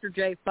Sylvester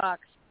J.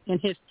 Fox in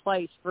his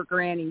place for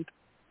Granny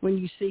when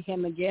you see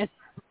him again.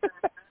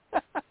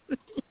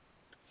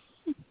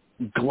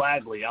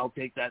 Gladly. I'll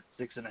take that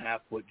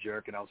 6.5-foot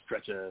jerk and I'll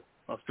stretch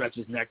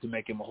his neck to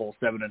make him a whole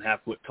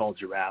 7.5-foot tall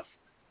giraffe.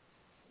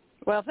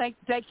 Well, thank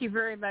you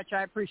very much.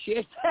 I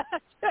appreciate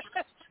that.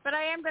 But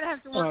I am going to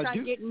have to work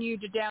on getting you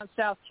to Down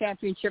South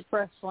Championship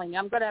Wrestling.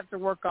 I'm going to have to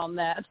work on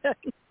that.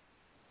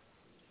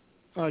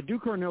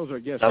 Duke Cornell's our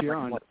guest here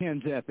on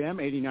Ken's FM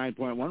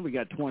 89.1. We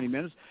got 20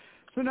 minutes.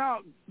 So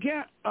now,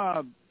 Duke,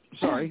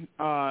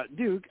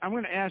 I'm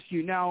going to ask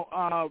you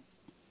now.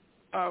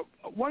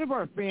 One of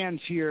our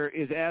fans here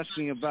is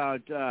asking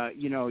about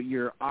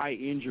your eye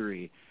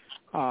injury.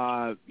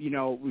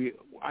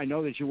 I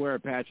know that you wear a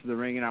patch for the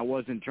ring, and I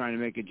wasn't trying to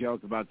make a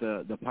joke about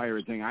the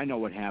pirate thing. I know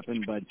what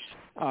happened, but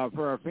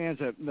for our fans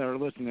that are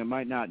listening that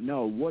might not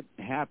know, what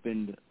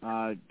happened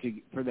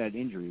for that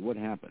injury? What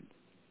happened?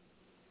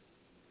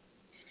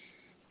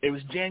 It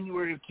was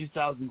January of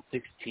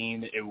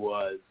 2016. It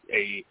was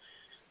a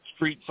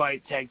street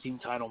fight tag team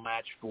title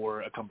match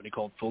for a company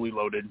called Fully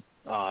Loaded.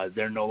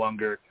 They're no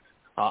longer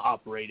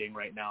operating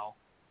right now.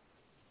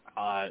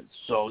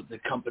 So the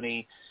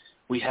company,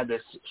 we had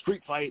this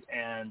street fight,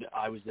 and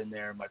I was in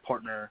there. My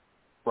partner,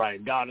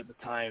 Brian Gott at the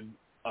time,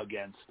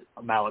 against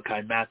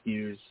Malachi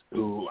Matthews,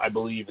 who I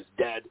believe is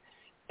dead,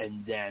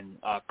 and then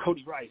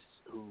Cody Rice,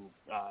 who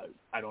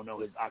I don't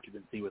know his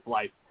occupancy with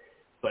life,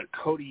 but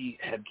Cody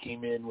had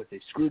came in with a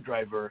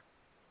screwdriver,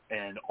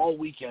 and all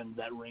weekend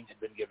that ring had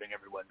been giving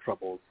everyone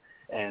troubles,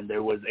 and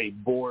there was a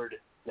board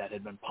that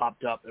had been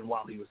popped up, and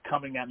while he was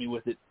coming at me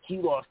with it, he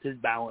lost his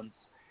balance,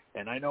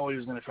 and I know he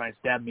was going to try and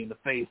stab me in the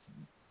face,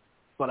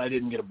 but I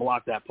didn't get to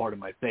block that part of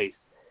my face.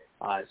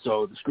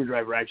 So the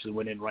screwdriver actually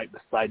went in right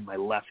beside my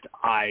left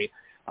eye.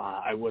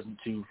 I wasn't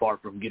too far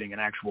from getting an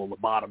actual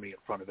lobotomy in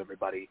front of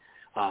everybody.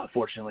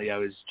 Fortunately,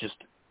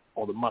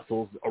 all the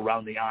muscles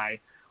around the eye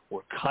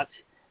were cut,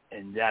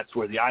 and that's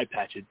where the eye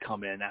patch had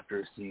come in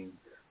after seeing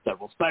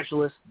several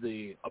specialists.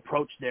 The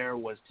approach there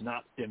was to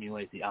not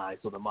stimulate the eye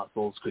so the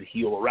muscles could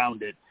heal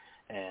around it,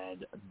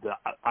 and the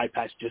eye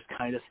patch just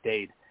kind of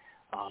stayed.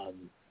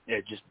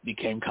 It just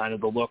became kind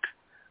of the look,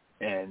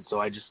 and so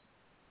I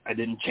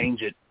didn't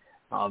change it.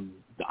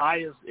 The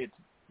eye it's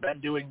been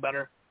doing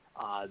better.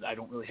 I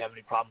don't really have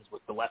any problems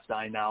with the left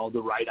eye now.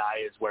 The right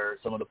eye is where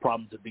some of the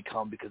problems have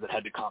become because it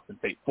had to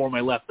compensate for my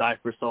left eye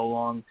for so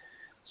long.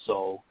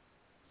 So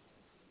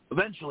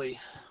eventually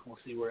we'll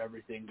see where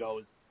everything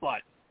goes,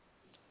 but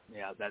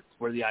yeah, that's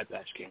where the eye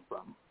patch came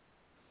from.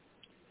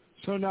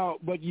 So now,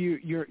 but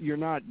you're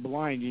not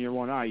blind in your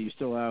one eye. You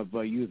still have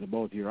use of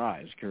both your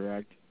eyes,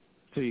 correct?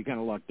 So you kind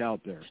of lucked out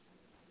there.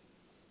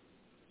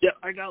 Yeah,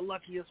 I got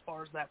lucky as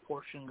far as that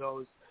portion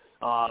goes.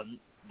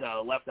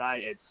 The left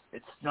eye,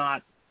 it's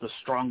not the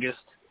strongest,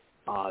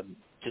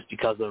 just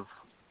because of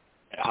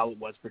how it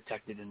was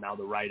protected, and now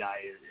the right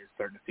eye is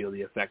starting to feel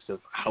the effects of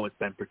how it's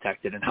been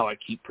protected and how I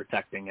keep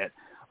protecting it.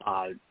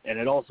 And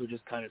it also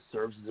just kind of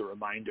serves as a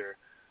reminder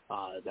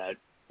that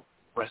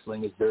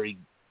wrestling is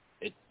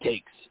it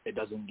takes, it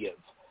doesn't give.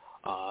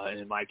 And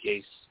in my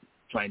case,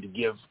 trying to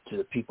give to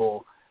the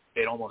people,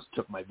 it almost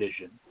took my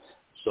vision.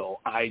 So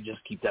I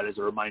just keep that as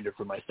a reminder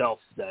for myself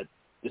that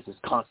this is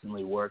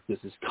constantly work. This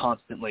is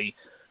constantly,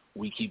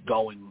 we keep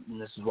going,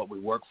 and this is what we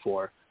work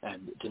for,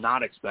 and to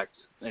not expect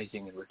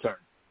anything in return.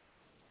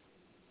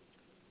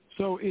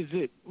 So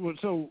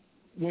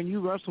when you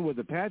wrestle with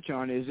a patch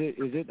on, is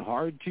it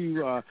hard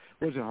to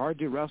was it hard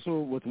to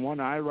wrestle with one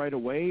eye right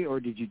away, or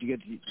did you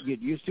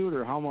get used to it,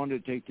 or how long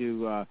did it take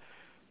to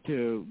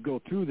to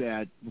go through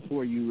that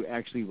before you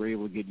actually were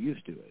able to get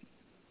used to it?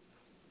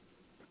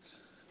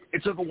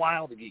 It took a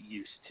while to get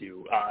used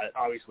to.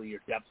 Obviously,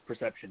 your depth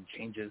perception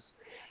changes,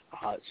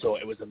 so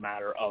it was a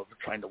matter of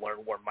trying to learn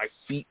where my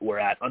feet were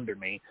at under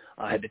me.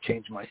 I had to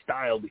change my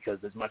style because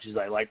as much as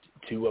I liked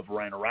to have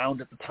ran around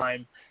at the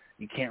time,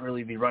 you can't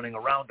really be running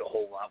around a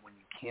whole lot when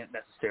you can't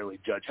necessarily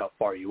judge how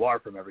far you are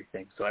from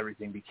everything. So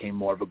everything became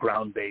more of a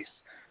ground base.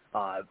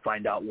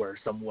 Find out where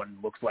someone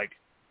looks like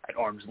at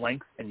arm's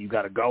length, and you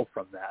got to go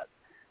from that.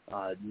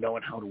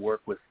 Knowing how to work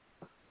with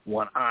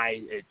one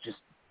eye, it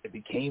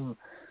became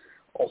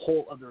a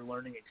whole other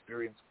learning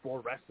experience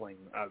for wrestling.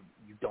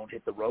 You don't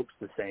hit the ropes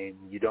the same.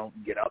 You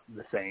don't get up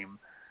the same.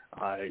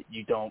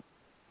 You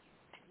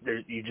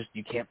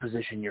can't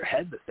position your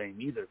head the same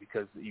either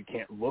because you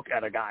can't look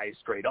at a guy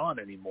straight on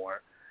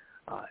anymore.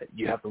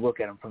 You have to look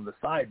at him from the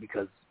side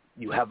because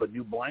you have a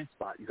new blind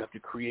spot. You have to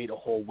create a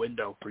whole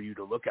window for you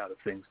to look out at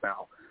things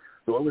now.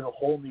 So it was a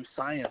whole new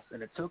science,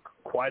 and it took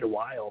quite a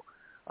while.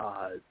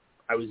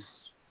 I was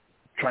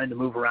trying to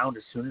move around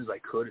as soon as I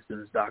could, as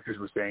soon as doctors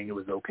were saying it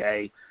was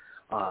okay,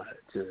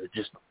 to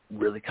just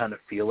really kind of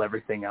feel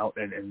everything out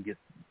and get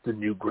the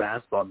new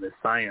grasp on this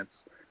science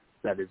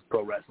that is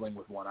pro wrestling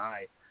with one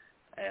eye.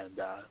 And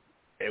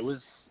it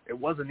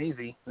wasn't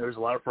easy. There was a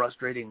lot of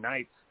frustrating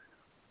nights,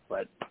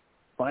 but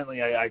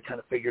finally I kind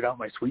of figured out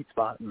my sweet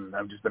spot, and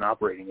I've just been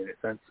operating in it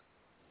since.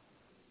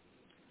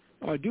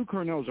 Duke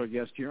Cornell is our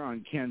guest here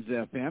on Ken's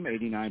FM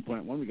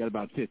 89.1. We got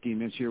about 15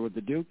 minutes here with the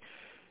Duke.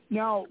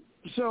 Now,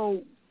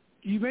 so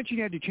you mentioned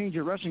you had to change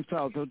your wrestling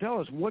style. So tell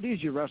us, what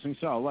is your wrestling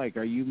style like?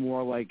 Are you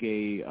more like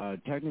a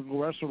technical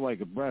wrestler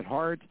like a Bret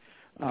Hart?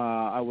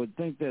 I would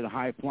think that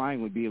high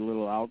flying would be a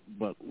little out,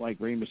 but like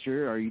Rey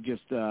Mysterio, are you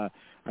just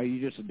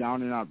a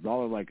down and out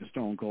brawler like a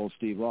Stone Cold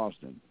Steve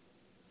Austin?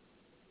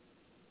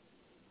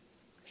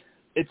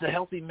 It's a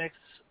healthy mix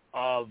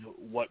of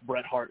what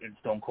Bret Hart and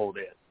Stone Cold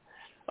is.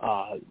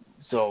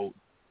 So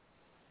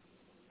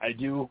I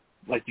do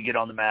like to get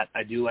on the mat.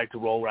 I do like to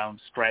roll around,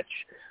 stretch,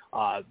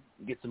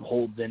 get some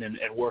holds in and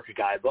work a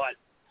guy. But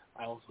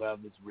I also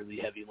have this really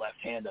heavy left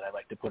hand that I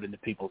like to put into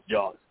people's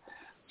jaws.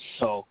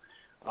 So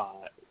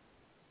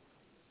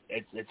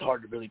it's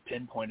hard to really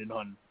pinpoint it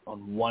on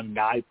one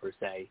guy per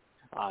se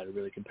to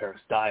really compare a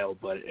style.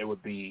 But it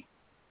would be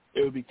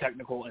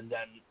technical. And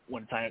then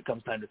when it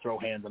comes time to throw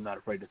hands, I'm not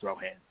afraid to throw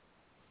hands.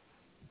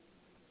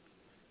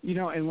 You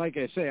know, and like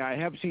I say, I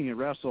have seen you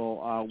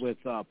wrestle with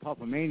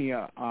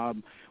Puffamania.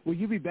 Will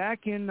you be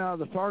back in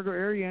the Fargo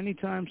area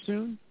anytime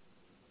soon?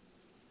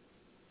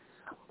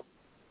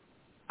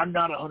 I'm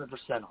not 100% on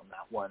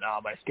that one.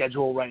 My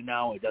schedule right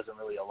now, it doesn't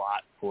really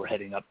allot for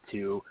heading up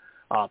to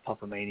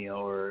Puffamania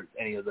or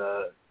any of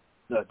the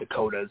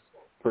Dakotas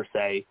per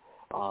se.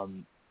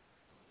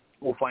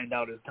 We'll find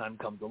out as time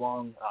comes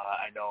along.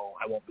 I know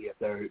I won't be at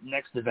their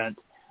next event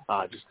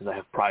just because I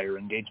have prior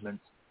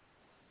engagements.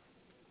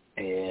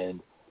 And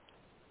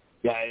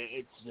yeah,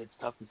 it's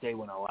tough to say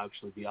when I'll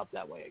actually be up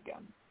that way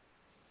again.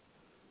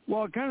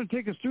 Well, kind of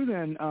take us through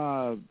then,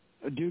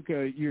 Duke,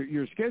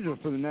 your schedule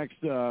for the next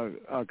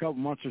couple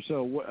months or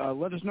so.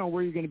 Let us know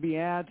where you're going to be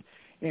at,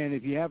 and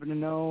if you happen to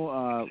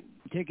know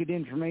ticket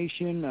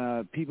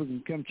information, people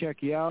can come check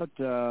you out.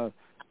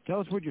 Tell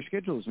us what your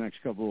schedule is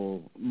next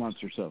couple months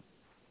or so.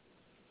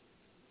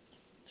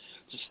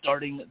 So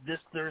starting this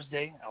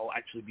Thursday, I'll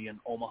actually be in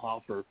Omaha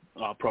for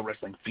Pro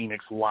Wrestling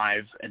Phoenix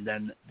Live, and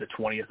then the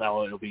 20th,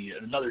 it'll be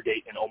another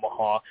date in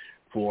Omaha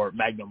for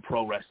Magnum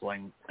Pro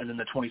Wrestling, and then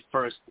the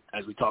 21st,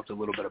 as we talked a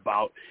little bit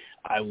about,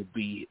 I will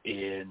be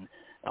in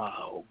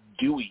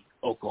Dewey,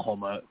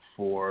 Oklahoma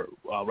for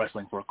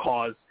Wrestling for a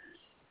Cause,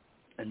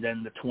 and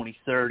then the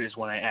 23rd is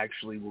when I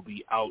actually will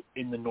be out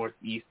in the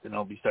Northeast, and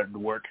I'll be starting to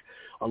work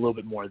a little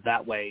bit more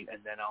that way,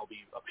 and then I'll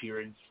be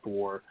appearing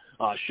for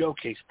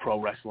Showcase Pro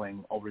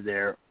Wrestling over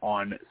there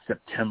on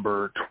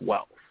September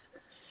 12th.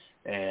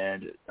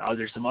 And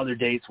there's some other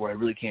dates where I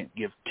really can't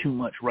give too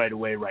much right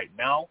away right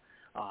now.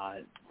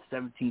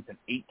 17th and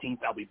 18th,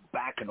 I'll be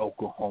back in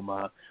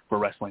Oklahoma for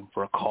Wrestling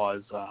for a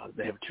Cause.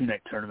 They have a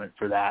 2-night tournament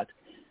for that.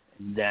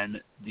 And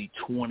then the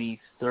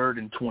 23rd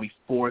and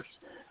 24th,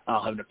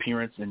 I'll have an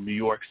appearance in New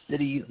York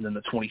City. And then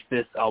the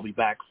 25th, I'll be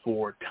back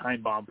for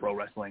Time Bomb Pro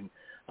Wrestling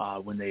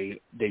when they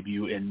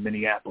debut in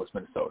Minneapolis,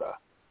 Minnesota.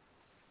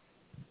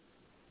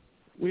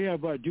 We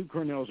have Duke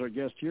Cornell as our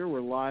guest here. We're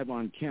live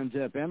on Ken's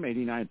FM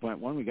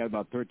 89.1. We got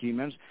about 13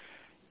 minutes.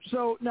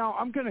 So now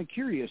I'm kind of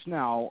curious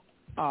now,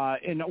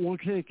 and we'll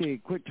take a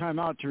quick time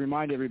out to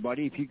remind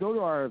everybody, if you go to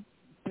our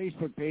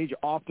Facebook page,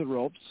 Off the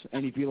Ropes,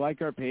 and if you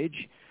like our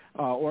page,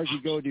 or if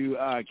you go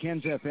to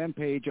Ken's FM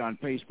page on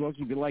Facebook,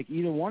 if you like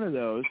either one of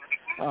those,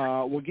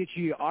 we'll get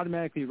you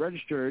automatically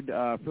registered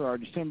for our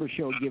December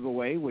show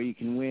giveaway where you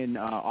can win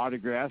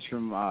autographs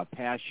from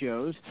past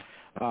shows.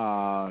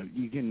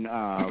 You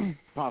can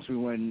possibly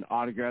win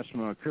autographs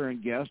from a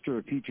current guest or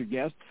a future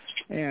guest.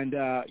 And,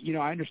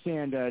 I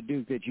understand,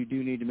 Duke, that you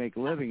do need to make a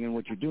living in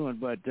what you're doing,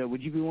 but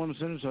would you be willing to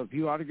send us a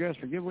few autographs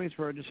for giveaways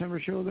for our December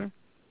show there?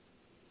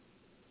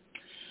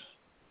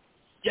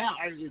 Yeah,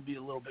 it'd be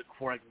a little bit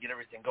before I can get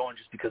everything going,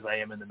 just because I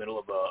am in the middle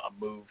of a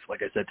move,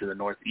 like I said, to the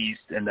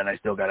Northeast, and then I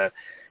still got to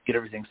get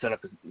everything set up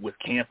with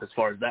camp as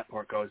far as that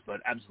part goes. But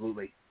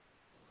absolutely.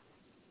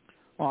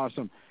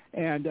 Awesome.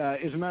 And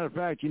as a matter of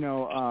fact,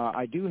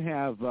 I do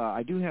have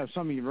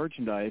some of your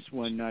merchandise.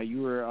 When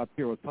you were up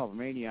here with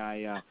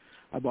Puppamania,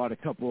 I bought a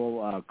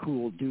couple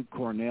cool Duke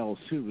Cornell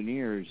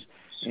souvenirs,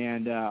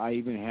 and I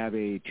even have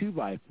a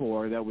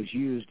 2x4 that was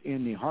used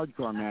in the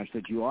hardcore match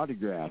that you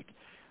autographed.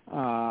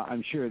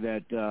 I'm sure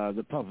that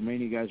the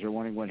Puppamania guys are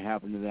wondering what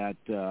happened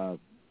to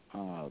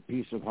that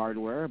piece of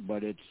hardware,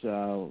 but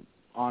it's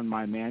on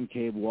my man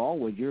cave wall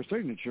with your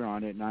signature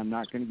on it, and I'm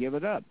not going to give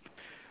it up.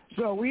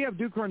 So we have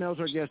Duke Cornell as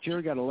our guest here.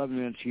 We got 11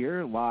 minutes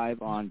here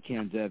live on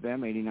Kansas FM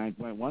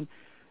 89.1.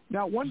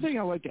 Now, one thing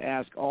I like to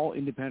ask all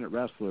independent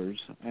wrestlers,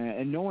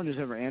 and no one has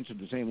ever answered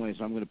the same way,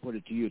 so I'm going to put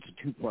it to you. It's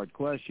a two-part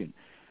question.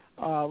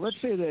 Let's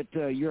say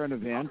that you're at an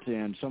event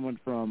and someone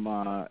from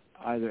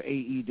either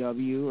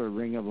AEW or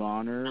Ring of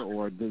Honor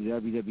or the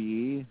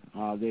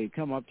WWE, they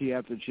come up to you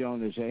after the show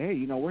and they say,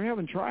 hey, we're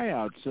having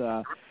tryouts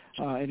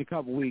in a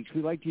couple weeks.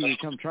 We'd like you to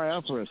come try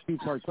out for us.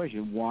 Two-part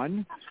question.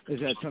 One, is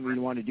that something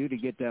you want to do to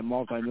get that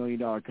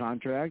multi-million-dollar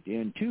contract?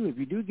 And two, if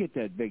you do get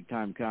that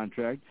big-time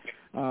contract,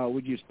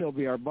 would you still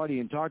be our buddy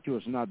and talk to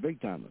us and not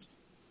big-time us?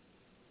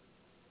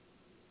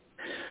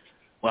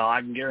 Well,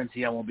 I can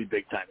guarantee I won't be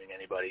big-timing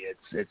anybody.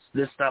 It's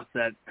this stuff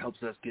that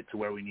helps us get to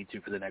where we need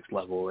to for the next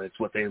level. It's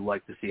what they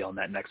like to see on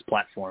that next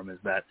platform, is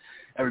that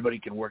everybody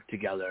can work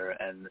together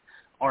and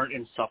aren't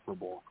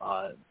insufferable.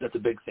 That's a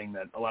big thing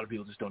that a lot of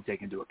people just don't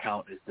take into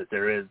account, is that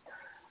there is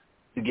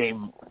the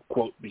game,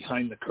 quote,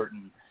 behind the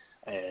curtain,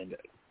 and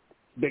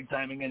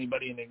big-timing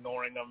anybody and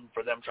ignoring them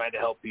for them trying to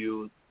help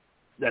you,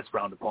 that's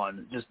frowned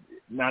upon. Just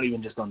not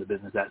even just on the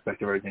business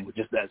aspect of everything, but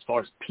just as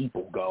far as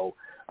people go,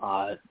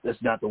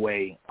 that's not the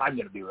way I'm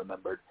going to be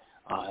remembered.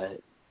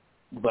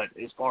 But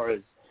as far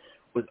as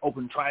with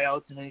open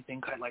tryouts and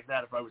anything kind of like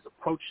that, if I was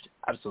approached,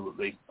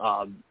 absolutely.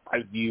 I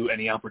view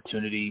any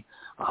opportunity,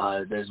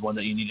 there's one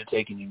that you need to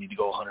take and you need to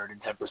go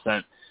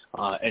 110%.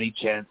 Any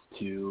chance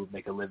to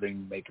make a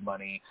living, make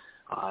money,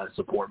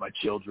 support my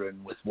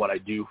children with what I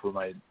do for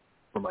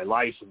my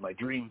life and my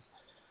dreams,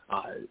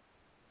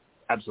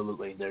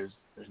 absolutely. There's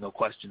no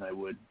question I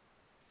would.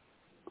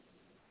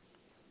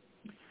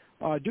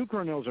 Duke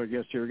Cornell's our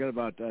guest here. We've got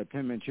about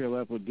 10 minutes here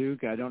left with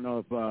Duke. I don't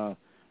know if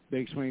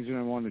Big Swing's going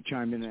to want to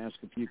chime in and ask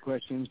a few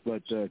questions,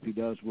 but if he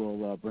does,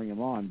 we'll bring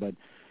him on. But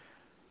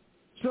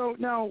so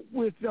now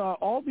with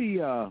all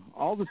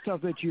the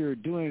stuff that you're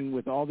doing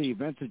with all the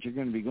events that you're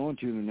going to be going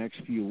to in the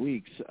next few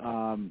weeks,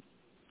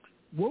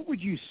 what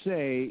would you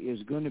say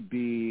is going to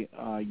be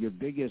your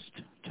biggest,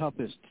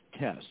 toughest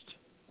test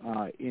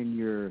in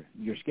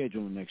your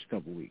schedule in the next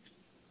couple of weeks?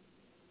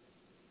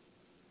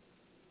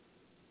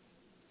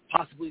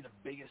 Possibly the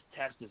biggest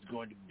test is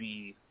going to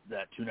be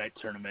that two-night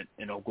tournament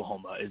in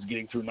Oklahoma, is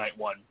getting through night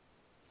one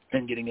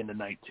and getting into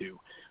night two.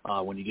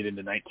 When you get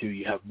into night two,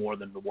 you have more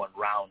than the one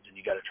round, and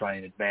you got to try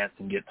and advance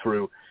and get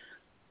through.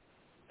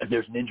 If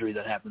there's an injury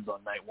that happens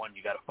on night one,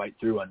 you got to fight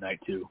through on night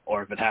two.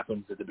 Or if it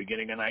happens at the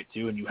beginning of night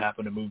two and you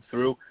happen to move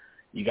through,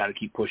 you got to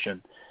keep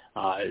pushing.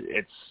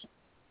 It's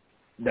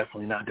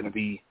definitely not going to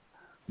be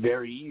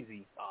very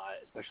easy,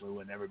 especially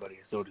when everybody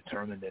is so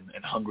determined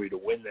and hungry to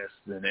win this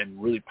and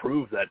really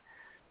prove that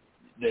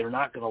they're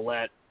not going to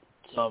let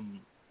some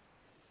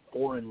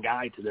foreign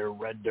guy to their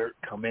red dirt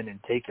come in and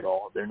take it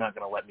all. They're not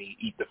going to let me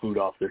eat the food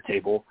off their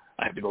table.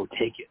 I have to go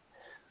take it.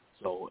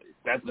 So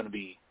that's going to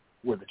be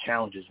where the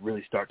challenges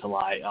really start to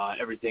lie.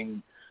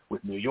 Everything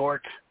with New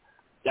York,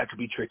 that could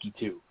be tricky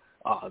too.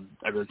 I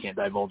really can't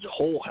divulge a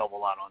whole hell of a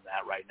lot on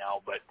that right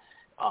now, but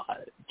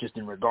just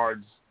in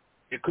regards,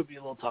 it could be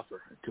a little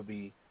tougher. It could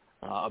be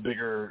a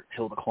bigger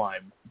hill to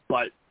climb.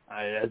 But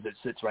as it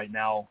sits right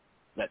now,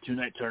 that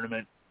two-night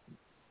tournament,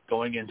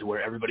 going into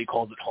where everybody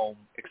calls it home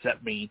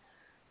except me,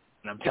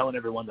 and I'm telling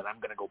everyone that I'm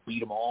going to go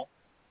beat them all,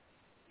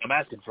 I'm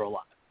asking for a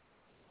lot.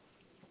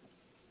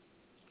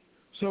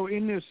 So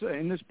in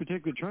this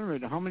particular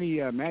tournament, how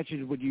many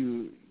matches might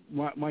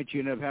you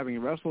end up having to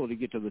wrestle to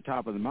get to the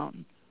top of the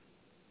mountain?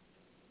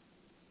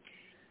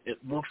 It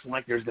looks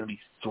like there's going to be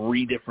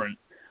three different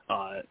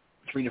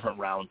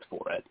rounds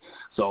for it.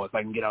 So if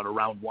I can get out of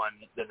round one,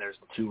 then there's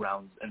the 2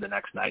 rounds in the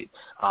next night.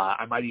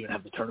 I might even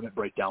have the tournament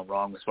breakdown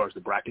wrong as far as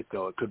the brackets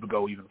go. It could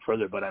go even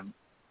further, but I'm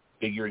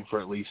figuring for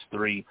at least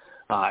 3.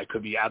 I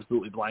could be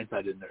absolutely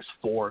blindsided, and there's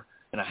 4,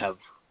 and I have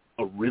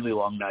a really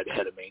long night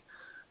ahead of me.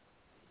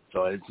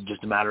 So it's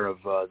just a matter of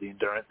the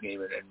endurance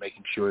game and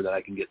making sure that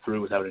I can get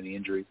through without any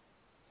injuries.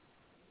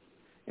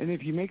 And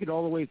if you make it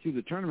all the way through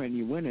the tournament and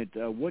you win it,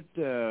 what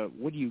do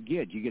you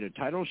get? Do you get a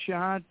title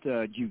shot?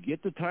 Do you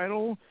get the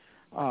title?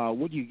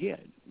 What do you get?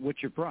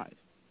 What's your prize?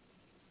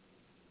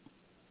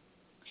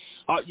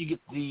 You get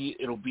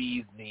it'll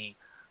be the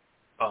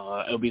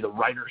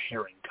Ryder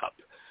Herring Cup.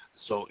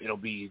 So it'll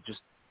be just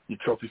the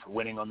trophy for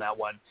winning on that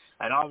one.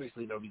 And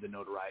obviously there'll be the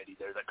notoriety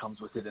there that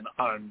comes with it.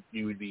 And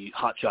you would be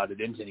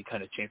hot-shotted into any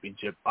kind of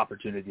championship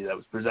opportunity that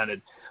was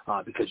presented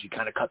because you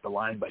kind of cut the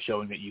line by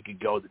showing that you could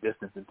go the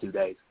distance in 2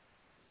 days.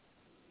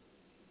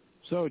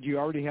 So do you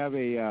already have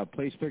a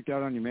place picked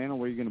out on your mantle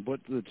where you're going to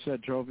put the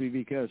said trophy?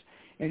 Because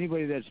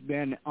anybody that's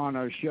been on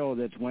our show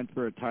that's went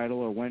for a title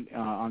or went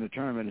on a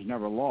tournament has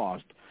never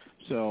lost.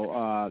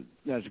 So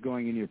that's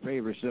going in your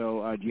favor.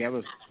 So do you have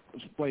a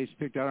place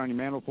picked out on your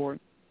mantle for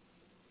it?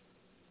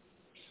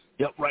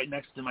 Yep, right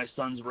next to my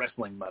son's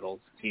wrestling medals.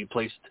 He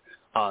placed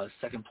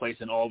second place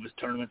in all of his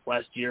tournaments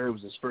last year. It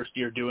was his first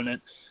year doing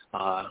it.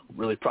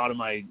 Really proud of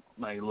my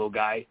little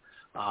guy.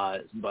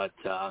 But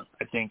I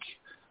think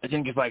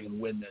if I can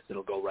win this,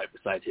 it'll go right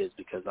beside his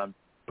because I'm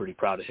pretty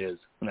proud of his,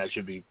 and I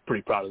should be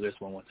pretty proud of this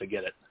one once I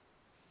get it.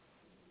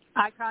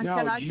 Icon,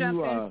 can I jump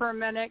in for a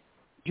minute?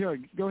 Sure,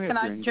 go ahead. Can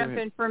I jump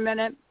in for a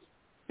minute?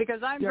 Because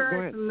I'm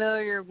very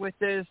familiar with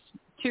this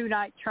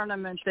two-night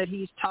tournament that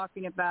he's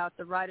talking about,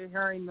 the Ryder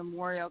Herring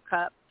Memorial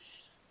Cup.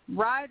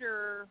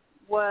 Ryder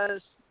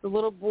was the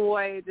little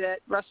boy that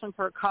Wrestling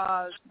for a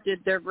Cause did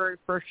their very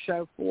first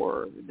show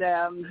for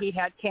them. He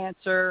had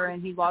cancer,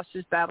 and he lost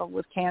his battle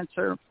with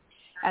cancer.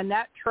 And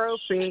that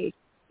trophy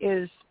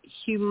is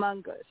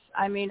humongous.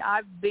 I mean,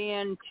 I've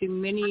been to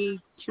many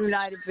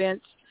two-night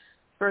events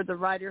for the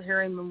Ryder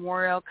Herring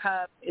Memorial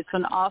Cup. It's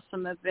an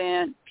awesome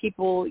event.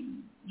 People,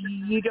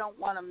 you don't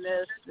want to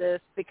miss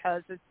this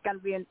because it's going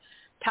to be in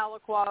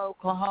Tahlequah,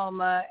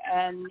 Oklahoma,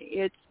 and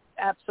it's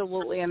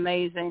absolutely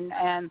amazing.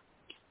 And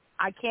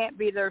I can't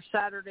be there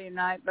Saturday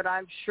night, but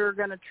I'm sure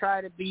going to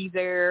try to be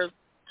there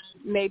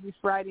maybe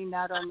Friday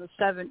night on the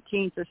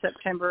 17th of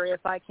September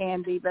if I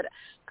can be, but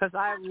because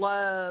I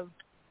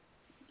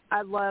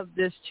love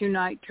this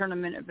two-night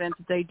tournament event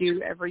that they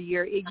do every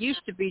year. It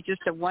used to be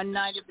just a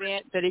one-night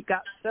event, but it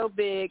got so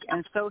big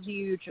and so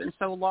huge and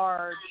so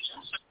large,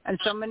 and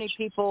so many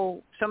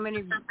people, so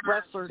many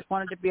wrestlers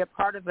wanted to be a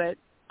part of it,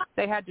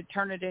 they had to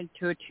turn it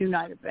into a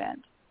two-night event.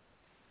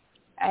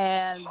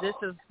 And this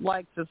is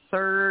like the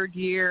third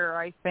year,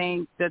 I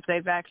think, that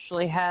they've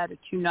actually had a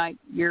two-night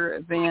year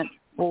event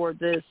for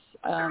this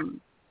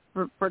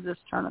for this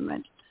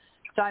tournament.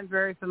 So I'm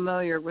very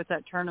familiar with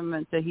that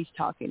tournament that he's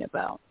talking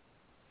about.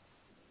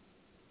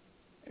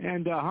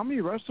 And how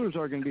many wrestlers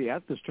are going to be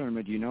at this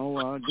tournament? Do you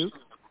know, Duke?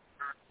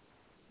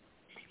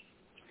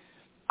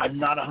 I'm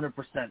not 100%.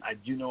 I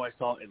do know I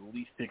saw at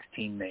least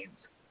 16 names.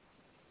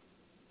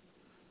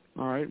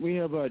 All right. We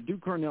have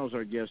Duke Cornell's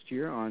our guest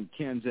here on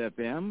Ken's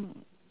FM,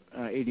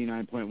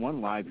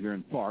 89.1, live here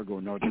in Fargo,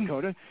 North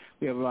Dakota.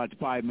 We have about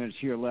 5 minutes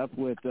here left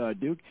with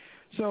Duke.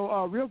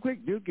 So real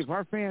quick, Duke, if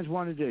our fans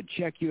wanted to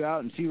check you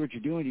out and see what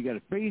you're doing, you got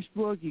a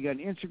Facebook, you got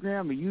an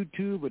Instagram, a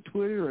YouTube, a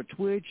Twitter, a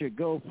Twitch, a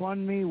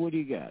GoFundMe. What do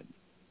you got?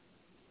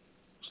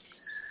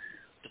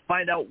 To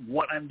find out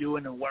what I'm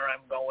doing and where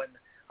I'm going,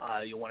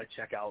 you'll want to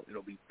check out,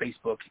 it'll be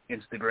Facebook,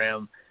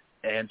 Instagram,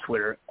 and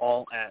Twitter,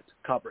 all at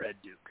Copperhead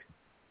Duke.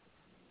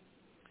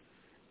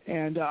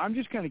 And I'm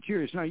just kind of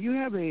curious. Now, you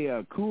have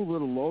a cool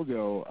little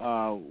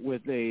logo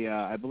with a,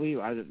 I believe,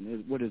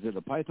 what is it,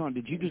 a python?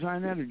 Did you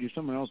design that, or did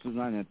someone else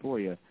design that for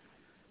you?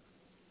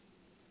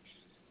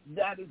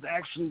 That is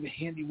actually the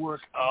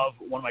handiwork of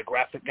one of my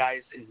graphic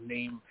guys. His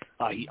name,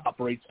 he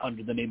operates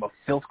under the name of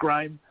Filth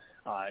Grime.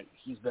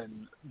 He's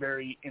been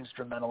very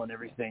instrumental in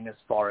everything as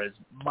far as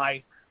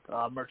my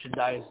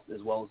merchandise,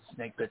 as well as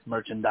Snake Pits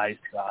merchandise.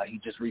 He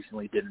just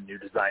recently did a new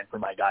design for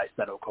my guy,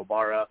 Seto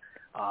Kobara.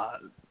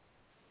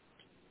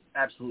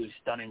 Absolutely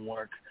stunning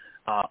work.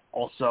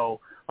 Also,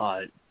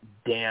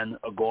 Dan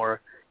Agor,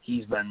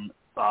 he's been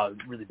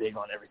really big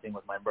on everything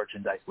with my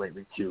merchandise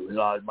lately, too.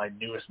 My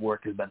newest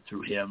work has been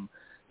through him.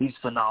 He's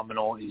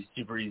phenomenal. He's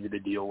super easy to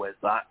deal with.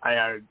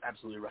 I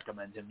absolutely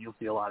recommend him. You'll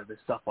see a lot of his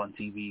stuff on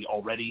TV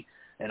already,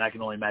 and I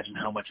can only imagine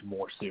how much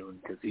more soon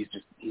because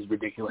he's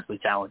ridiculously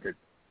talented.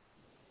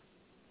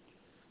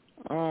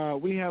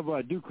 We have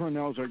Duke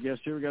Cornell's our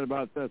guest here. We got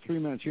about 3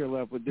 minutes here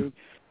left with Duke.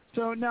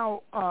 So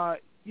now,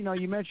 you know,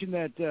 you mentioned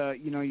that,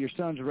 you know, your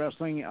son's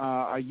wrestling.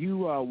 Are you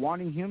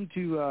wanting him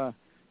to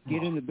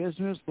get in the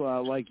business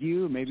like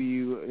you? Maybe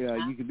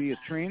you could be a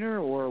trainer,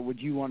 or would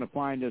you want to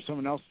find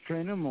someone else to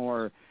train him,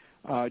 or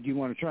do you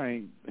want to try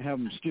and have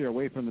him steer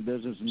away from the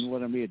business and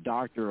let him be a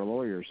doctor or a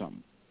lawyer or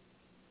something?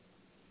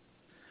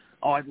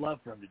 Oh, I'd love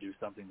for him to do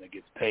something that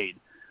gets paid.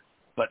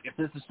 But if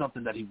this is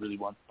something that he really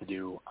wants to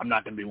do, I'm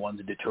not going to be one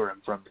to deter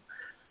him from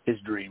his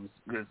dreams,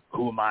 because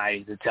who am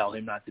I to tell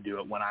him not to do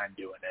it when I'm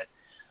doing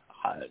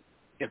it?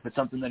 If it's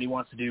something that he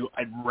wants to do,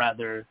 I'd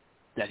rather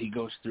that he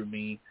goes through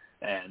me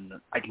and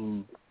I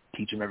can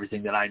teach him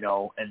everything that I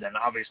know, and then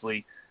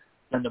obviously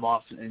send him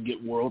off and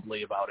get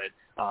worldly about it.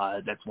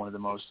 That's one of the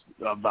most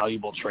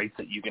valuable traits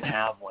that you can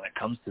have when it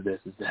comes to this,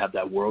 is to have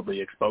that worldly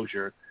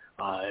exposure,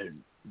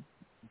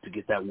 to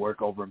get that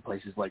work over in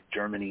places like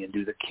Germany and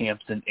do the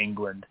camps in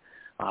England,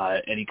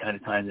 any kind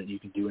of time that you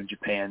can do in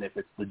Japan, if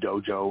it's the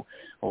dojo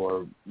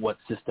or what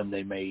system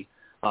they may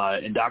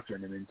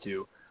indoctrinate him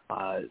into.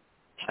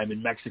 I'm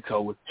in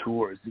Mexico with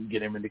tours and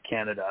get him into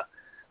Canada.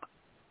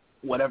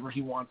 Whatever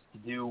he wants to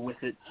do with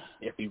it,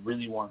 if he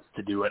really wants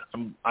to do it,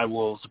 I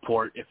will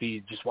support. If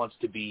he just wants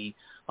to be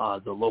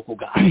the local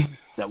guy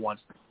that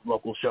wants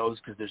local shows,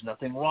 because there's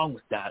nothing wrong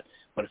with that.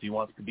 But if he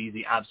wants to be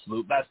the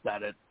absolute best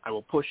at it, I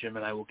will push him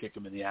and I will kick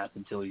him in the ass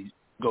until he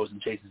goes and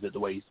chases it the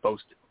way he's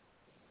supposed to.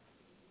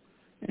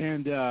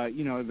 And,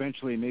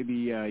 eventually maybe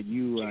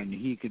you and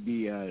he could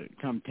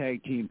become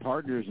tag team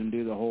partners and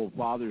do the whole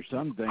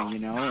father-son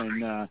thing,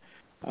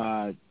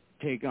 and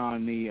take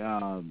on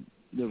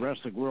the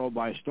wrestling world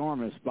by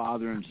storm as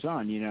father and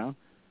son,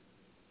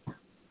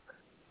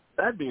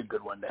 That'd be a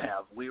good one to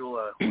have.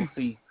 We'll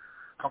see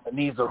how my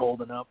knees are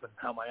holding up and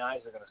how my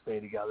eyes are going to stay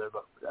together,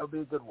 but that would be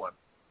a good one.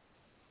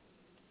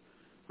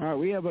 All right,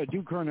 we have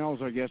Duke Cornell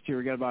as our guest here.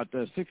 We got about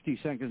 60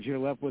 seconds here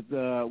left with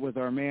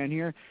our man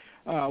here.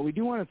 We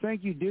do want to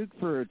thank you, Duke,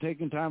 for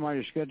taking time out of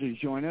your schedule to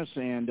join us.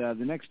 And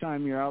the next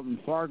time you're out in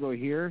Fargo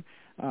here,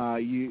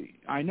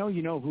 I know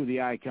you know who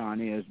the Icon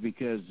is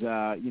because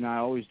I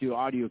always do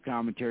audio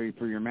commentary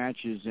for your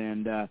matches,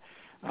 and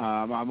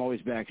I'm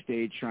always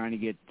backstage trying to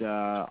get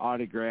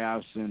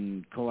autographs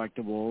and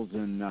collectibles,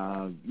 and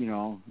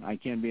I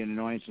can be an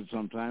annoyance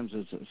sometimes,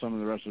 as some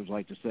of the wrestlers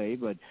like to say,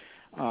 but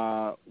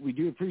we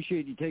do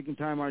appreciate you taking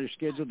time out of your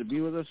schedule to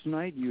be with us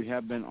tonight. You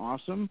have been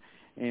awesome,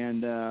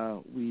 and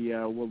we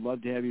would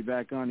love to have you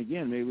back on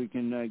again. Maybe we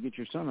can get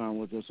your son on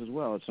with us as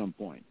well at some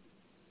point.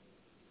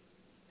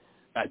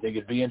 I think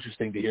it'd be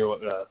interesting to hear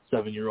what a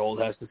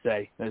 7-year-old has to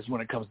say as when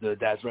it comes to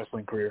Dad's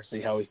wrestling career, see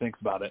how he thinks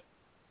about it.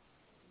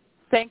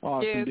 Thanks,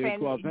 awesome,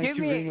 Duke. Well, thanks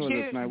for being with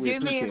us tonight. We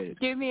appreciate it.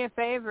 Do me a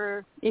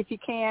favor, if you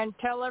can.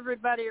 Tell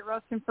everybody at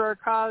Wrestling for a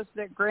Cause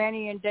that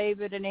Granny and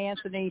David and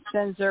Anthony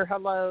sends their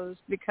hellos,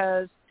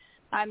 because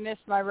I miss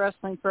my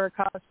Wrestling for a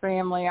Cause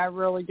family. I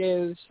really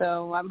do.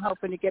 So I'm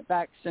hoping to get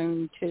back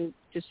soon to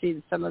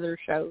see some of their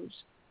shows.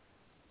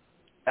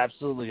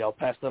 Absolutely. I'll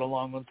pass that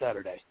along on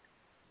Saturday.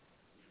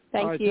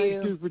 Thank All right, you.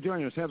 Thanks, Duke, for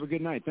joining us. Have a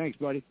good night. Thanks,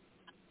 buddy.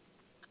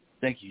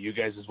 Thank you. You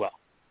guys as well.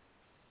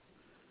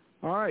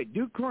 All right,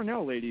 Duke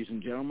Cornell, ladies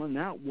and gentlemen,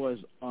 that was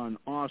an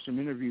awesome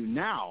interview.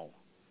 Now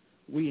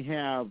we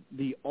have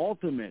the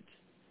ultimate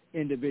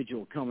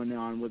individual coming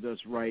on with us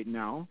right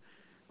now.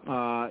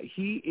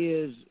 He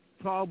is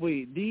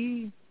probably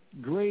the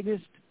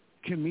greatest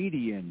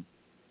comedian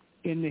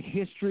in the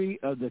history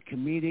of the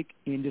comedic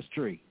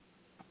industry.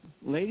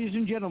 Ladies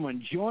and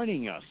gentlemen,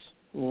 joining us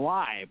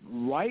live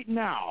right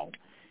now,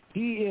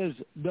 he is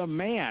the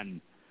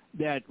man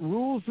that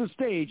rules the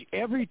stage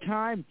every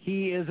time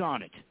he is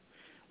on it.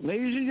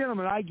 Ladies and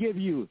gentlemen, I give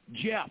you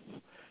Jeff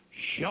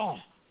Shaw.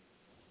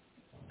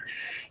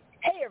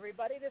 Hey,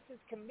 everybody, this is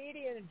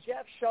comedian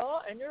Jeff Shaw,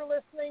 and you're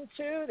listening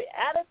to the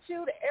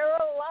Attitude Era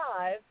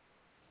Live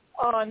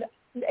on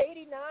 89.1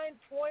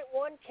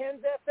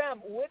 Ken's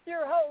FM with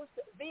your host,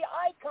 the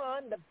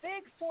Icon, the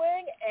Big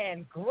Swing,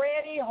 and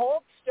Granny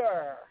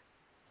Hulkster.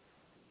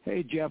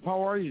 Hey, Jeff,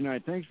 how are you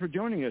tonight? Thanks for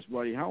joining us,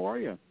 buddy. How are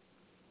you?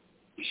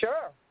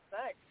 Sure,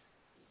 thanks.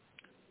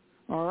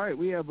 All right,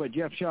 we have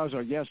Jeff Shaw as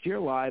our guest here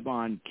live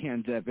on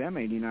Ken's FM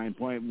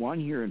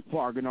 89.1 here in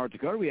Fargo, North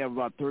Dakota. We have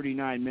about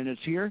 39 minutes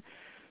here.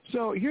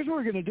 So here's what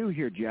we're going to do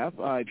here, Jeff.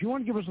 If you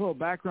want to give us a little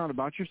background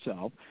about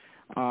yourself,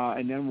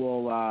 and then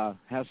we'll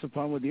have some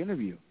fun with the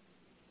interview.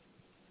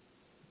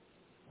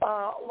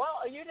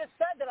 Well, you just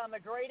said that I'm the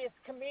greatest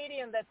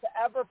comedian that's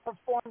ever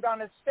performed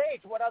on a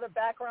stage. What other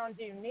background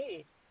do you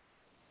need?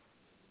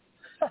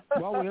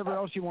 Well, whatever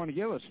else you want to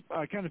give us.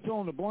 Kind of fill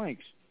in the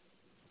blanks.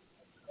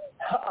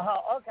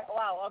 Okay.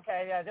 Wow.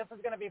 Okay. Yeah, this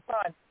is going to be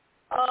fun.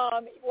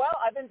 Well,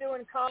 I've been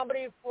doing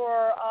comedy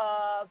for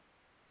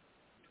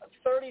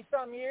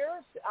 30-some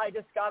years. I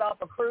just got off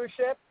a cruise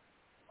ship.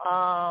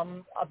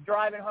 I'm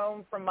driving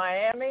home from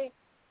Miami.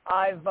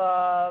 I've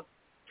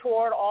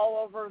toured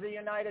all over the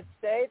United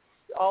States,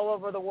 all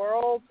over the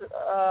world.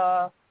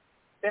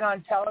 Been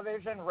on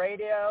television,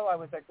 radio. I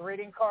was a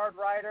greeting card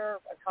writer,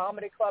 a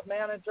comedy club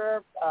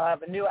manager. I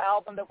have a new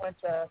album that went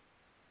to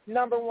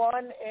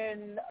 #1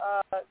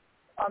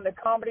 on the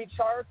comedy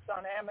charts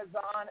on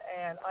Amazon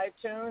and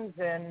iTunes.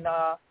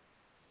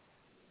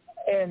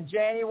 In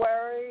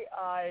January,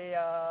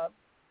 I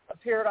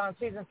appeared on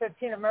season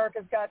 15 of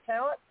America's Got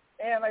Talent,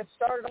 and I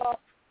started off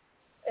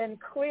in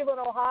Cleveland,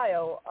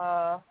 Ohio,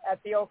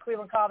 at the old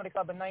Cleveland Comedy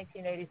Club in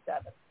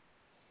 1987.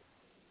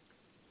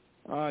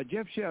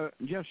 Jeff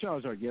Shaw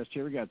is our guest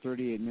here. We got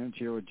 38 minutes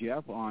here with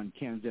Jeff on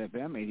Ken's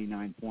FM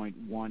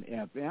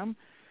 89.1 FM.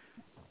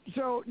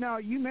 So now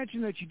you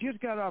mentioned that you just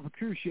got off a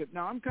cruise ship.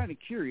 Now I'm kind of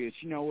curious,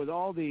 with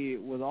all the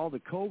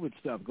COVID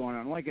stuff going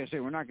on. Like I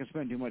say, we're not going to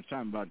spend too much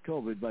time about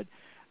COVID, but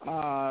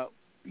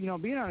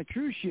being on a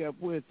cruise ship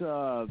with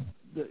the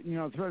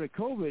threat of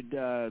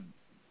COVID,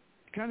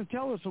 kind of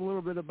tell us a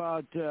little bit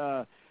about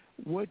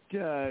what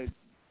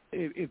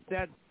if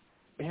that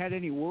had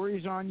any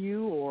worries on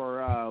you,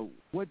 or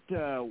what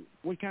kind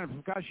of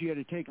precautions you had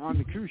to take on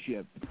the cruise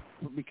ship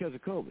because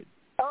of COVID.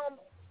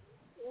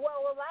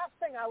 Well, the last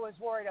thing I was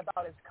worried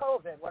about is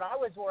COVID. What I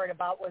was worried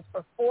about was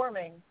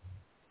performing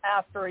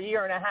after a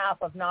year and a half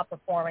of not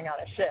performing on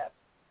a ship.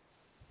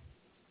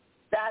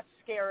 That's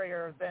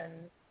scarier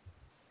than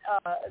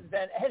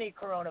any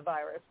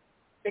coronavirus,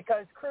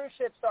 because cruise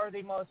ships are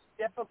the most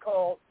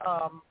difficult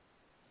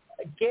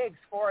gigs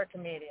for a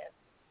comedian.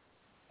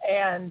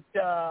 And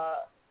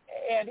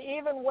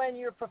even when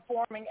you're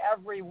performing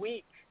every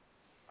week,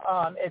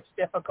 it's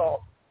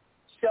difficult.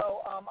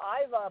 So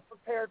I've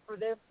prepared for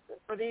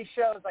these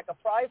shows like a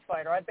prize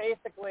fighter. I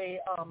basically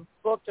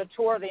booked a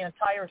tour the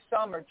entire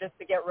summer just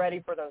to get ready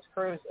for those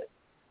cruises,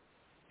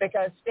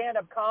 because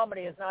stand-up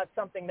comedy is not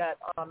something that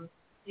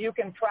you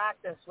can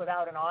practice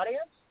without an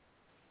audience.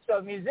 So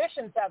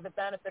musicians have the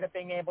benefit of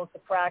being able to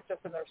practice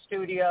in their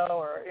studio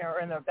or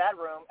in their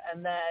bedroom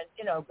and then,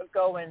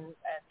 go and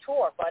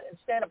tour. But in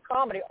stand-up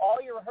comedy, all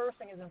your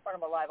rehearsing is in front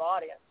of a live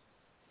audience.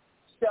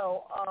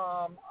 So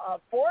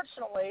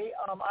fortunately,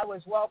 I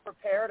was well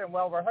prepared and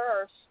well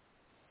rehearsed,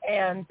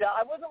 and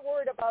I wasn't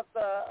worried about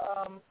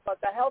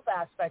the health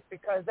aspect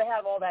because they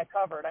have all that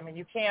covered. I mean,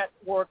 you can't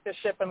work the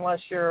ship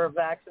unless you're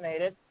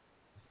vaccinated.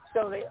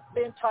 So the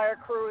entire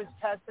crew is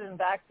tested and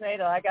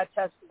vaccinated. I got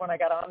tested when I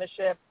got on the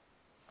ship.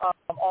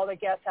 All the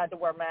guests had to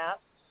wear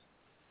masks.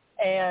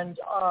 And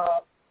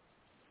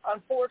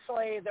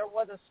unfortunately, there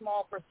was a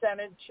small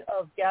percentage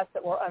of guests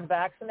that were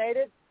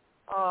unvaccinated,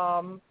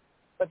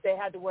 but they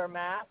had to wear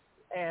masks.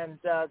 And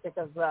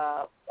because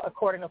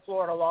according to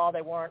Florida law,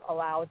 they weren't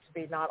allowed to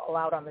be not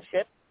allowed on the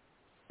ship.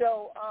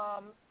 So,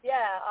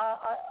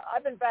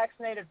 I've been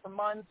vaccinated for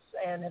months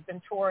and have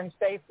been touring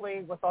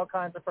safely with all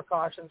kinds of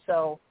precautions.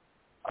 So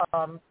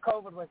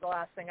COVID was the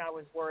last thing I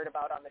was worried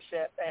about on the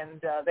ship. And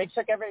they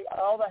took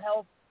all the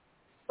health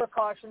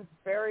precautions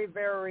very,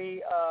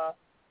 very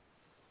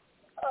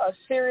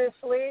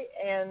seriously,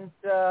 and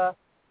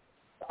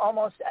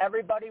almost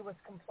everybody was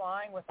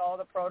complying with all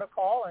the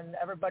protocol, and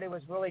everybody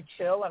was really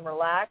chill and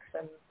relaxed,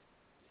 and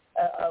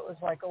it was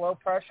like a low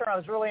pressure. I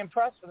was really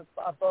impressed with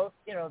both,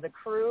 the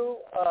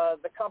crew,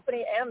 the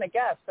company, and the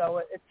guests. So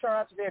it turned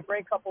out to be a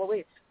great couple of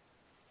weeks.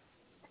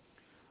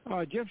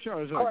 Jeff Shaw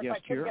is our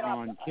guest here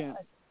on Ken.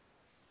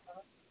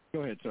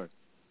 Go ahead, sorry.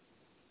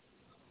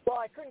 Well,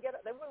 I couldn't get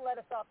it. They wouldn't let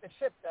us off the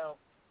ship, though.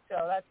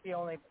 So that's the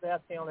only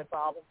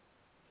problem.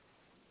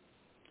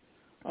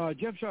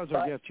 Jeff Shaw is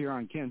our guest here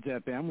on Ken's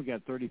FM. We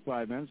got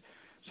 35 minutes.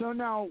 So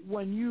now,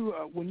 when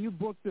you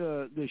book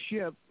the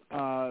ship,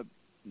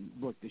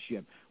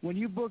 when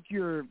you book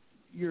your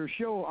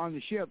show on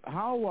the ship,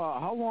 how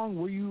long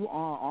were you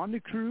on the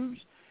cruise,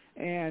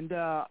 and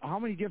how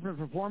many different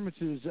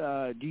performances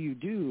do you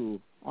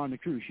do on the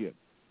cruise ship?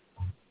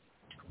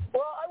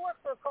 Well, I work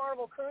for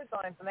Carnival Cruise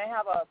Lines, and they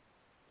have a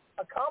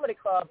comedy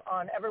club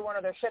on every one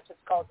of their ships. It's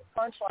called the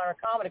Punchliner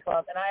Comedy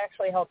Club, and I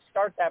actually helped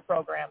start that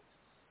program.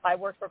 I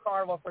worked for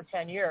Carnival for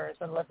 10 years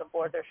and lived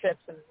aboard their ships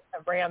and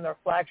ran their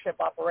flagship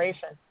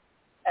operation.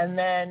 And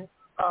then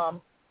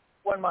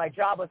when my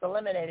job was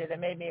eliminated, they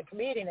made me a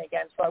comedian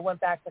again, so I went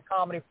back to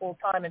comedy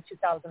full-time in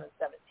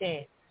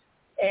 2017.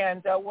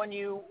 And when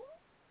you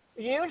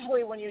do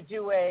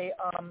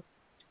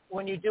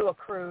a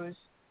cruise,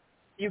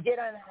 you get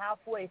on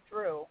halfway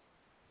through,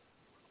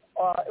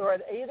 or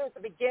either at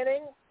the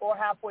beginning or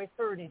halfway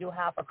through, and you do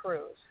half a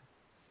cruise.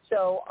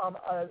 So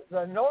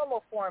the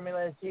normal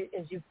formula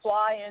is you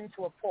fly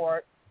into a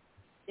port,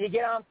 you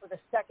get on for the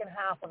second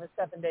half of a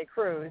 7-day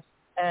cruise,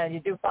 and you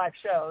do 5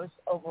 shows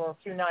over a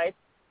few nights,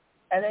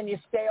 and then you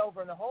stay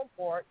over in the home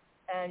port,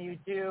 and you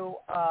do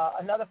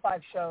another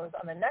 5 shows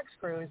on the next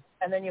cruise,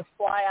 and then you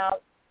fly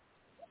out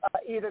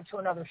either to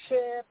another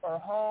ship or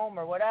home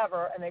or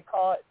whatever, and they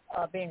call it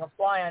being a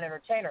fly-on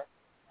entertainer.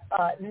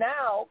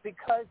 Now,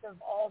 because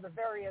of all the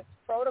various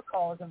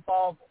protocols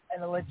involved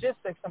and the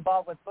logistics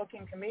involved with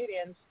booking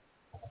comedians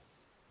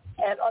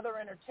and other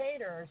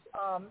entertainers,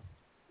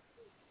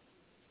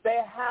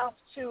 they have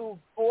to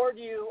board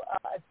you,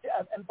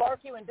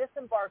 embark you and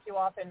disembark you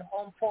off in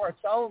home ports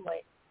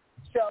only.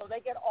 So they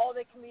get all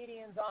the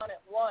comedians on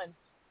at once.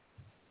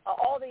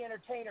 All the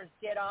entertainers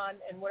get on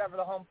in whatever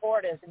the home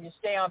port is, and you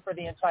stay on for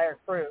the entire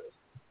cruise.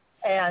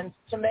 And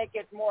to make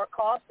it more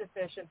cost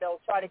efficient, they'll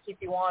try to keep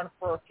you on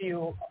for a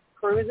few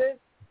cruises.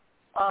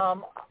 I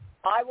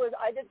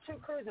did 2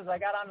 cruises. I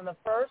got on in the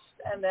first,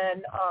 and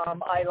then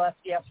I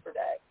left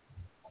yesterday.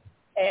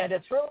 And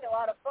it's really a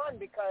lot of fun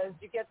because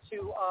you get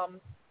to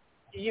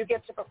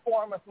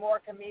perform with more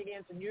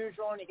comedians than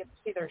usual, and you get to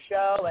see their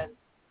show. And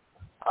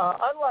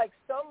unlike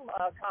some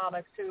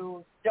comics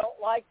who don't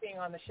like being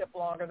on the ship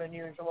longer than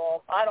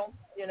usual, I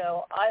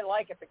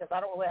like it because I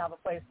don't really have a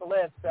place to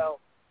live, so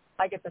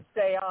I get to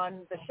stay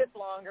on the ship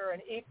longer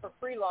and eat for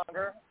free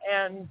longer,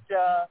 and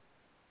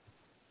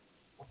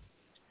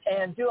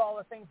do all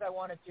the things I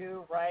want to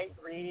do, right?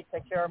 Read,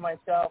 take care of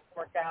myself,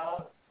 work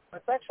out.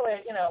 It's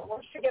actually,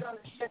 once you get on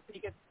the ship, you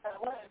get to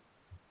settle in.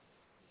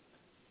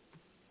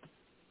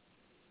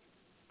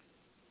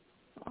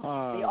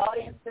 The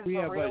audiences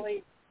are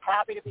really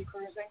happy to be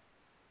cruising.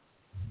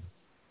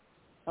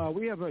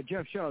 We have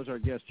Jeff Shaw as our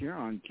guest here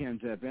on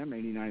Ken's FM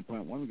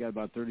 89.1. We got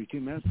about 32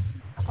 minutes.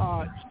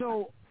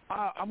 So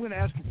I'm going to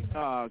ask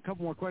a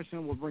couple more questions,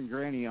 and we'll bring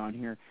Granny on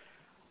here.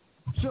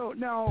 So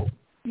now,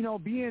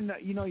 being,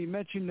 you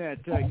mentioned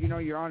that,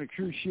 you're on a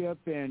cruise ship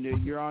and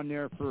you're on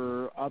there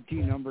for up to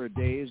a number of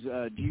days.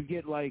 Do you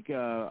get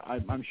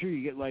I'm sure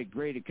you get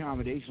great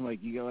accommodation, like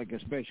you get a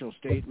special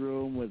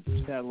stateroom with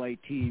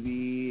satellite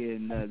TV,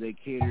 and they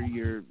cater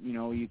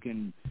you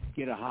can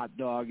get a hot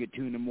dog at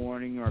 2 in the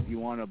morning, or if you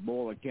want a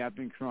bowl of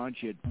Captain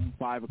Crunch at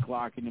 5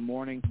 o'clock in the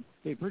morning.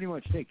 they pretty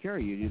much take care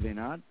of you, do they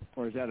not?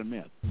 Or is that a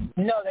myth?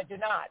 No, they do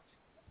not.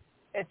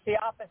 It's the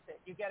opposite.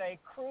 You get a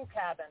crew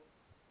cabin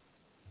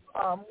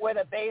with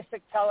a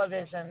basic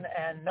television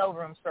and no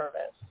room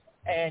service,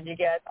 and you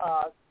get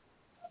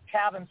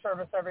cabin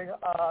service every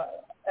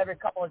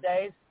couple of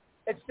days.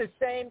 It's the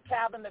same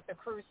cabin that the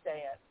crew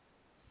stay in.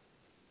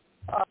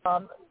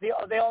 The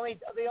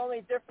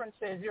only difference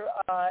is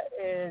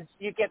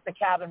you get the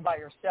cabin by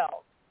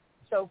yourself.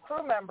 So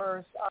crew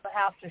members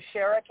have to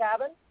share a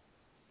cabin.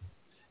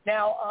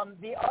 Now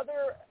the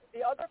other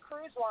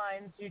cruise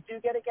lines, you do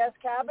get a guest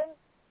cabin,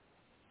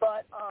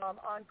 but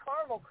on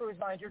Carnival cruise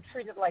lines you're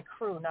treated like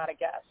crew, not a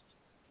guest.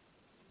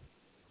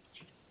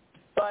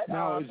 But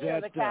now,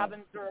 the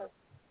cabins are.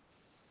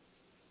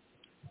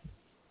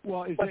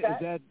 Well, is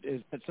that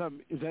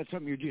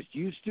something you're just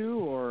used to,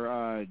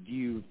 or do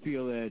you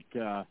feel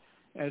that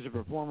as a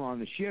performer on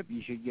the ship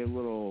you should get a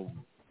little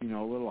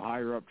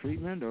higher up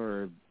treatment,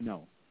 or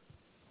no?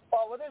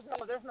 Well,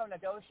 there's no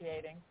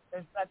negotiating.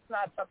 That's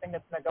not something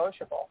that's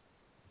negotiable.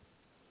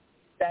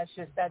 That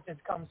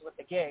just comes with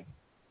the gig.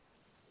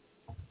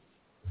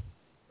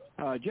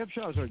 Jeff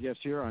Shaw is our guest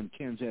here on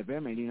Ken's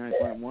FM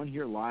 89.1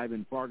 here live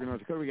in Fargo, North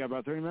Dakota. We got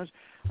about 30 minutes.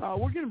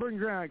 We're going to bring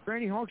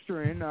Granny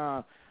Hawkster in.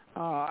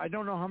 I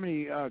don't know how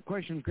many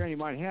questions Granny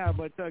might have,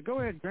 but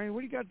go ahead, Granny.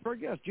 What do you got for our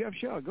guest, Jeff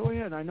Shaw? Go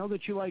ahead. I know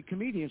that you like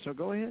comedians, so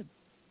go ahead.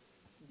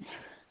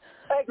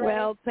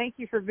 Well, thank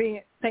you for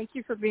being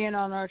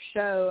on our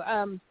show.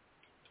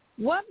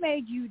 What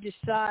made you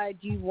decide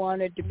you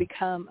wanted to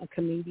become a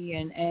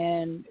comedian,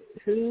 and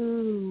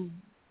who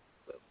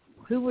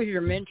was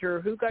your mentor?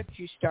 Who got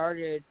you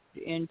started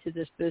into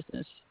this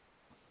business?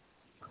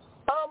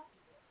 Well,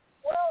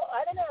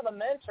 I didn't have a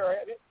mentor.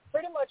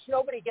 Pretty much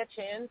nobody gets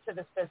you into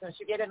this business.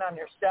 You get in on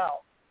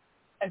yourself.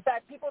 In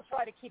fact, people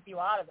try to keep you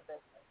out of the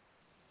business.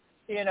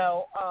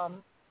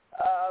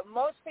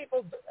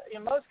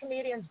 Most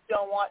comedians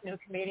don't want new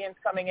comedians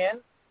coming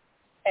in.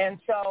 And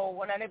so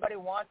when anybody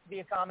wants to be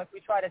a comic,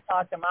 we try to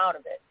talk them out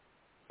of it.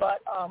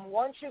 But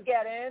once you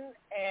get in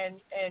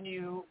and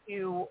you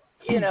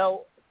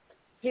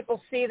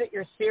people see that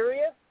you're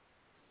serious,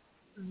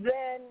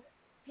 then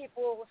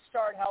people will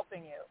start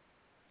helping you,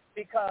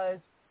 because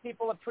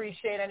people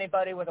appreciate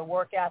anybody with a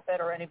work ethic,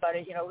 or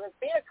anybody,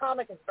 being a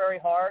comic is very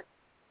hard.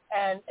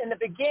 And in the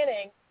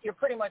beginning, you're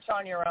pretty much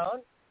on your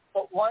own.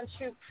 But once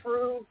you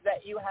prove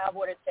that you have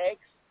what it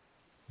takes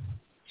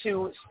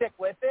to stick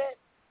with it,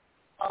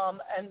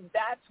 and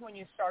that's when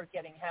you start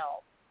getting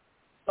help.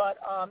 But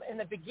in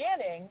the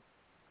beginning,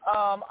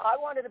 I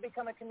wanted to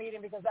become a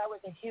comedian because I was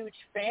a huge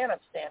fan of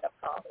stand-up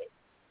comedy.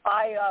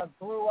 I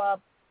grew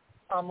up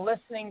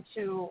listening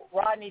to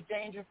Rodney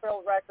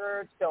Dangerfield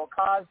records, Bill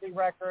Cosby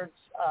records,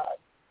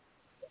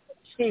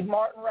 Steve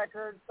Martin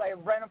records. I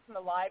rent them from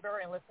the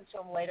library and listen to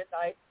them late at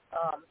night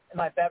in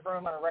my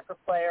bedroom on a record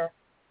player,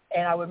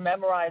 and I would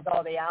memorize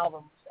all the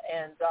albums.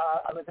 And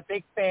I was a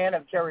big fan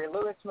of Jerry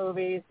Lewis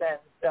movies, and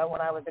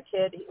when I was a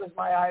kid, he was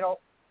my idol.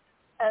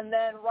 And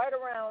then right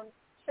around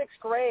 6th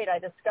grade, I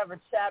discovered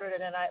Saturday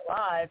Night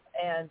Live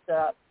and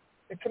the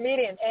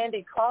comedian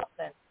Andy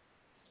Kaufman.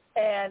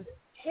 And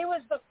he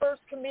was the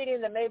first comedian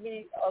that made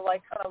me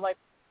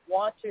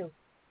want to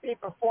be a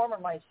performer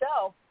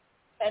myself.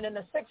 And in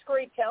the 6th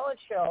grade talent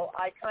show,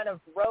 I kind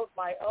of wrote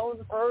my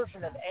own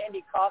version of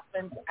Andy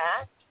Kaufman's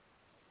act.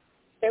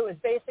 It was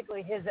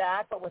basically his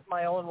act, but with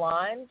my own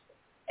lines.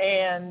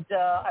 And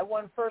I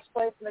won first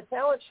place in the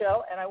talent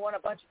show, and I won a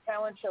bunch of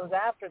talent shows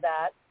after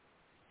that.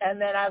 And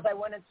then as I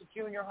went into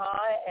junior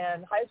high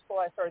and high school,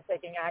 I started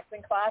taking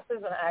acting classes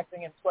and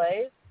acting in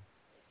plays.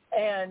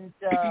 And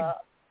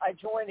I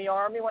joined the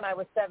Army when I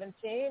was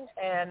 17,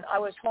 and I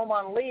was home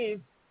on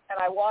leave, and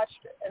I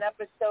watched an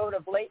episode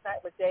of Late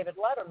Night with David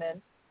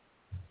Letterman.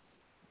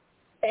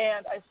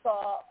 And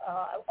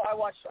I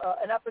watched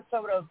an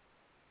episode of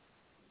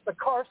The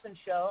Carson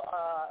Show,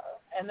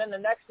 and then the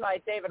next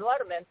night, David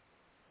Letterman.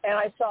 And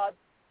I saw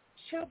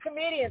two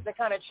comedians that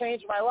kind of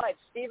changed my life,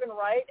 Stephen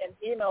Wright and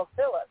Emil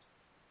Phillips.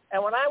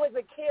 And when I was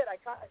a kid, I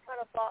kind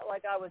of thought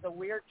like I was a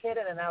weird kid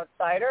and an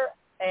outsider.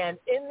 And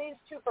in these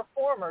two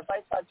performers, I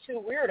saw two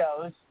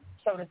weirdos,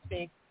 so to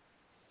speak,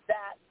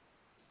 that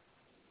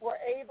were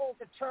able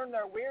to turn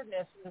their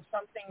weirdness into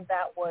something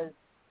that was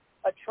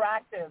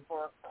attractive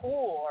or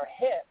cool or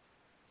hip.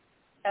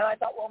 And I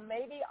thought, well,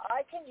 maybe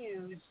I can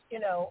use,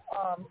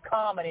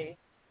 comedy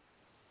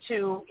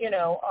to,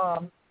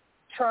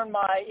 turn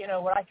my,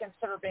 what I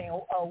consider being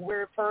a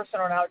weird person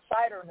or an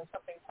outsider into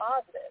something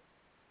positive.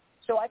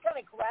 So I kind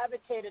of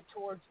gravitated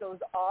towards those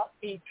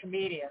offbeat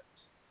comedians.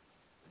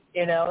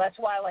 That's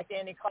why I liked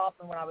Andy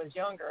Kaufman when I was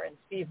younger and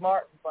Steve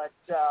Martin. But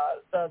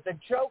the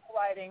joke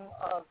writing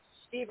of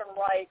Stephen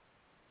Wright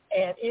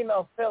and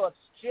Emil Phillips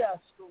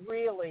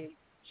really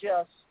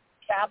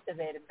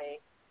captivated me.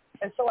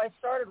 And so I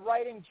started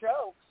writing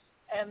jokes.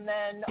 And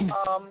then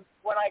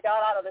when I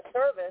got out of the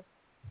service,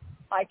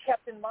 I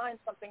kept in mind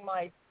something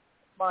my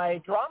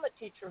drama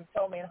teacher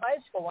told me in high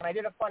school. When I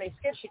did a funny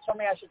skit, she told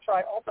me I should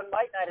try open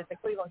mic night at the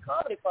Cleveland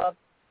Comedy Club.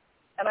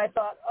 And I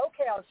thought,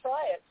 okay, I'll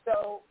try it.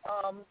 So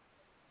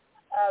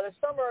the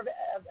summer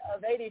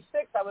of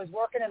 86, I was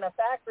working in a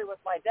factory with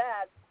my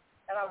dad,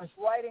 and I was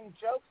writing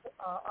jokes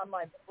on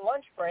my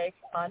lunch break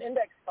on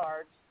index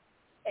cards.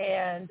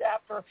 And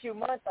after a few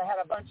months, I had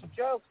a bunch of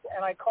jokes,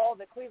 and I called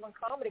the Cleveland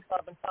Comedy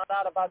Club and found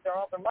out about their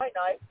open mic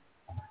night.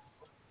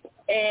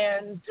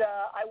 And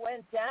I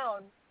went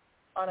down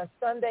on a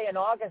Sunday in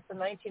August of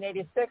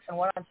 1986 and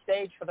went on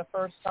stage for the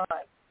first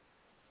time.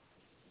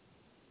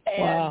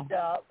 And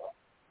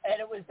and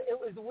it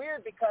was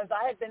weird because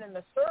I had been in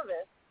the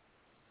service,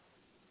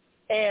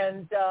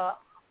 and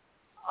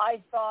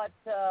I thought,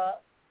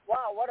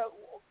 wow, what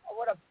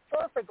a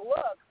perfect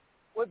look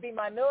would be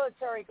my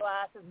military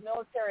glasses,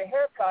 military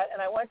haircut,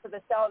 and I went to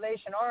the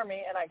Salvation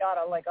Army and I got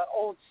an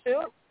old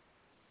suit,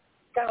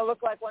 kind of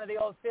looked like one of the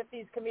old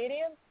 50s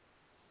comedians,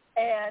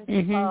 and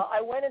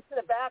I went into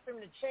the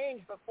bathroom to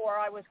change before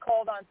I was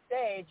called on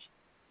stage,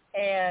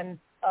 and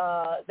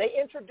they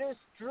introduced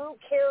Drew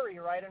Carey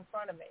right in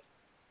front of me.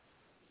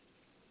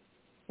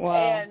 Wow.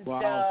 And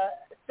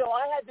so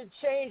I had to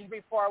change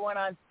before I went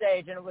on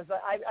stage, and it was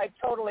I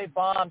totally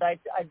bombed. I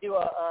do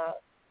a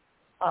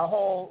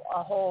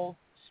whole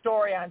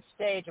story on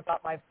stage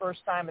about my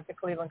first time at the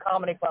Cleveland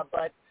Comedy Club.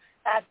 But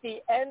at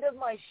the end of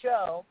my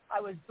show, I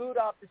was booed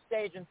off the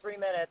stage in 3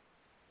 minutes.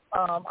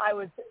 I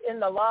was in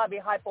the lobby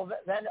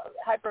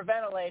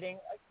hyperventilating.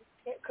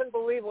 I couldn't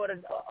believe what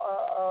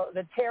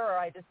the terror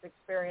I just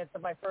experienced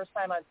of my first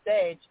time on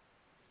stage.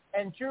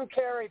 And Drew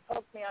Carey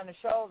poked me on the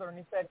shoulder and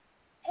he said,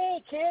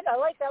 "Hey, kid, I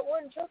like that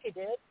one joke you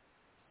did."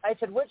 I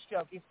said, "Which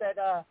joke?" He said,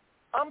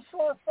 "I'm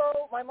so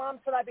my mom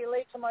said I'd be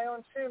late to my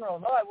own funeral."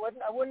 No, I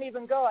wouldn't. I wouldn't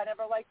even go. I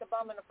never liked the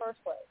bum in the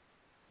first place.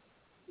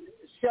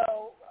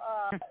 So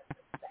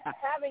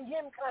having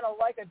him kind of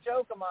like a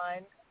joke of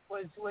mine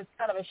was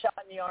kind of a shot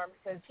in the arm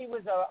because he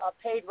was a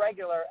paid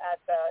regular at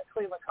the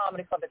Cleveland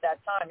Comedy Club at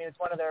that time. He was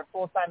one of their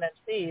full-time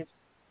MCs.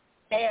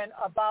 And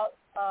about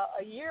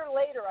a year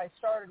later, I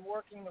started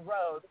working the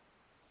road.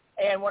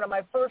 And one of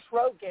my first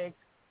road gigs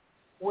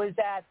was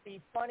at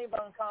the Funny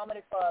Bone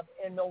Comedy Club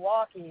in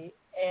Milwaukee,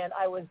 and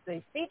I was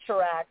the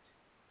feature act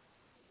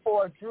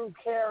for Drew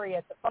Carey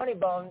at the Funny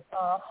Bone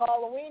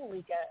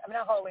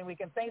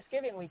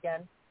Thanksgiving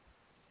weekend.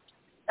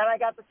 And I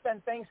got to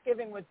spend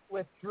Thanksgiving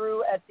with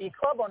Drew at the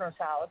club owner's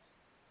house,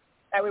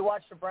 and we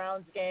watched the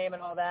Browns game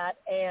and all that.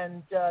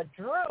 And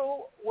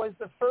Drew was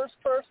the first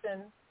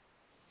person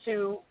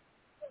to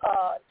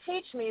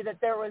teach me that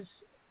there was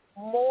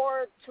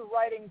more to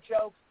writing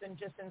jokes than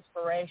just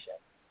inspiration.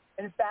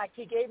 In fact,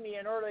 he gave me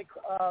an early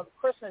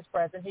Christmas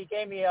present. He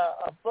gave me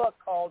a book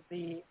called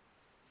The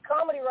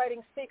Comedy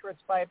Writing Secrets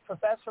by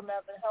Professor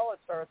Melvin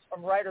Helitzer. It's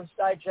from Writer's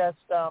Digest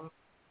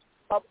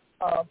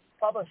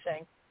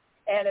Publishing.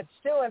 And it's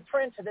still in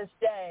print to this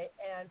day.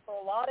 And for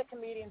a lot of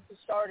comedians who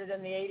started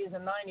in the 80s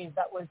and 90s,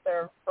 that was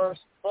their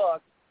first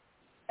book.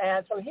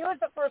 And so he was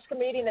the first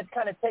comedian to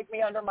kind of take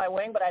me under my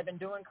wing, but I've been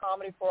doing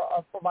comedy for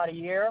about a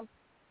year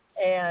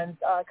and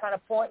kind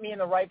of point me in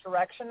the right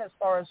direction as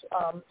far as,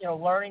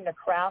 learning the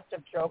craft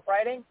of joke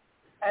writing.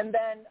 And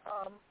then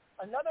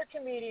another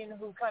comedian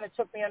who kind of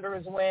took me under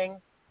his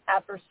wing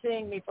after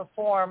seeing me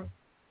perform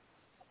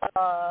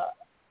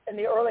in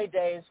the early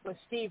days was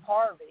Steve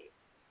Harvey.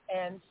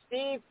 And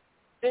Steve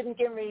didn't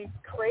give me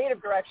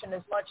creative direction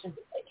as much as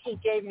he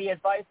gave me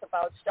advice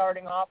about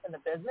starting off in the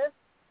business.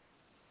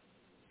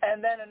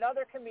 And then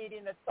another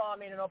comedian that saw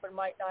me in an open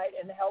mic night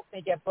and helped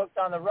me get booked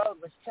on the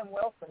road was Tim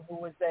Wilson, who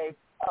was a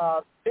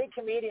big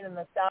comedian in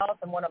the South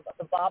and one of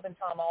the Bob and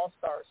Tom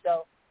All-Stars.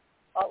 So,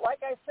 like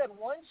I said,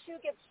 once you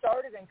get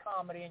started in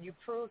comedy and you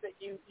prove that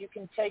you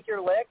can take your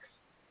licks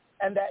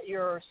and that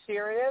you're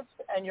serious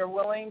and you're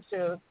willing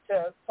to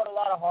put a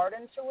lot of heart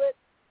into it,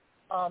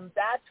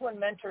 that's when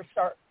mentors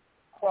start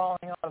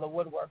crawling out of the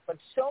woodwork. But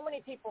so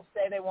many people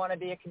say they want to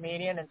be a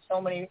comedian, and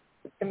so many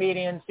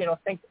comedians,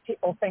 think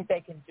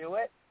they can do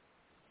it.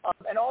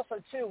 And also,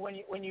 too,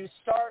 when you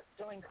start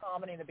doing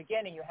comedy in the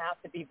beginning, you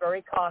have to be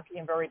very cocky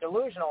and very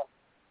delusional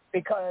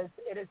because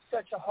it is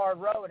such a hard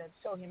road and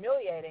it's so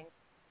humiliating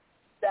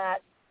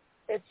that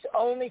it's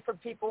only for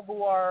people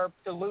who are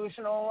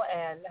delusional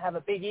and have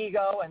a big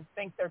ego and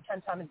think they're 10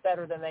 times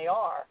better than they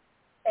are.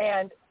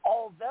 And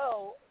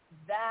although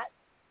that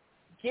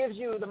gives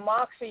you the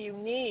moxie you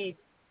need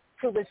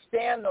to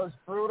withstand those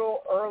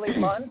brutal early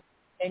months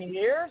and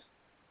years,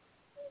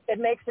 it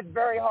makes it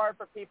very hard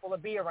for people to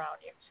be around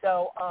you.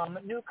 So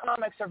new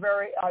comics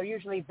are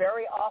usually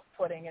very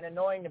off-putting and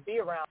annoying to be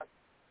around.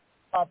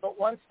 But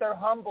once they're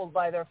humbled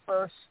by their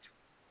first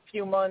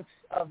few months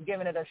of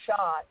giving it a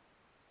shot,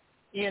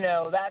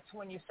 that's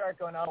when you start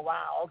going, oh,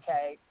 wow,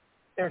 okay,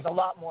 there's a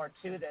lot more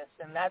to this.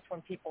 And that's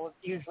when people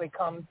usually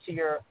come to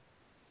your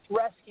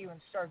rescue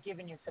and start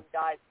giving you some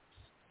guidance,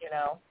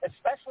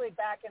 especially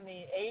back in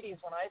the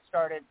 80s when I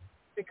started,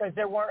 because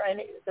there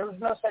was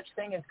no such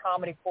thing as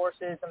comedy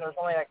courses, and there's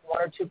only like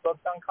 1 or 2 books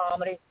on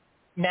comedy.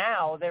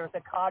 Now there's a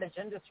cottage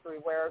industry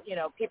where,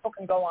 people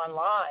can go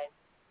online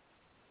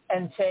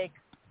and take,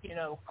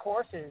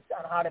 courses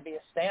on how to be a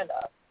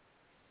stand-up.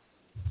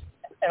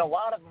 And a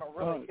lot of them are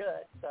really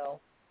good. So.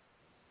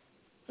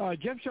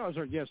 Jeff Shaw is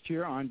our guest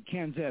here on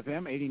Ken's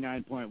FM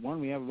 89.1.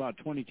 We have about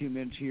 22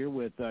 minutes here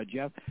with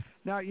Jeff.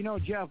 Now,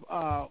 Jeff,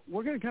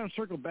 we're going to kind of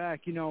circle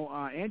back.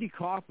 Andy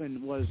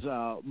Kaufman was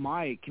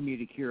my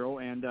comedic hero,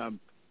 and as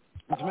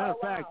a matter of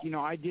fact,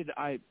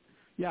 that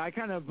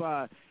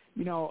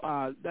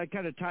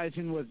kind of ties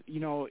in with,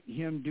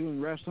 him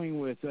doing wrestling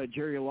with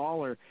Jerry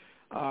Lawler.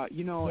 As a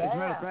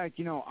matter of fact,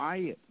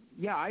 I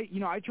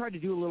tried to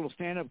do a little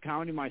stand-up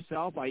comedy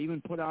myself. I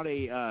even put out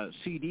a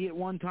CD at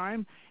one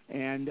time,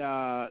 and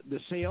the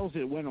sales,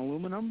 it went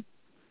aluminum.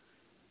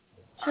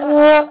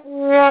 Because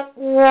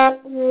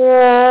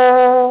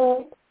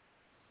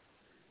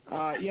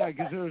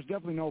there was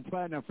definitely no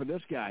platinum for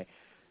this guy.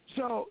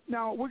 So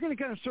now we're going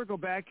to kind of circle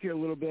back here a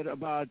little bit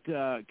about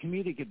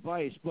comedic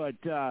advice, but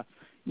out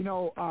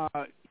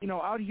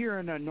here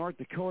in North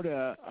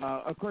Dakota,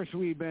 of course,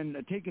 we've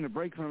been taking a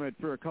break from it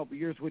for a couple of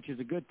years, which is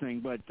a good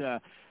thing. But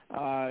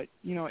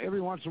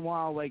every once in a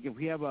while, like if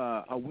we have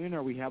a wind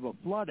or we have a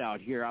flood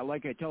out here, I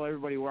tell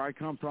everybody where I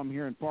come from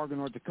here in Fargo,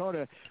 North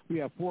Dakota, we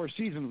have 4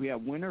 seasons. We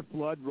have winter,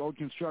 flood, road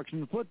construction,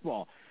 and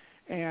football.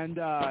 And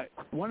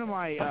one of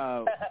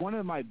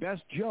my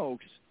best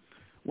jokes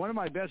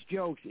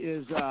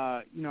is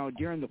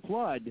during the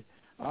flood,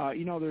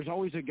 there's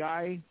always a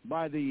guy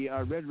by the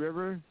Red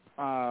River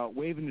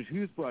waving his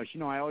toothbrush.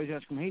 I always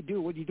ask him, "Hey,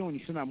 dude, what are you doing?"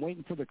 He said, "I'm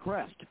waiting for the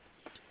crest."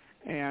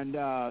 And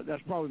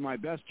that's probably my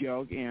best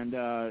joke. And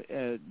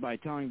by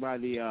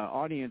the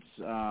audience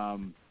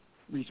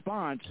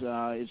response,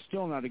 it's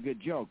still not a good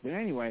joke. But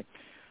anyway,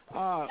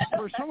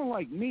 for someone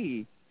like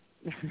me,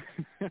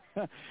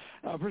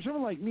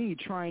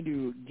 trying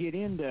to get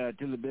into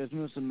the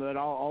business, and that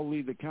I'll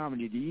leave the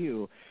comedy to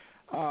you.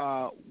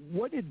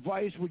 What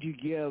advice would you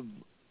give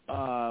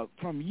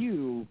from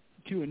you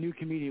to a new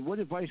comedian? What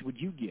advice would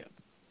you give?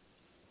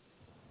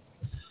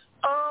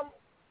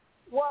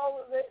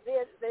 Well,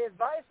 the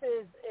advice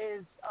is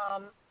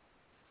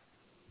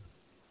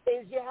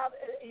you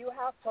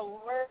have to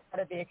learn how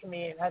to be a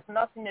comedian. It has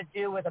nothing to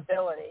do with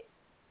ability.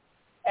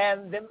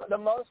 And the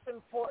most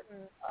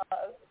important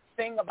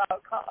thing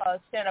about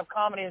stand-up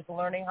comedy is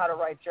learning how to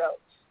write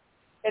jokes.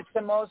 It's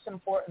the most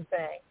important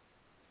thing.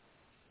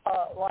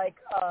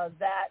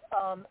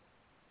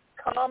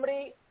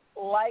 Comedy,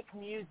 like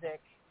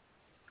music,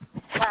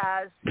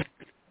 has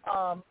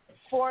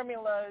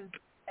formulas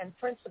and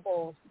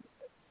principles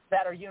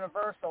that are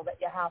universal that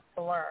you have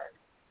to learn.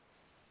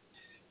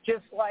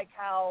 Just like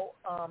how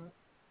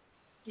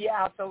you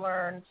have to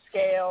learn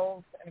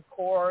scales and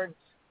chords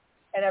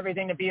and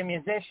everything to be a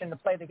musician, to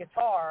play the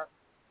guitar,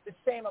 the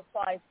same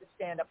applies to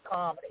stand-up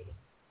comedy.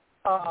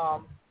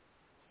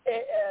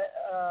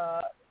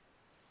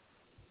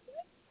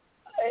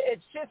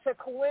 It's just a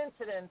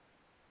coincidence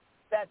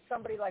that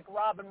somebody like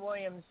Robin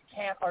Williams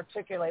can't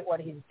articulate what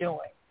he's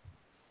doing.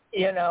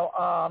 His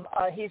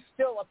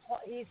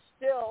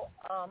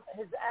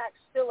act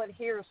still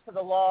adheres to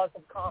the laws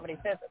of comedy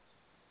physics,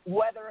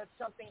 whether it's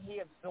something he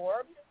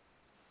absorbed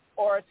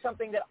or it's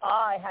something that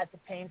I had to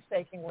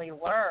painstakingly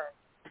learn.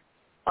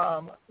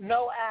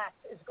 No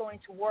act is going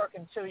to work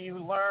until you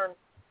learn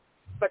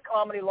the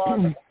comedy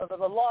laws, the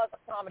laws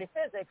of comedy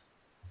physics,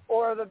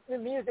 or the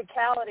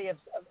musicality of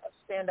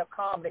stand-up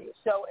comedy.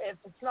 So if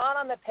it's not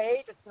on the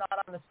page, it's not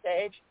on the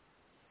stage.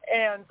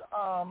 And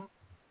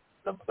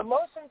the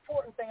most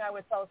important thing I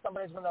would tell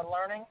somebody when they're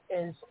learning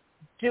is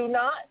do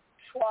not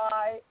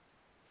try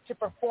to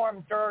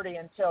perform dirty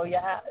until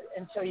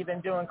you've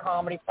been doing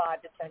comedy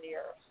 5 to 10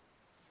 years.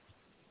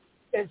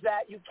 Is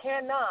that you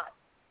cannot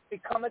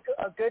become a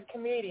good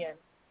comedian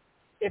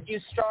if you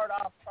start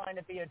off trying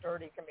to be a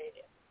dirty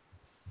comedian.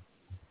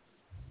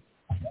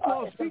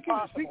 Well,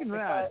 speaking of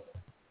that,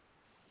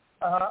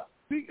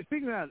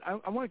 speaking of that,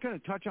 I want to kind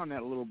of touch on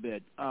that a little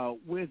bit.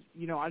 With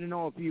I don't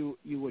know if you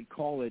would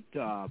call it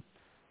a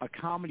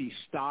comedy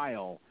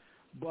style,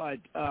 but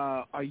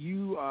are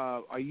you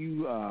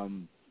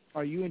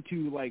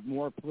into like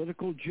more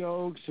political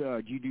jokes?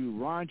 Do you do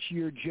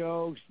raunchier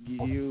jokes?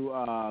 Do you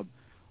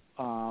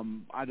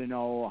I don't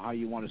know how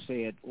you want to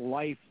say it,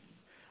 life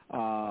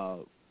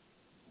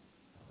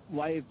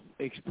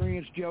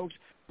experience jokes?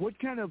 What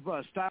kind of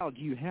style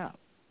do you have?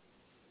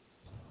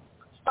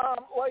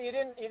 Well, you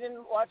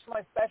didn't watch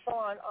my special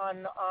on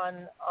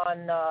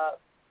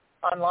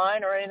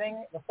online or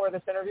anything before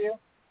this interview?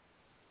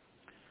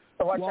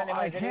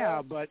 I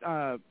have, but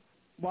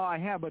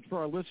for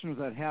our listeners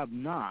that have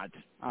not,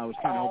 I was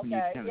kind of hoping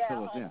you'd kind of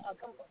fill us in.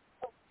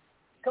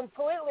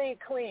 Completely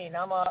clean.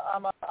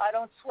 I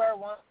don't swear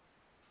once.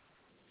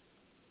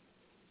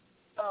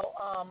 So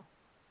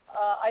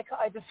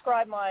I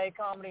describe my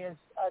comedy as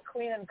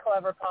clean and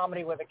clever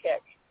comedy with a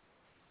kick.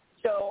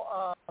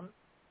 So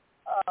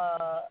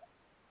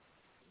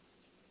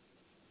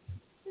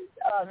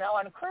now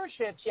on cruise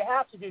ships you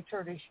have to do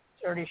dirty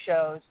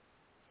shows,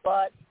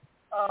 but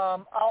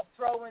I'll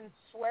throw in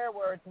swear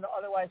words and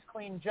otherwise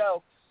clean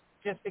jokes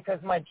just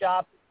because my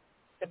job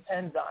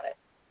depends on it.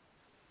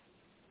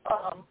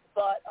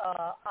 But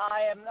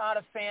I am not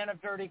a fan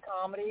of dirty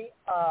comedy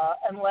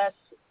unless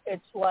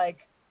it's like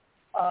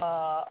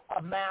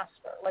a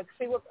master. Like,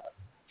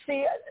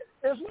 See,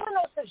 there's really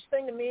no such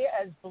thing to me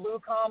as blue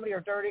comedy or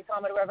dirty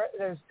comedy, whatever.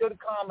 There's good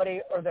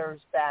comedy or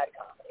there's bad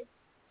comedy.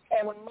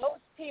 And when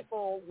most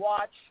people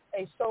watch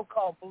a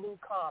so-called blue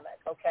comic,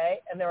 okay,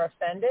 and they're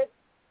offended,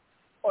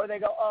 or they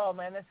go, oh,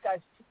 man, this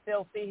guy's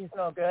filthy, he's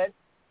no good,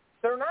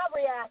 they're not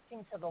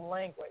reacting to the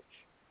language.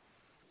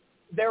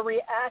 They're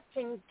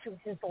reacting to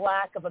his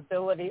lack of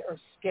ability or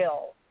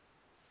skill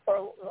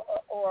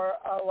or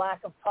a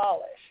lack of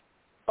polish.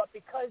 But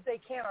because they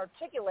can't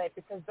articulate,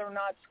 because they're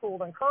not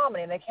schooled in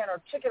comedy, and they can't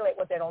articulate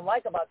what they don't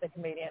like about the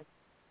comedian,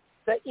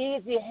 the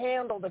easy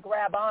handle to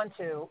grab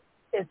onto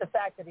is the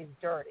fact that he's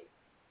dirty.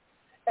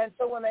 And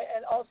so and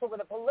also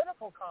with a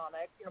political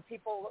comic,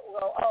 people will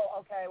go, oh,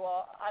 okay,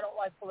 well, I don't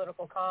like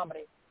political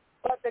comedy.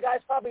 But the guy's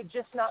probably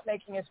just not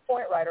making his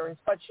point right, or he's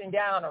punching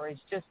down, or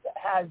he's just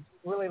has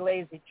really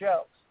lazy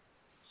jokes.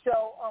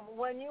 So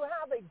when you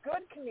have a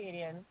good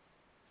comedian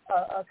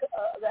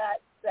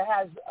that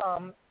has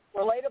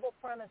relatable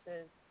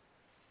premises,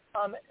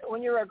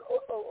 when you're a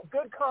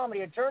good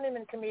comedy, a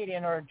journeyman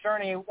comedian or a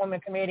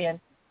journeywoman comedian,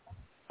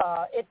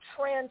 it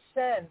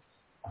transcends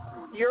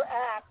your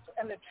act,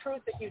 and the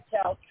truth that you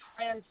tell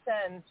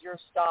transcends your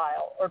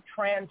style or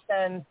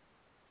transcends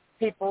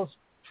people's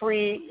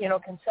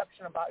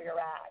conception about your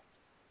act.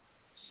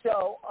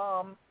 So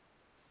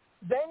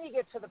then you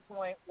get to the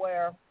point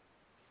where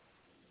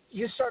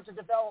you start to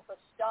develop a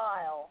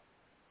style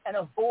and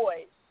a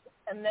voice,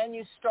 and then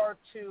you start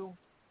to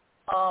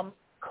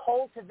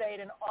cultivate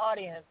an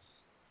audience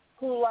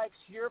who likes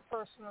your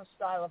personal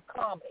style of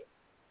comedy.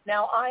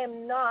 Now, I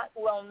am not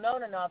well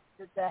known enough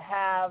to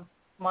have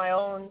my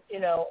own,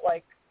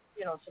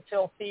 to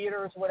fill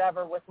theaters,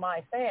 whatever, with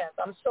my fans.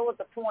 I'm still at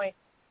the point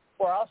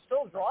where I'll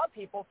still draw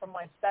people from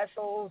my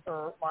specials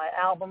or my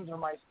albums or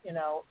my,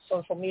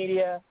 social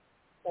media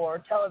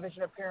or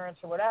television appearance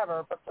or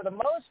whatever. But for the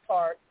most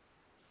part,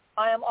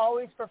 I am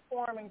always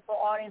performing for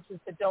audiences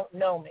that don't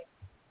know me.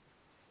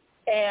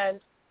 And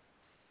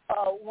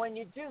when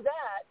you do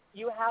that,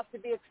 you have to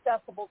be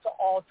accessible to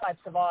all types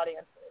of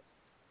audiences.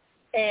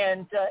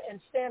 And in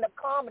stand-up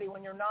comedy,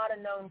 when you're not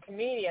a known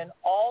comedian,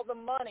 all the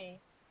money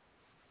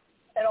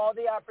and all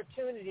the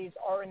opportunities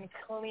are in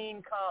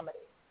clean comedy.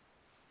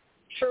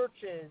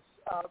 Churches,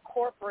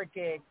 corporate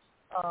gigs,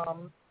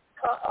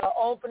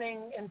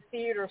 opening in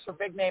theaters for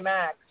big-name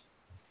acts,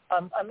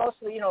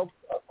 mostly,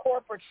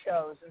 corporate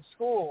shows in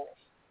schools,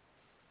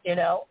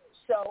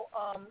 So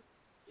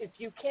if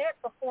you can't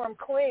perform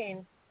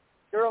clean,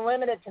 you're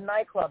limited to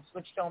nightclubs,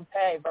 which don't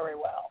pay very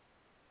well.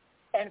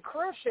 And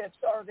cruise ships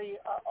are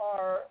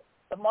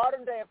the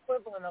modern-day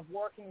equivalent of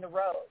working the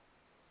road.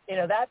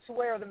 That's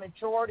where the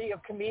majority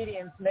of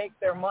comedians make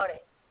their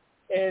money,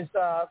 is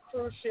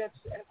cruise ships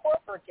and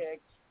corporate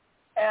gigs.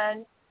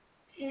 And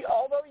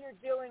although you're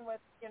dealing with,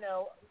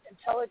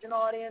 intelligent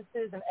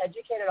audiences and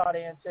educated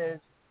audiences,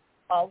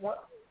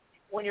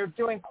 when you're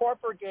doing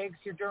corporate gigs,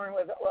 you're dealing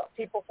with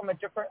people from a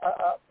different,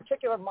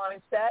 particular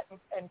mindset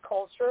and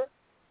culture.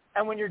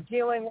 And when you're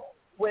dealing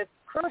with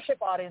cruise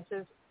ship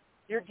audiences,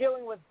 you're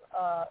dealing with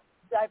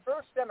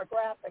diverse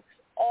demographics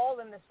all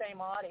in the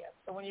same audience.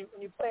 So when you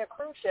play a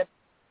cruise ship,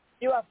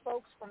 you have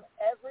folks from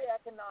every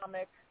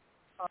economic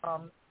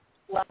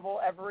level,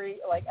 every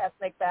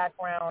ethnic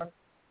background,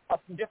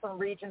 from different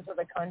regions of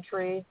the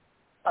country,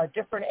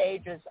 different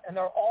ages, and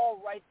they're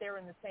all right there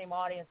in the same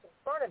audience in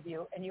front of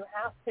you. And you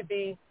have to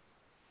be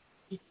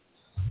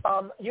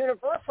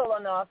universal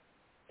enough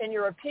in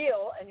your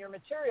appeal and your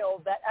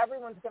material that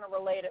everyone's going to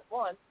relate at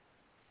once,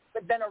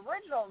 but then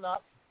original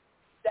enough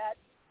that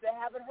they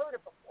haven't heard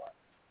it before.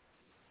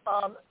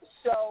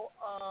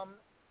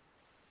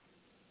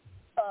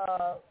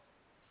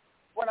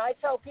 When I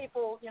tell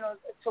people,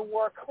 to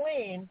work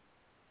clean,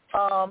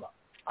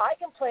 I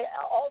can play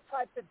all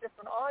types of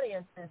different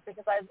audiences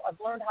because I've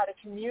learned how to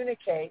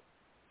communicate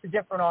to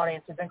different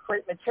audiences and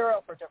create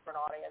material for different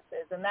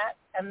audiences, and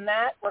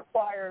that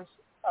requires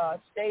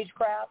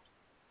stagecraft,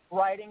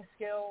 writing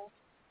skills,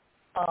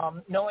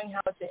 knowing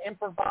how to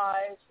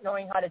improvise,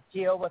 knowing how to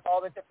deal with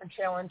all the different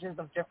challenges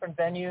of different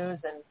venues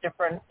and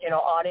different,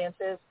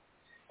 audiences.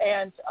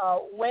 And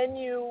when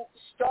you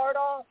start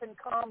off in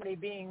comedy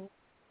being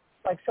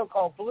like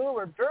so-called blue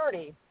or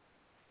dirty,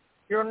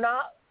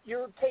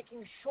 you're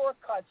taking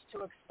shortcuts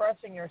to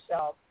expressing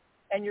yourself,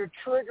 and you're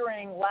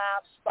triggering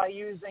laughs by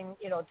using,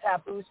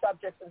 taboo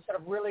subjects instead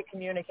of really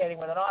communicating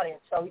with an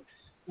audience. So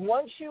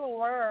once you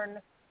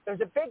learn,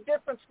 there's a big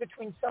difference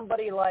between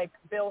somebody like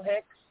Bill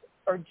Hicks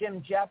or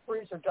Jim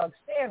Jeffries or Doug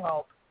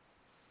Stanhope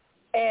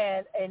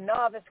and a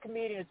novice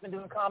comedian who's been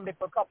doing comedy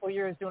for a couple of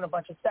years doing a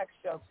bunch of sex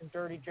jokes and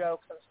dirty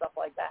jokes and stuff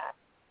like that.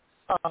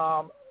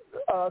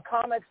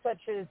 Comics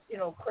such as,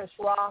 Chris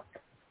Rock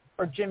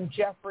or Jim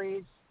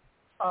Jeffries,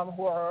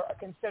 who are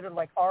considered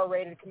like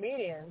R-rated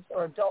comedians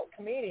or adult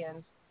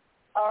comedians,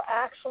 are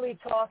actually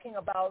talking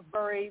about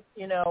very,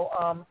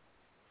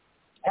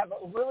 have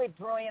really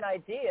brilliant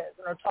ideas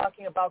and are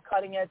talking about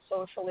cutting-edge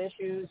social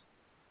issues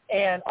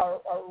and are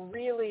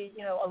really,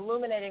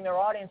 illuminating their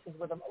audiences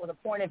with a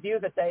point of view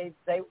that they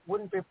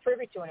wouldn't be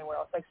privy to anywhere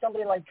else, like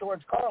somebody like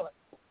George Carlin.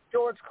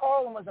 George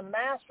Carlin was a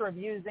master of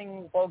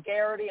using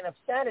vulgarity and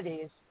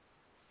obscenities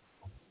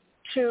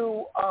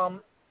to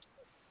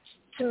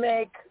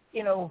make,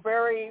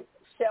 very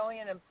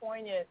salient and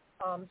poignant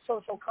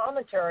social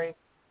commentary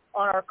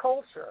on our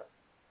culture.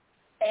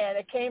 And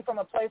it came from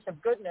a place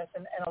of goodness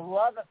and a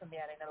love of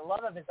humanity and a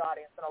love of his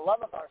audience and a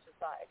love of our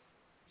society.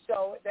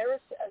 So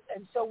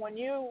so when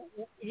you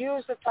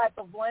use the type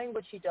of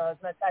language he does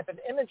and the type of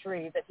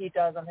imagery that he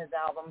does on his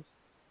albums,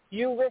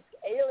 you risk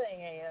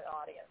alienating an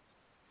audience.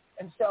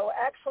 And so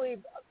actually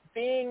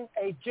being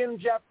a Jim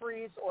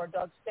Jeffries or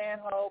Doug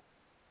Stanhope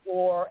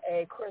or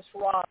a Chris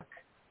Rock,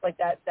 like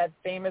that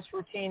famous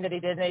routine that he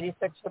did in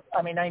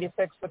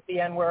 96 with the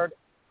N-word,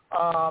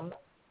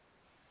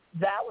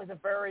 that was a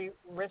very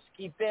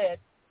risky bit,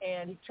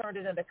 and he turned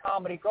it into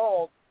comedy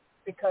gold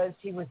because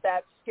he was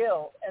that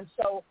skilled. And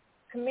so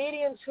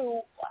comedians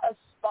who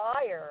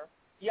aspire,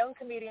 young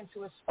comedians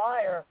who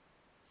aspire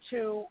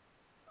to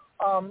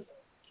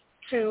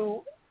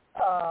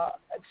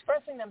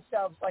expressing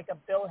themselves like a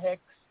Bill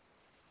Hicks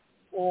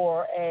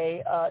or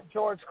a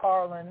George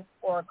Carlin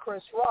or a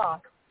Chris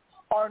Rock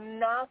are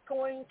not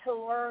going to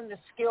learn the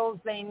skills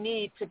they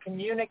need to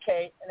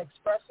communicate and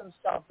express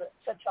themselves at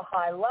such a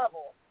high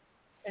level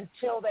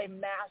until they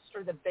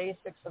master the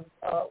basics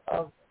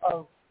of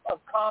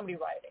comedy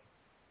writing.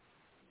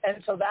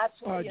 And so that's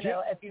what,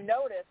 if you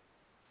notice,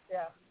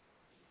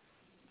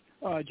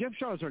 Jeff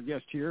Shaw is our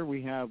guest here.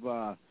 We have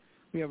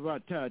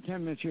about 10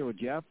 minutes here with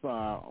Jeff.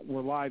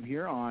 We're live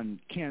here on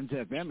Ken's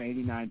FM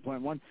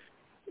 89.1.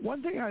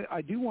 One thing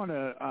I do want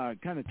to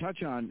kind of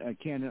touch on,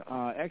 Ken,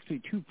 actually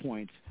 2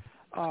 points.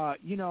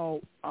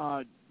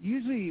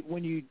 Usually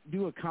when you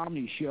do a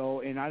comedy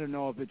show, and I don't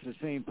know if it's the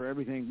same for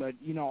everything, but,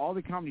 all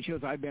the comedy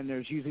shows I've been,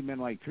 there's usually been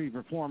like 3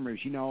 performers,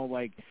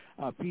 like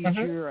a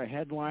feature, a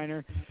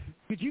headliner.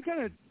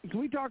 Can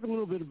we talk a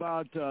little bit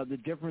about the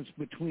difference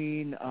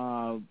between,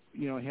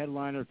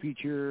 headliner,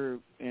 feature,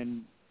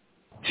 and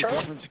the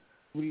difference?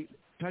 Can we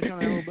touch on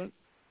that a little bit?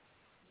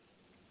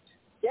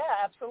 Yeah,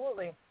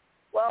 absolutely.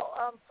 Well,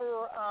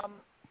 for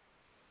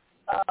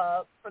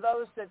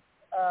those that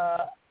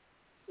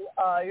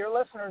your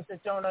listeners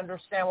that don't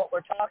understand what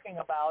we're talking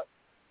about,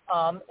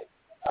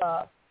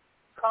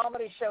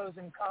 comedy shows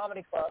and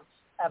comedy clubs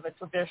have a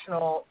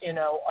traditional,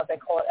 they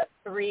call it a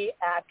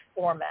 3-act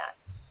format.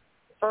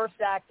 The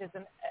first act is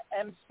an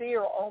MC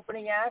or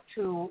opening act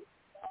who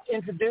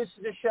introduces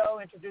the show,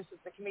 introduces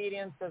the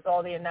comedians, does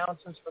all the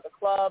announcements for the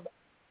club,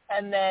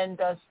 and then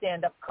does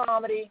stand-up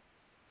comedy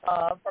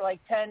for like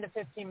 10 to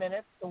 15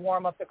 minutes to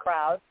warm up the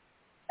crowd.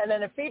 And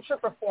then a feature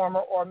performer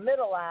or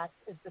middle act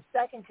is the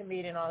second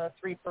comedian on a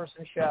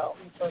 3-person show.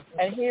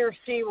 And he or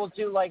she will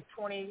do like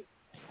 20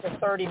 to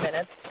 30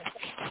 minutes.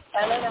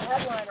 And then a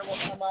headliner will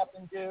come up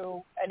and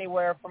do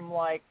anywhere from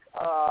like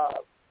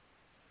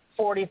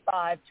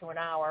 45 to an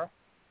hour.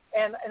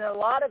 And in a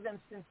lot of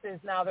instances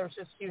now there's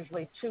just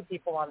usually 2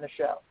 people on the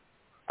show.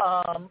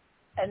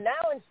 And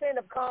now in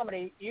stand-up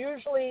comedy,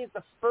 usually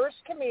the first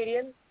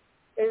comedian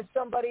is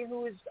somebody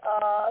who is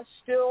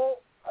still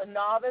a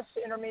novice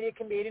intermediate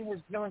comedian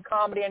who's doing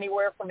comedy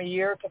anywhere from a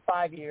year to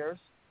 5 years.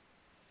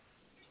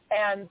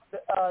 And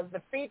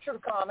the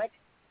featured comic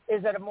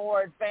is at a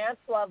more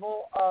advanced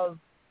level of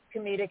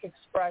comedic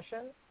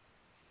expression,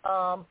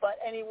 but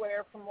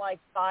anywhere from like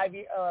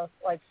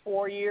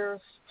 4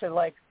 years to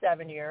like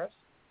 7 years.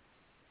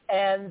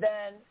 And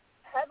then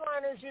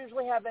headliners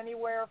usually have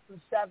anywhere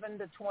from 7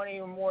 to 20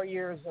 or more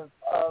years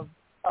of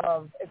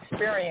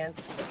experience.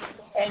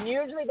 And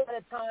usually by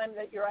the time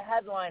that you're a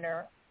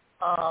headliner,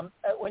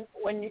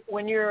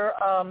 when you're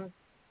an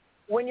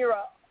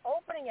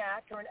opening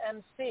act or an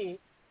MC,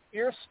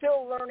 you're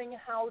still learning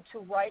how to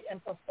write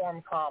and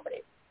perform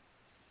comedy.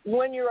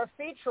 When you're a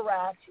feature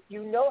act,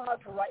 you know how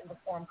to write and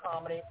perform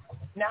comedy.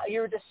 Now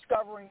you're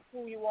discovering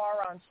who you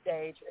are on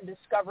stage and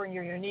discovering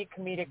your unique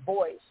comedic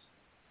voice.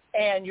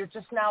 And you're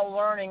just now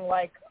learning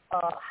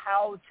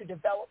how to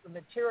develop the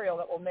material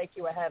that will make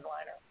you a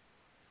headliner.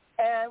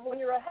 And when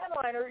you're a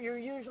headliner, you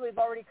usually have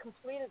already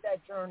completed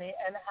that journey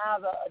and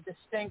have a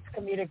distinct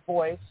comedic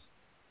voice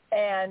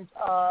and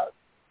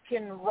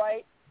can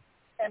write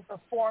and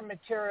perform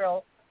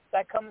material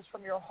that comes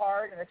from your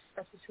heart and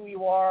expresses who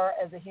you are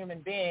as a human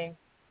being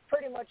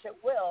pretty much at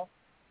will.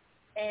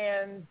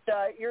 And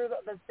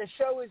the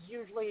show is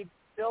usually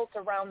built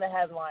around the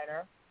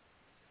headliner.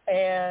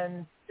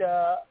 And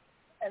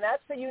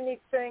that's the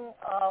unique thing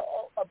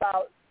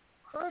about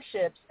cruise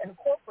ships and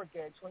corporate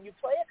gigs. When you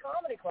play a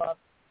comedy club,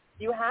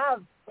 you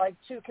have like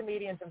 2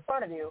 comedians in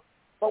front of you,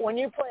 but when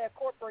you play a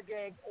corporate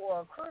gig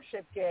or a cruise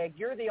ship gig,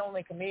 you're the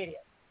only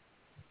comedian.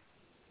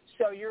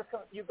 So you're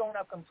going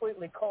up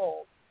completely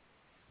cold.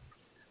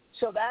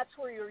 So that's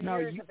where your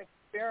years of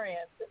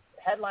experience as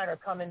headliner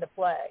come into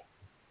play.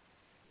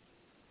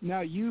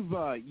 Now you've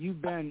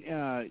been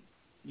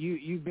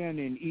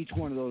in each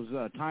one of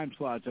those time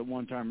slots at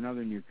one time or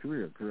another in your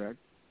career, correct?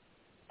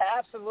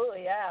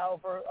 Absolutely, yeah,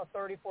 over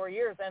 34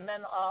 years. And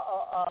then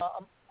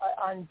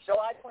on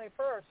July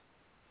 21st,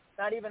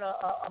 not even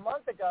a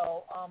month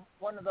ago,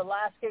 one of the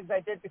last gigs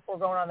I did before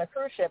going on the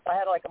cruise ship, I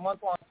had like a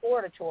month-long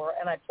Florida tour,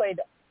 and I played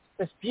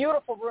this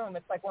beautiful room.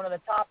 It's like one of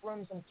the top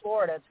rooms in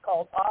Florida. It's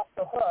called Off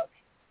the Hook,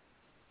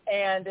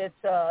 and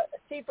it's a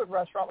seafood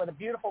restaurant with a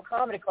beautiful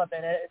comedy club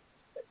in it.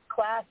 It's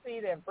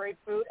classy. They have great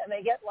food, and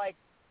they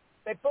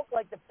book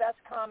like the best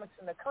comics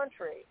in the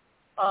country.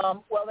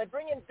 Well, they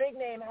bring in big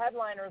name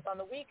headliners on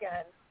the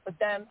weekend, but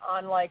then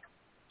on like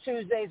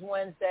Tuesdays,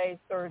 Wednesdays,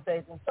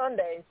 Thursdays, and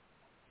Sundays,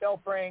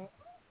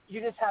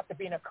 you just have to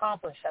be an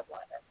accomplished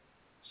headliner.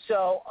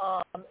 So,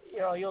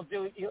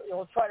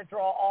 you'll try to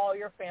draw all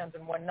your fans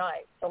in one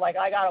night. So like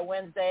I got a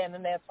Wednesday, and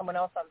then they had someone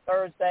else on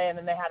Thursday, and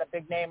then they had a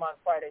big name on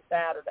Friday,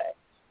 Saturday.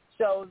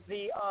 So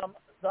the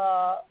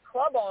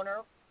club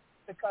owner,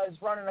 because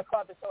running a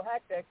club is so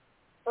hectic,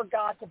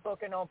 forgot to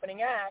book an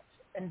opening act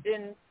and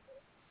didn't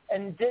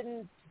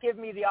give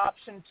me the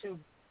option to,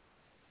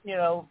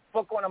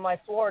 book one of my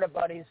Florida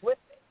buddies with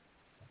me.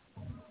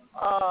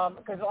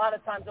 Because a lot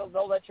of times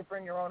they'll let you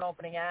bring your own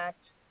opening act,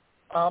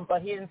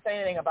 but he didn't say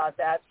anything about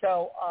that.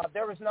 So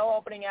there was no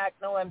opening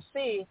act, no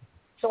MC,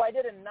 so I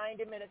did a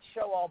 90-minute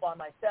show all by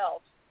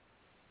myself.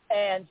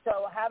 And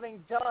so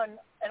having done,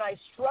 and I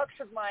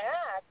structured my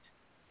act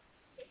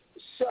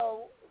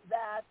so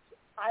that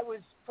I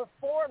was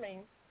performing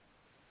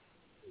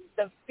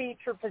the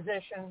feature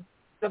position,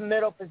 the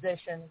middle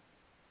position,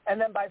 and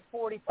then by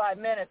 45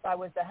 minutes I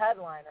was the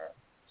headliner.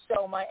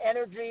 So my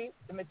energy,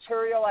 the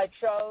material I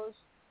chose,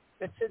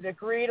 the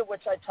degree to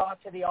which I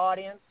talked to the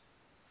audience,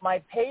 my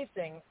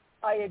pacing,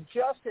 I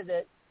adjusted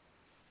it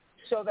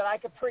so that I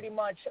could pretty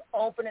much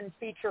open and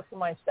feature for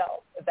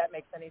myself, if that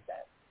makes any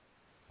sense.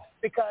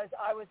 Because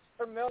I was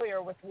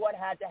familiar with what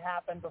had to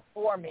happen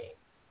before me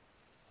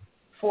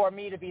for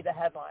me to be the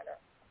headliner.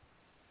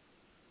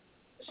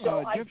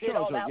 So I did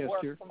all that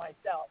work for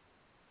myself.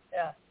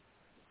 Yeah.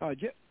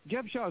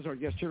 Jeff Shaw is our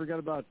guest here. We've got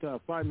about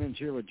 5 minutes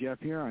here with Jeff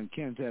here on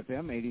Ken's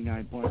FM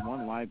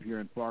 89.1 live here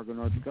in Fargo,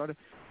 North Dakota.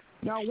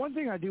 Now, one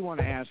thing I do want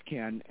to ask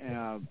Ken,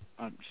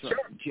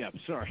 Jeff,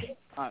 sorry.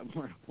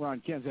 We're on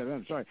Ken's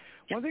FM, sorry.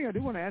 One thing I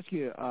do want to ask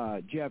you,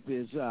 Jeff,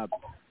 is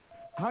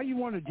how you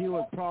want to deal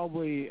with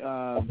probably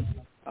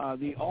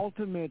the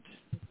ultimate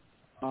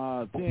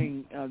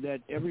thing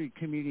that every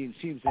comedian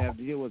seems to have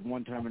to deal with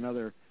one time or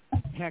another,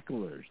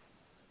 hecklers.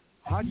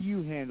 How do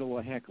you handle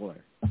a heckler?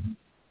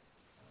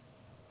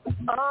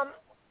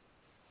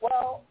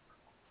 Well,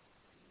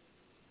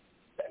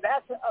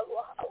 that's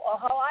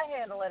how I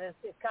handle it is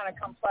kind of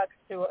complex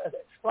to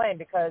explain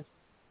because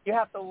you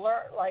have to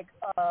learn. Like,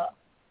 I'll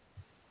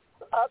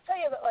tell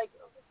you that, like,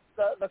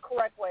 the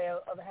correct way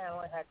of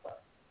handling heckler.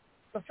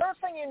 The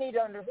first thing you need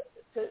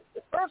the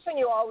first thing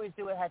you always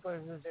do with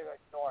hecklers is to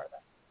ignore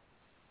them.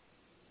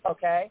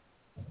 Okay,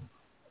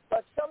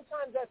 but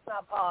sometimes that's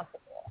not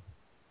possible.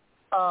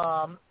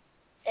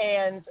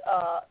 And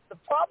the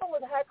problem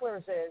with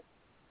hecklers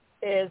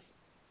is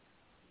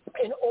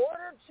in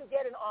order to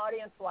get an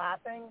audience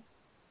laughing,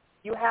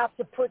 you have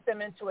to put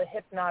them into a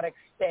hypnotic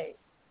state.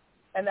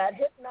 And that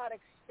hypnotic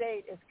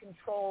state is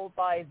controlled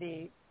by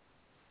the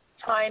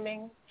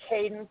timing,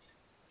 cadence,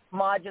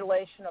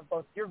 modulation of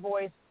both your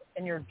voice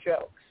and your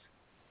jokes,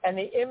 and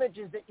the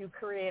images that you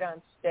create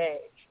on stage.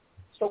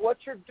 So what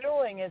you're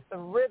doing is the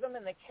rhythm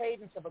and the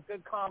cadence of a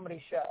good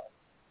comedy show,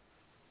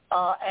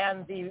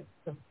 and the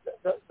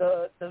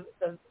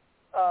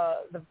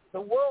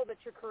world that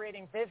you're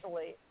creating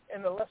visually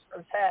in the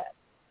listener's head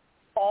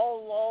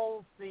all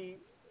lulls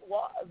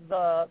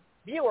the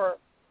viewer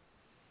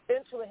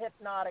into a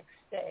hypnotic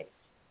state.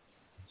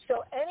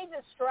 So any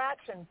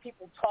distraction,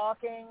 people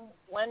talking,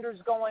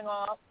 blenders going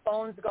off,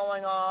 phones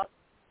going off,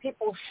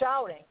 people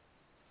shouting,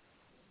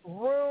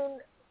 ruin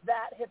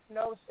that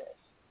hypnosis,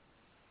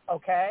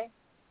 okay?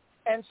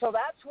 And so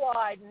that's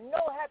why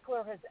no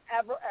heckler has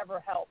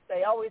ever helped.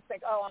 They always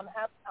think, oh,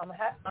 I'm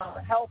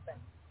helping.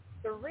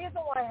 The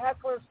reason why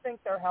hecklers think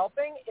they're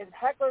helping is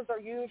hecklers are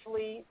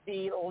usually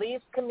the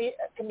least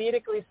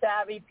comedically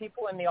savvy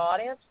people in the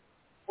audience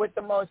with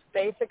the most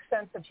basic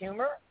sense of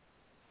humor,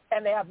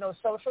 and they have no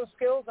social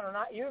skills and are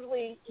not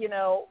usually,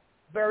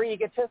 very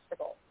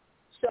egotistical.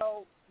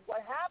 So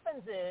what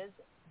happens is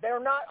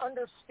they're not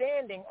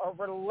understanding or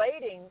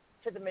relating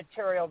to the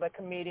material the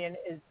comedian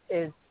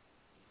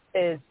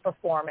is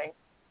performing.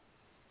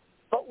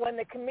 But when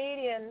the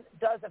comedian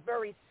does a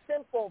very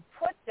simple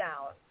put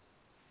down,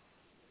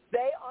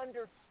 they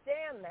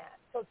understand that.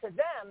 So to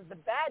them, the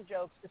bad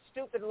jokes, the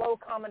stupid low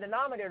common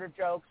denominator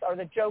jokes, are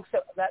the jokes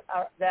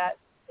that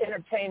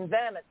entertain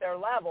them at their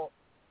level,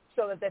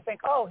 so that they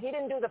think, oh, he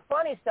didn't do the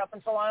funny stuff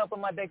until I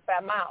opened my big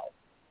fat mouth.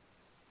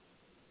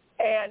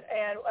 And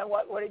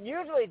what it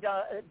usually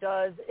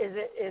does is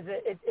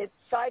it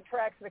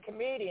sidetracks the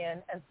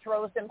comedian and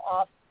throws him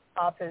off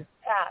his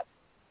path.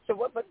 So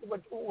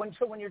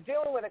when you're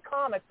dealing with a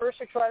comic, with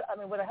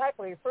a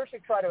heckler, first you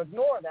try to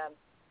ignore them,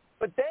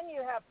 but then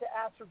you have to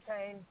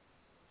ascertain,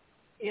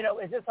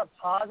 is this a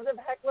positive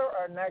heckler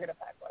or a negative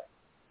heckler?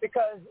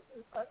 Because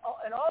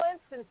in all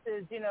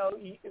instances,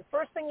 the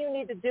first thing you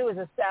need to do is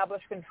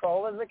establish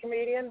control as a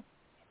comedian,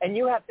 and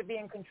you have to be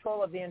in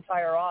control of the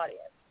entire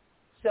audience.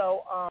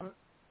 So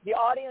the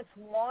audience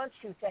wants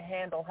you to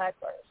handle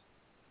hecklers.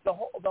 the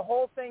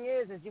whole thing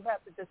is you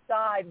have to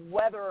decide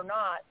whether or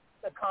not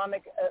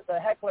the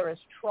heckler is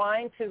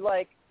trying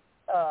to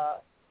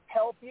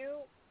help you,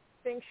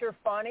 thinks you're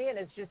funny, and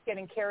is just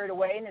getting carried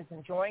away and is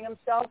enjoying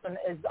himself and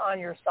is on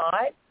your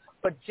side,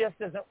 but just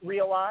doesn't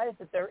realize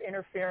that they're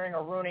interfering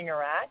or ruining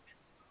your act.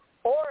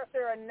 Or if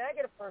they're a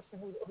negative person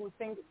who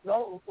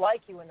don't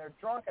like you and they're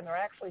drunk and they're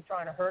actually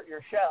trying to hurt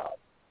your show.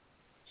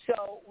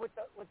 So with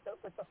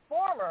the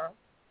former,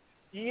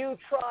 you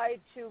try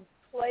to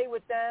play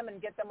with them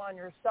and get them on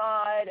your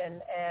side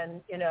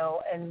and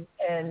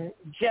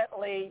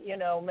gently,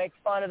 make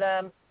fun of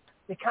them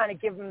to kind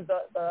of give them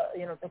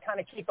to kind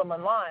of keep them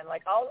in line.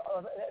 Like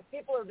if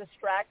people are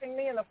distracting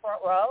me in the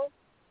front row,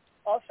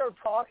 I'll start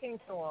talking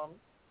to them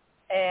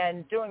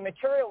and doing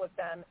material with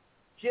them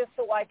just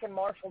so I can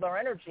marshal their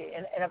energy.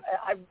 And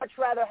I'd much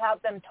rather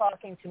have them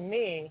talking to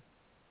me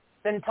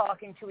than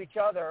talking to each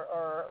other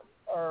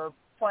or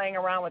playing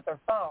around with their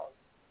phone.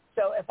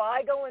 So if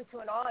I go into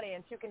an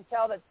audience, you can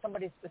tell that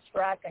somebody's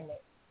distracting me.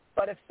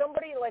 But if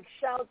somebody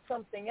shouts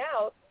something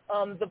out,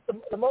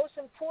 the most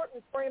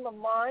important frame of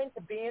mind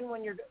to be in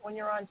when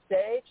you're on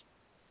stage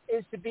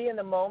is to be in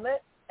the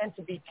moment and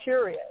to be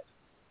curious.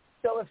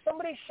 So if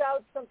somebody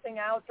shouts something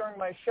out during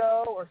my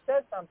show or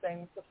says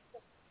something,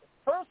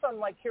 first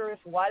I'm curious,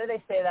 why do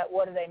they say that?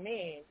 What do they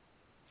mean?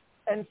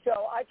 And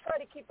so I try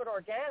to keep it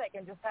organic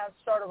and just have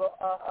sort of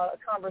a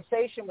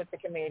conversation with the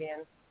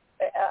comedians.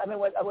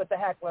 With the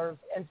hecklers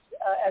and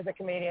as a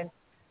comedian,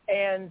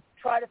 and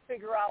try to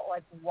figure out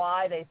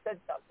why they said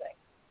something.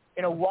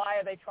 Why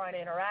are they trying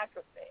to interact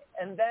with me?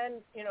 And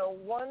then,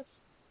 once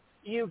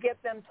you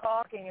get them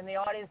talking and the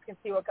audience can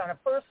see what kind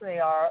of person they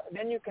are,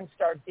 then you can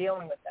start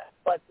dealing with them.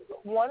 But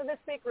one of the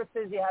secrets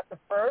is you have to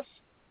first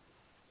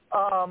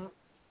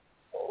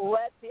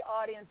let the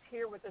audience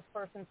hear what this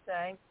person's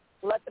saying.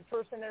 Let the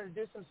person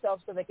introduce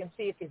himself so they can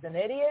see if he's an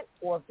idiot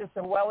or if just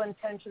a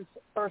well-intentioned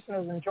person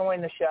who's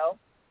enjoying the show.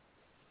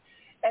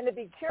 And to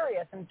be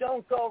curious and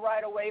don't go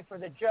right away for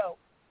the joke.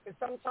 Because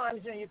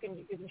sometimes you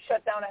can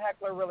shut down a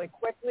heckler really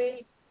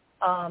quickly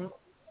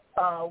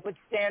with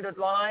standard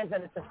lines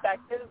and it's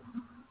effective.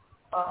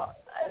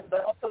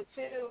 But also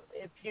too,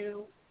 if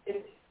you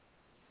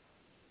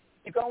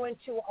go in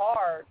too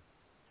hard,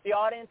 the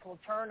audience will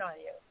turn on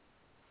you.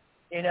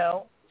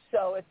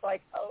 So it's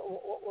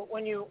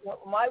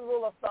my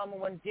rule of thumb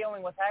when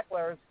dealing with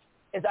hecklers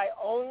is I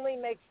only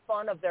make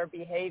fun of their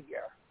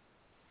behavior.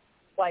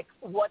 Like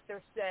what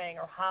they're saying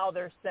or how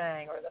they're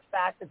saying or the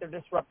fact that they're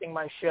disrupting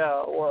my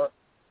show or,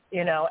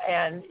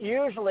 and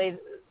usually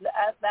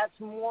that's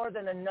more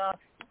than enough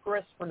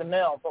grist for the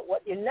mill. But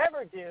what you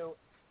never do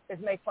is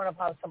make fun of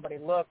how somebody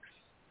looks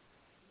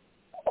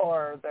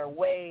or their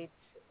weight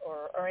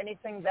or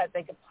anything that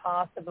they could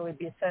possibly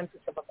be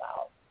sensitive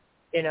about,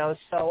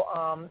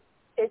 So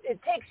it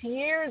takes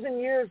years and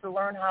years to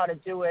learn how to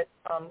do it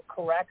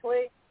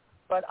correctly.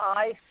 But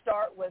I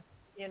start with,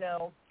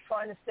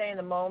 trying to stay in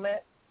the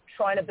moment,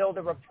 trying to build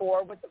a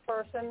rapport with the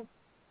person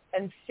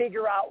and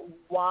figure out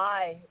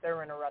why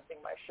they're interrupting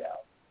my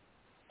show.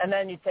 And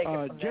then you take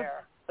it from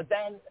there. But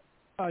then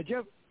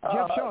Jeff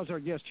Shaw is our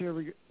guest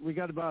here. We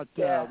got about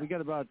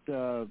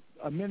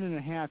a minute and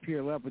a half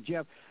here left with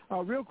Jeff.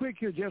 Real quick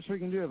here, Jeff, so we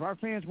can do it. If our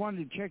fans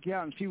wanted to check you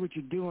out and see what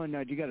you're doing,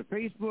 do you got a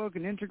Facebook,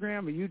 an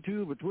Instagram, a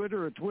YouTube, a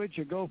Twitter, a Twitch,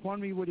 a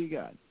GoFundMe? What do you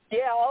got?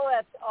 Yeah, all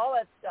that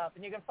stuff.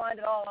 And you can find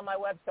it all on my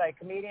website,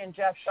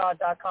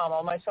 comedianjeffshaw.com.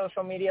 All my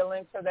social media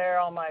links are there.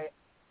 All my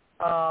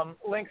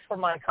links for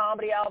my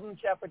comedy album,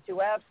 Jeff with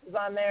 2 F's, is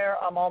on there.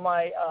 All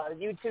my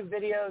YouTube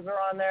videos are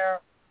on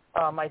there.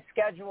 My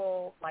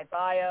schedule, my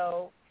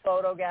bio,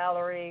 photo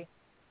gallery,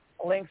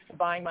 links to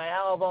buying my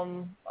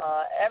album.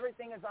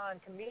 Everything is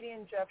on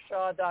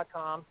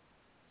comedianjeffshaw.com.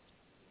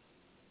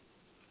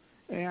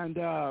 And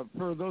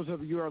for those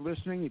of you who are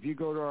listening, if you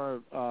go to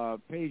our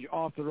page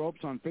Off the Ropes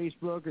on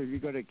Facebook, or if you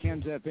go to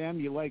Ken's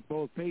FM, you like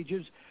both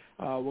pages,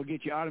 we'll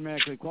get you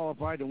automatically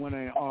qualified to win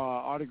an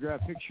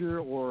autographed picture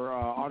or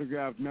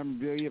autographed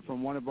memorabilia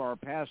from one of our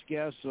past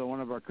guests, one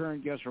of our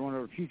current guests, or one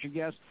of our future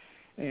guests.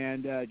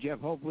 And, Jeff,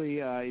 hopefully,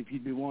 if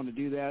you'd be willing to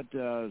do that,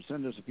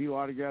 send us a few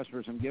autographs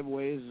for some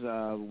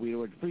giveaways. We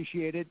would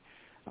appreciate it.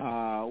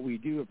 We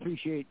do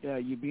appreciate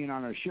you being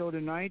on our show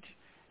tonight,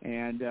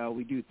 and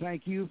we do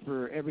thank you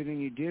for everything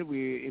you did.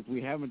 If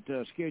we haven't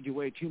scared you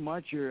away too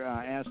much or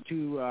asked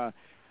too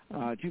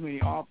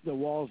many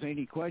off-the-walls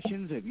any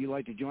questions, if you'd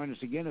like to join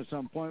us again at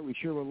some point, we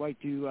sure would like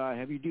to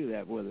have you do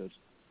that with us.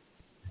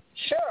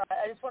 Sure.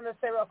 I just wanted to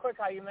say real quick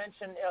how you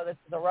mentioned, this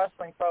is a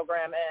wrestling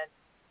program, and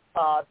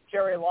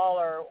Jerry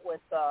Lawler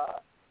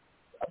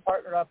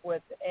partnered up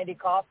with Andy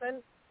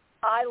Kaufman.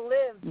 I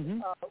lived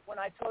when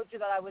I told you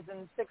that I was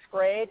in 6th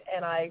grade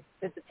and I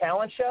did the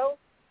talent show.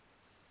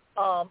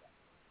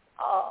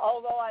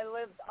 Although I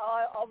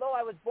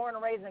was born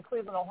and raised in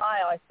Cleveland,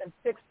 Ohio, I spent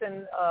 6th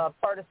and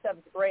part of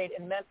 7th grade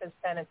in Memphis,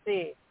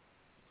 Tennessee.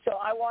 So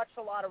I watched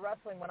a lot of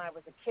wrestling when I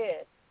was a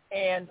kid,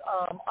 and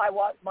I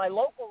watched my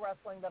local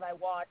wrestling that I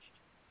watched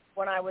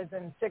when I was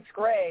in 6th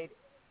grade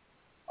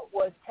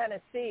was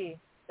Tennessee.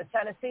 The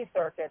Tennessee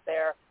circuit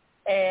there,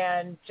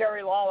 and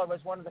Jerry Lawler was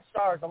one of the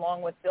stars,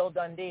 along with Bill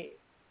Dundee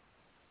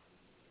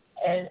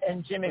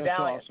and Jimmy That's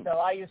Valiant. awesome. So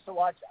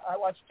I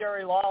watched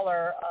Jerry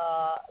Lawler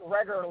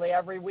regularly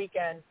every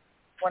weekend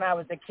when I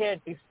was a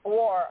kid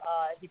before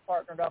he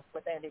partnered up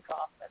with Andy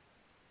Kaufman.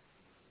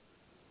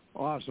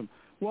 Awesome.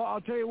 Well,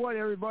 I'll tell you what,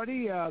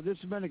 everybody, this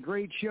has been a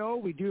great show.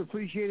 We do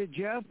appreciate it,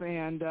 Jeff,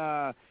 and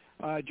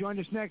join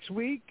us next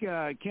week,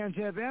 Ken's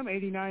FM,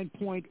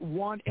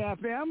 89.1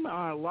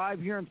 FM, live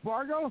here in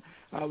Fargo.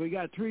 We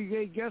got 3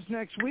 great guests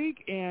next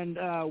week, and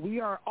we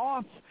are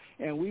off,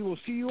 and we will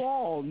see you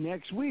all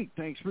next week.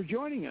 Thanks for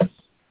joining us.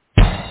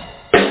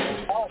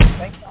 Oh,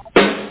 thanks.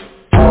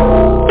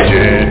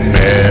 Dead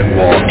man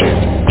walking.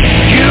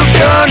 You've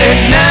done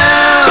it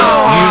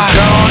now. You've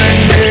done it,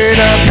 made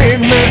a big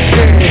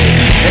mistake.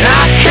 And I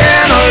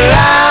can't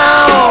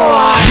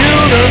allow you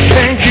to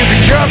think you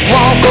can just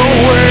walk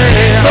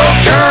away. So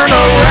turn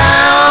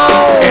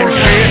around and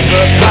face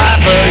the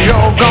piper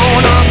you're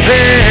gonna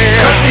pay.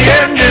 'Cause the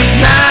end is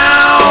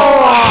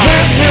now.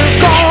 This is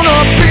gonna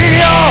be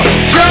your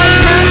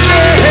judgment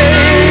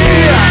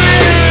day.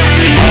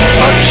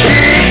 A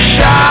cheap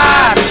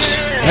shot.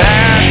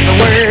 That's the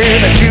way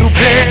that you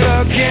play the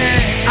game.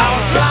 I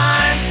was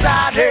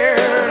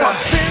blindsided, but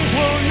things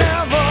will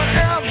never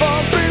ever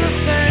be the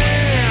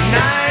same.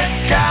 Nice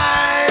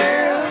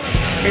guys,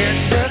 it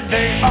said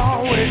they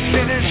always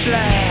finish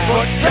last,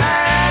 but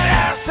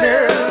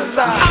badasses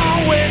are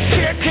always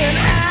kicking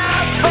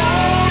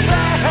assholes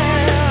ass.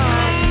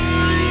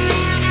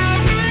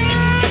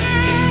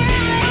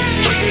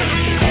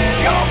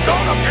 You're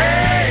gonna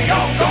pay,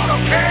 you're gonna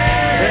pay.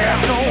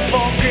 There's no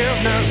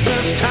forgiveness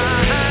this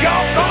time.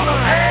 You're gonna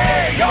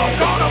pay, you're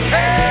gonna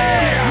pay.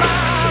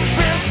 My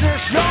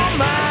business, you're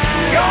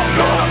mine. You're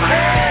gonna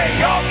pay,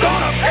 you're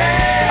gonna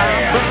pay.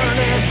 I'm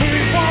burning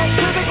people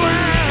to the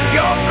ground.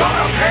 You're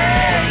gonna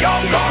pay,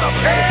 you're gonna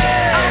pay.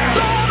 I'm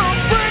gonna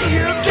bring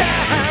you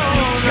down.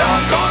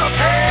 You're gonna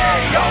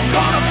pay, you're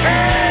gonna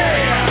pay.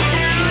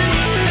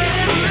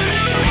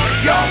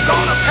 You're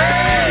gonna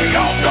pay,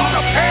 you're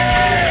gonna pay.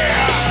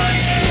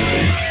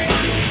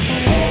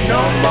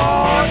 No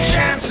more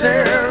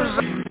chances.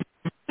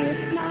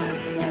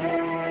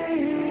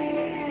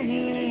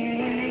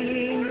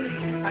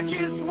 I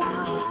just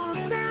want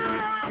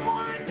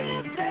someone to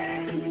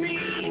save me.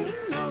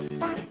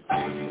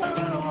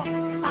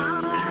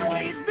 I'll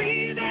always be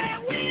there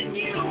when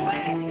you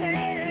wait.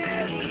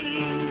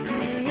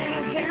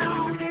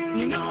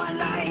 You know I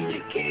like to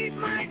keep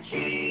my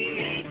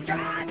cheeks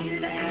dry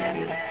today.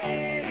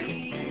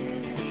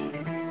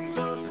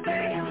 So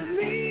stay with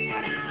me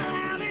and I'll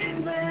have it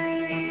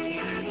made.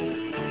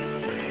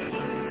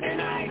 And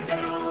I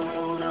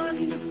don't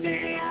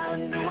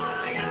understand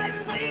why I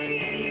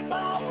sleep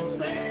all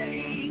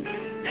day.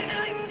 And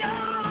I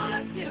know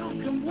I still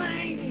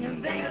complain and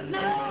there's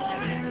no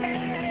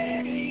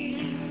escape.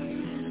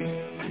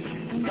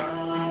 And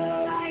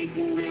all I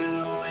can do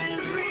is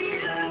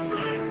read a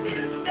book to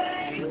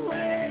stay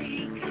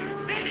awake.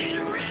 And it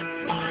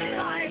rips my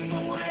life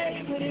away,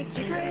 but it's a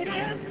great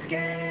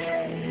escape.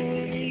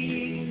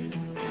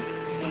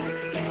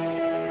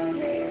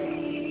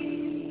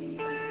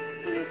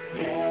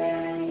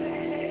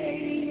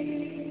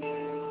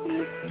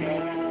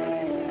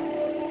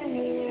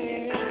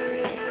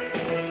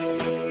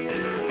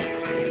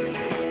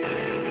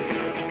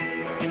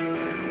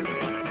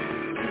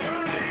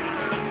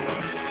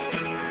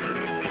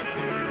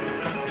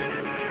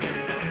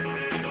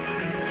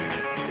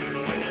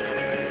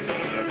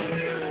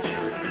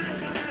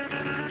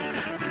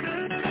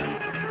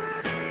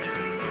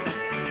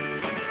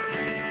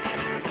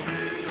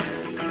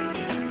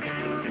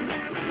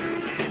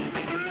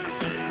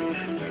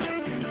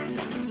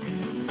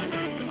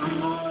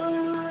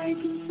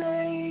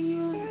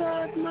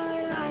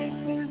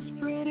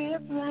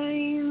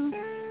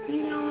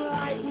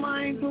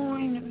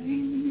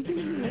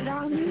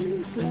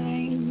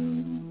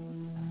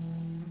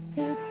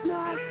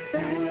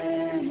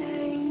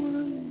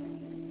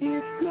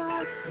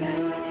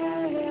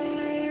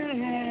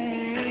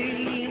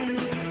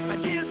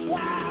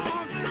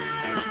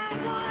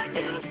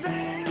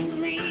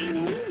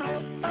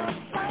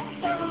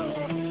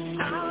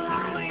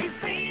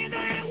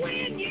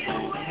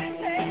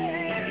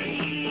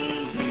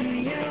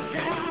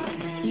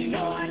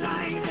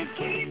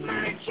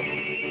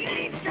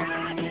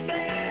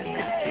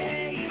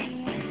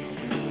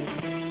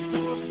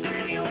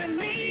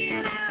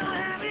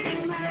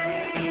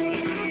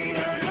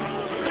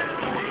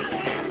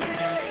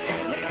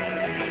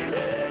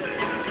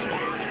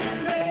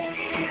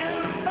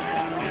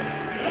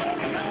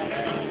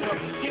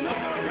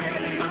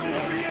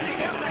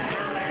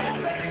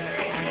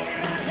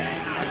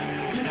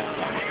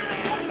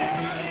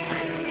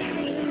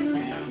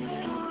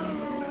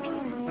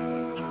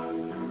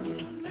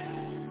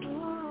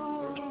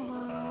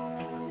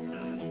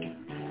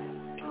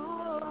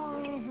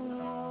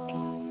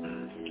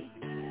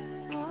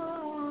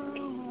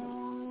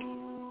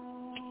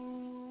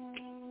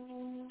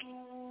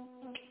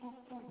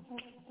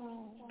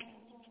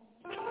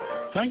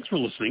 Thanks for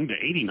listening to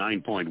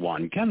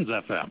 89.1 Ken's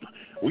FM.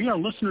 We are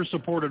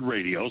listener-supported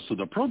radio, so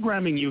the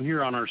programming you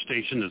hear on our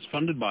station is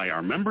funded by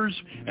our members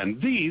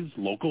and these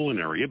local and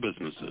area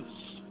businesses.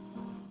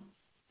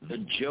 The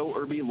Joe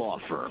Irby Law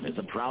Firm is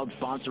a proud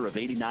sponsor of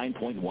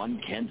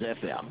 89.1 Ken's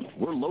FM.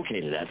 We're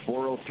located at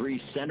 403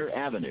 Center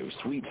Avenue,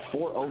 Suite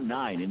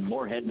 409 in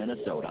Moorhead,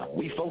 Minnesota.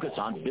 We focus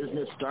on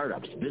business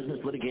startups, business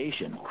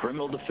litigation,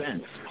 criminal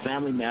defense,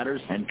 family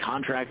matters, and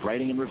contract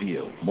writing and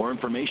review. More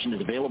information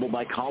is available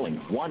by calling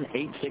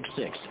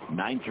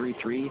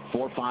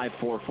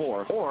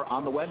 1-866-933-4544 or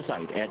on the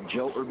website at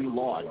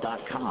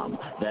joeirbylaw.com.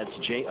 That's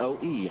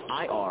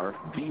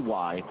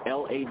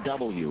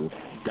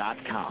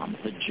JOEIRBYLAW.com.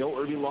 The Joe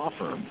Irby Law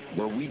Firm,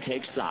 where we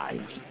take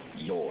sides,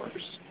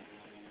 yours.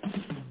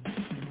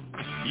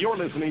 You're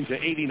listening to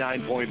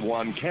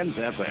 89.1 Ken's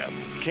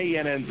FM,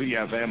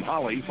 KNNZ-FM,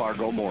 Holly,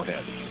 Fargo,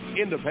 Moorhead.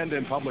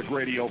 Independent public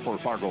radio for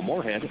Fargo,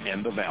 Moorhead,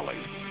 and the Valley.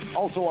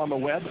 Also on the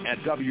web at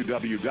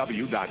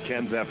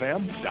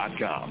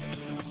www.kensfm.com.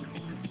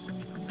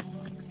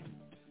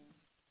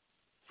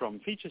 From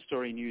Feature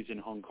Story News in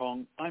Hong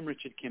Kong, I'm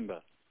Richard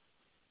Kimber.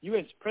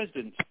 U.S.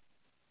 President